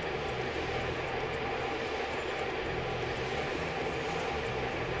 Steve.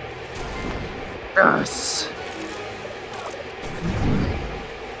 Yes. I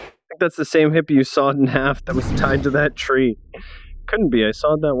think that's the same hippie you sawed in half that was tied to that tree. Couldn't be. I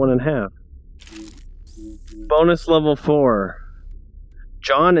sawed that one in half. Bonus level 4.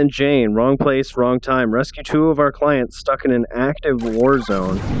 John and Jane, wrong place, wrong time. Rescue 2 of our clients stuck in an active war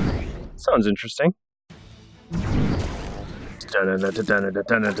zone. Sounds interesting. Okay,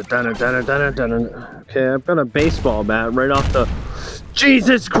 I've got a baseball bat right off the...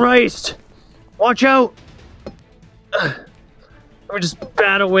 Jesus Christ! Watch out! Let me just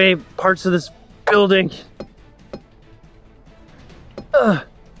bat away parts of this building.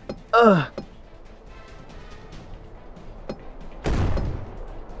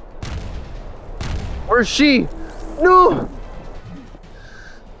 Where's she? No!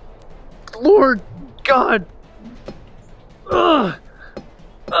 Lord God!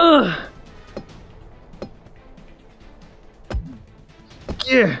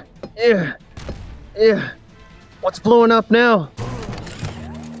 Yeah. What's blowing up now?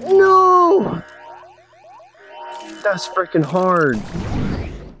 No! That's freaking hard.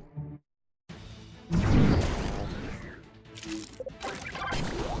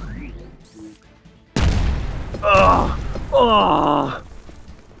 Oh!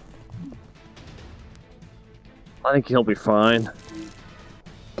 I think he'll be fine.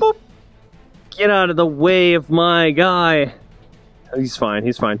 Boop. Get out of the way of my guy. He's fine,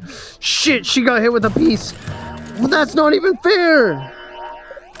 he's fine. Shit, she got hit with a piece. Well, that's not even fair.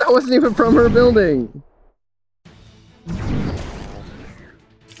 That wasn't even from her building.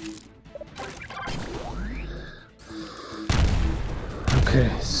 Okay.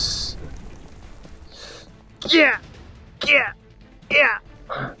 Yeah. Yeah. Yeah.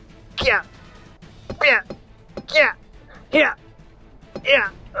 Yeah. Yeah. Yeah. Yeah. Yeah.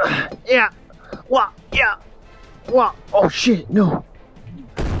 Yeah. Wah. Yeah. Wah. Oh shit, no.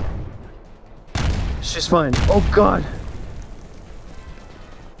 She's fine. Oh god.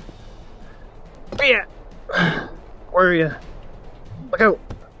 Yeah. Where are you? Look out.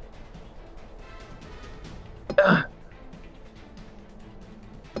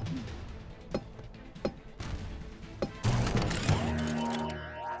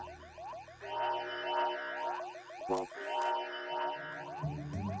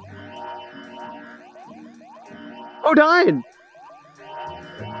 Oh, died.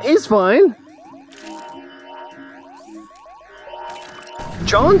 He's fine.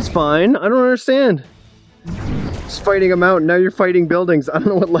 John's fine. I don't understand. Just fighting him out, and now you're fighting buildings. I don't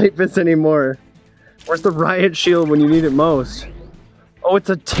know what life is anymore. Where's the riot shield when you need it most? Oh, it's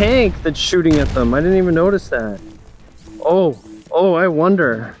a tank that's shooting at them. I didn't even notice that. Oh, I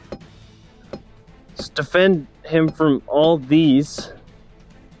wonder. Let's defend him from all these.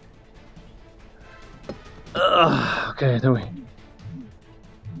 Okay, then we...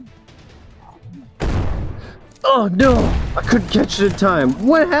 Oh no! I couldn't catch it in time.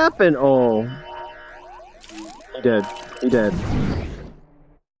 What happened? Oh. He dead. He dead.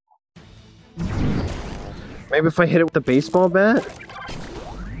 Maybe if I hit it with the baseball bat?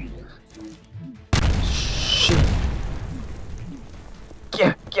 Shit.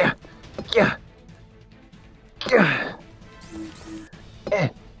 Yeah.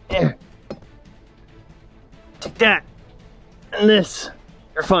 Take that. And this.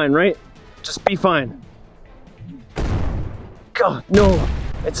 You're fine, right? Just be fine. God, no.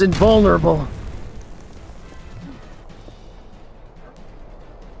 It's invulnerable.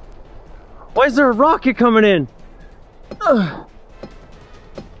 Why is there a rocket coming in? Oh,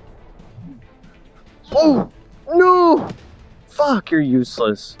 no! Fuck, you're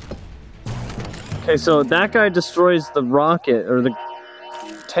useless. Okay, so that guy destroys the rocket, or the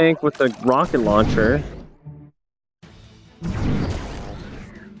tank with the rocket launcher.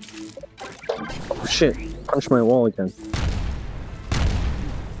 Oh shit, punch my wall again.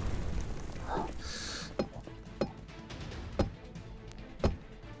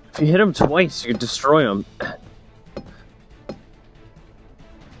 If you hit him twice, you could destroy him.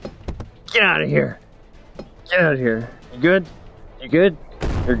 Get out of here. Get out of here. You good? You good?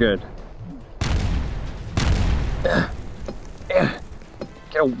 You're good.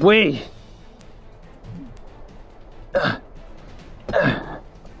 Get away.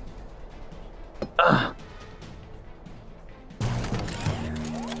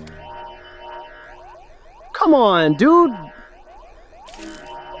 Come on, dude.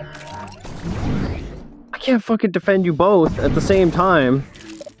 I can't fucking defend you both at the same time.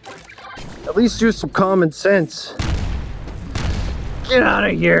 At least use some common sense. Get out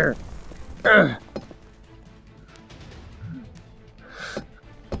of here. Out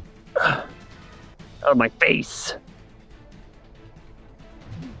of my face.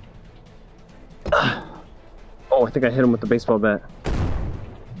 Oh, I think I hit him with the baseball bat.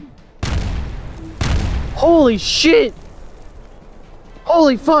 Holy shit!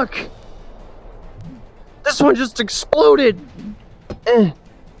 Holy fuck! This one just exploded!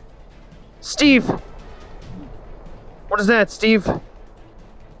 Steve! What is that, Steve?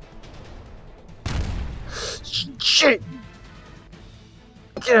 Shit!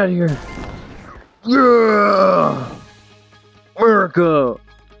 Get out of here! Yeah! America!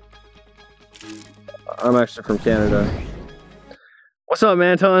 I'm actually from Canada. What's up,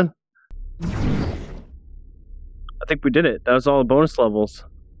 Anton? I think we did it. That was all the bonus levels.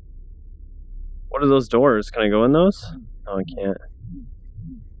 What are those doors? Can I go in those? No, I can't.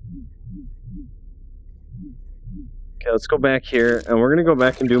 Okay, let's go back here, and we're gonna go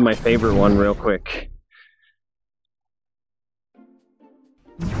back and do my favorite one real quick.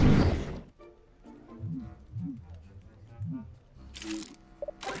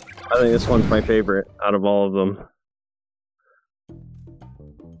 I think this one's my favorite out of all of them.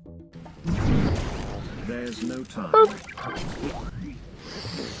 There's no time.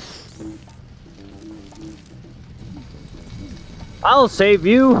 I'll save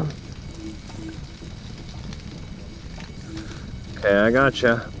you. Okay, I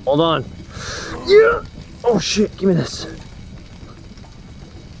gotcha. Hold on. Yeah. Oh shit! Give me this.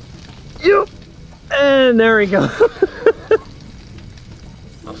 Yep. And there we go.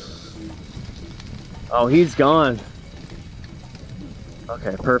 Oh, he's gone.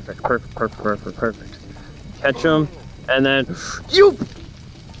 Okay, perfect. Catch him, and then you.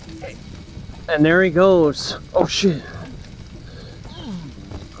 And there he goes. Oh shit.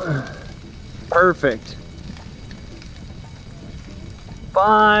 Perfect.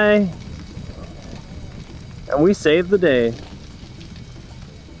 Bye. And we saved the day.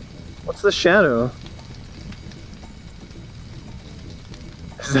 What's the shadow?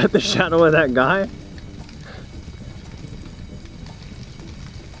 Is that the shadow of that guy?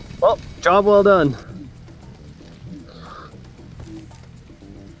 Well, job well done.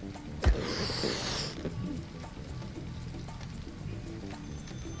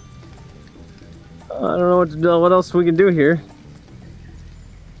 I don't know what to do, what else we can do here.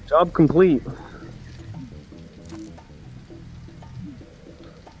 Job complete.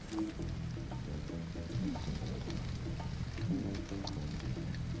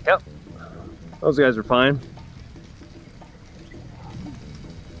 Yep, those guys are fine.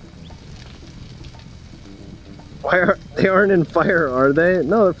 They aren't in fire, are they?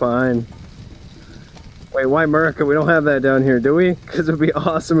 No, they're fine. Wait, why America? We don't have that down here, do we? Because it'd be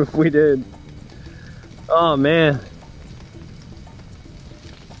awesome if we did. Oh man.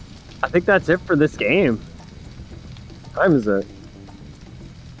 I think that's it for this game. What time is it?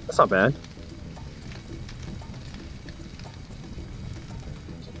 That's not bad.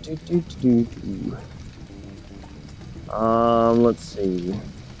 Let's see.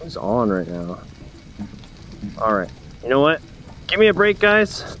 Who's on right now? Alright. You know what? Give me a break,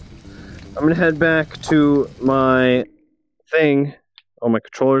 guys. I'm gonna head back to my thing. Oh, my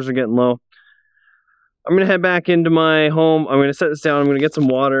controllers are getting low. I'm gonna head back into my home. I'm gonna set this down. I'm gonna get some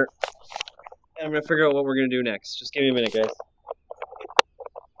water. And I'm gonna figure out what we're gonna do next. Just give me a minute, guys.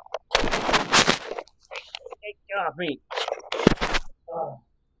 Hey, get off me. Oh.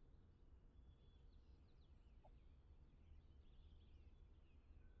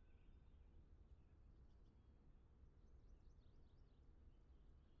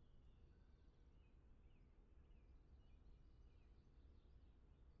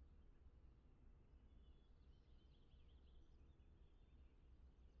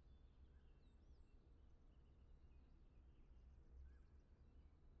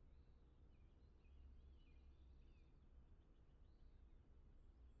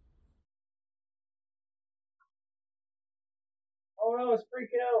 Oh no, it's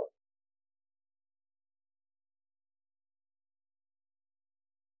freaking out.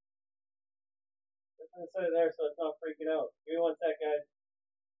 It's gonna set it there so it's not freaking out. Give me one sec, guys.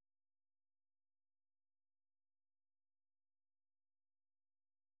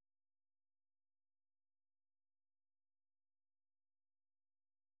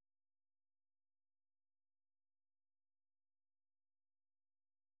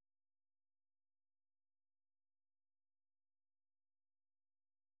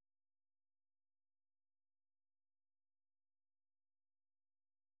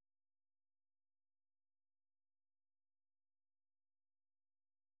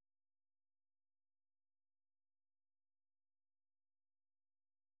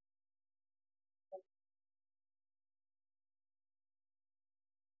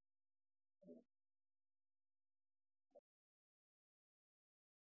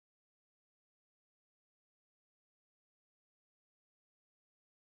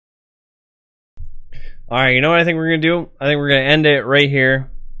 Alright, you know what I think we're gonna do? I think we're gonna end it right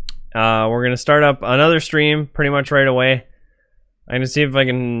here. We're gonna start up another stream pretty much right away. I'm gonna see if I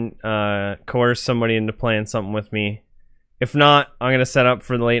can coerce somebody into playing something with me. If not, I'm gonna set up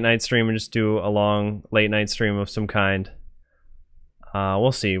for the late night stream and just do a long late night stream of some kind.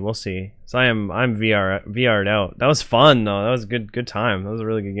 We'll see. So I'm VR'd out. That was fun though. That was a good time. That was a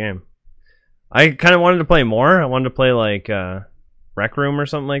really good game. I kind of wanted to play more. I wanted to play like Rec Room or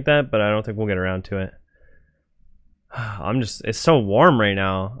something like that, but I don't think we'll get around to it. It's so warm right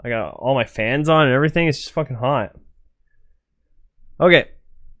now. I got all my fans on and everything. It's just fucking hot. Okay.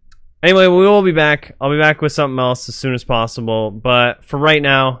 Anyway, we will be back. I'll be back with something else as soon as possible. But for right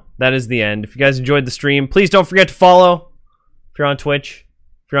now, that is the end. If you guys enjoyed the stream, please don't forget to follow. If you're on Twitch,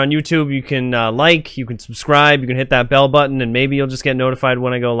 if you're on YouTube, you can like, you can subscribe, you can hit that bell button, and maybe you'll just get notified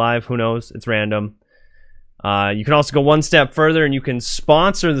when I go live. Who knows? It's random. You can also go one step further and you can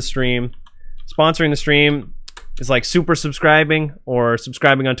sponsor the stream. Sponsoring the stream is like super subscribing or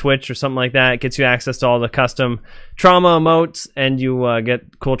subscribing on Twitch or something like that. It gets you access to all the custom trauma emotes, and you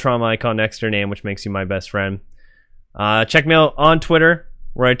get cool trauma icon next to your name, which makes you my best friend. Check me out on Twitter,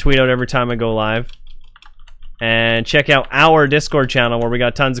 where I tweet out every time I go live. And check out our Discord channel where we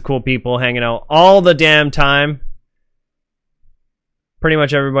got tons of cool people hanging out all the damn time. Pretty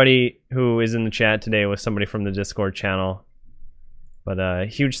much everybody who is in the chat today was somebody from the Discord channel. But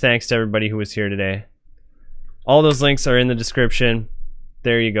huge thanks to everybody who was here today. All those links are in the description.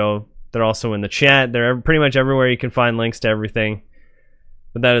 There you go. They're also in the chat. They're pretty much everywhere you can find links to everything.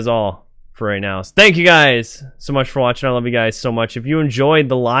 But that is all for right now. So thank you guys so much for watching. I love you guys so much. If you enjoyed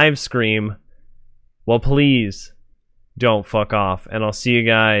the live stream, well, please don't fuck off. And I'll see you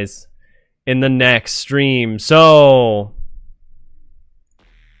guys in the next stream. So,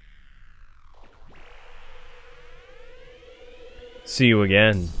 see you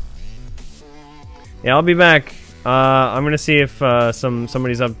again. Yeah, I'll be back. I'm gonna see if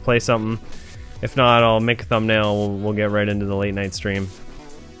somebody's up to play something. If not, I'll make a thumbnail. We'll get right into the late night stream.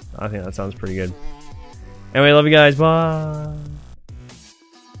 I think that sounds pretty good. Anyway, love you guys. Bye.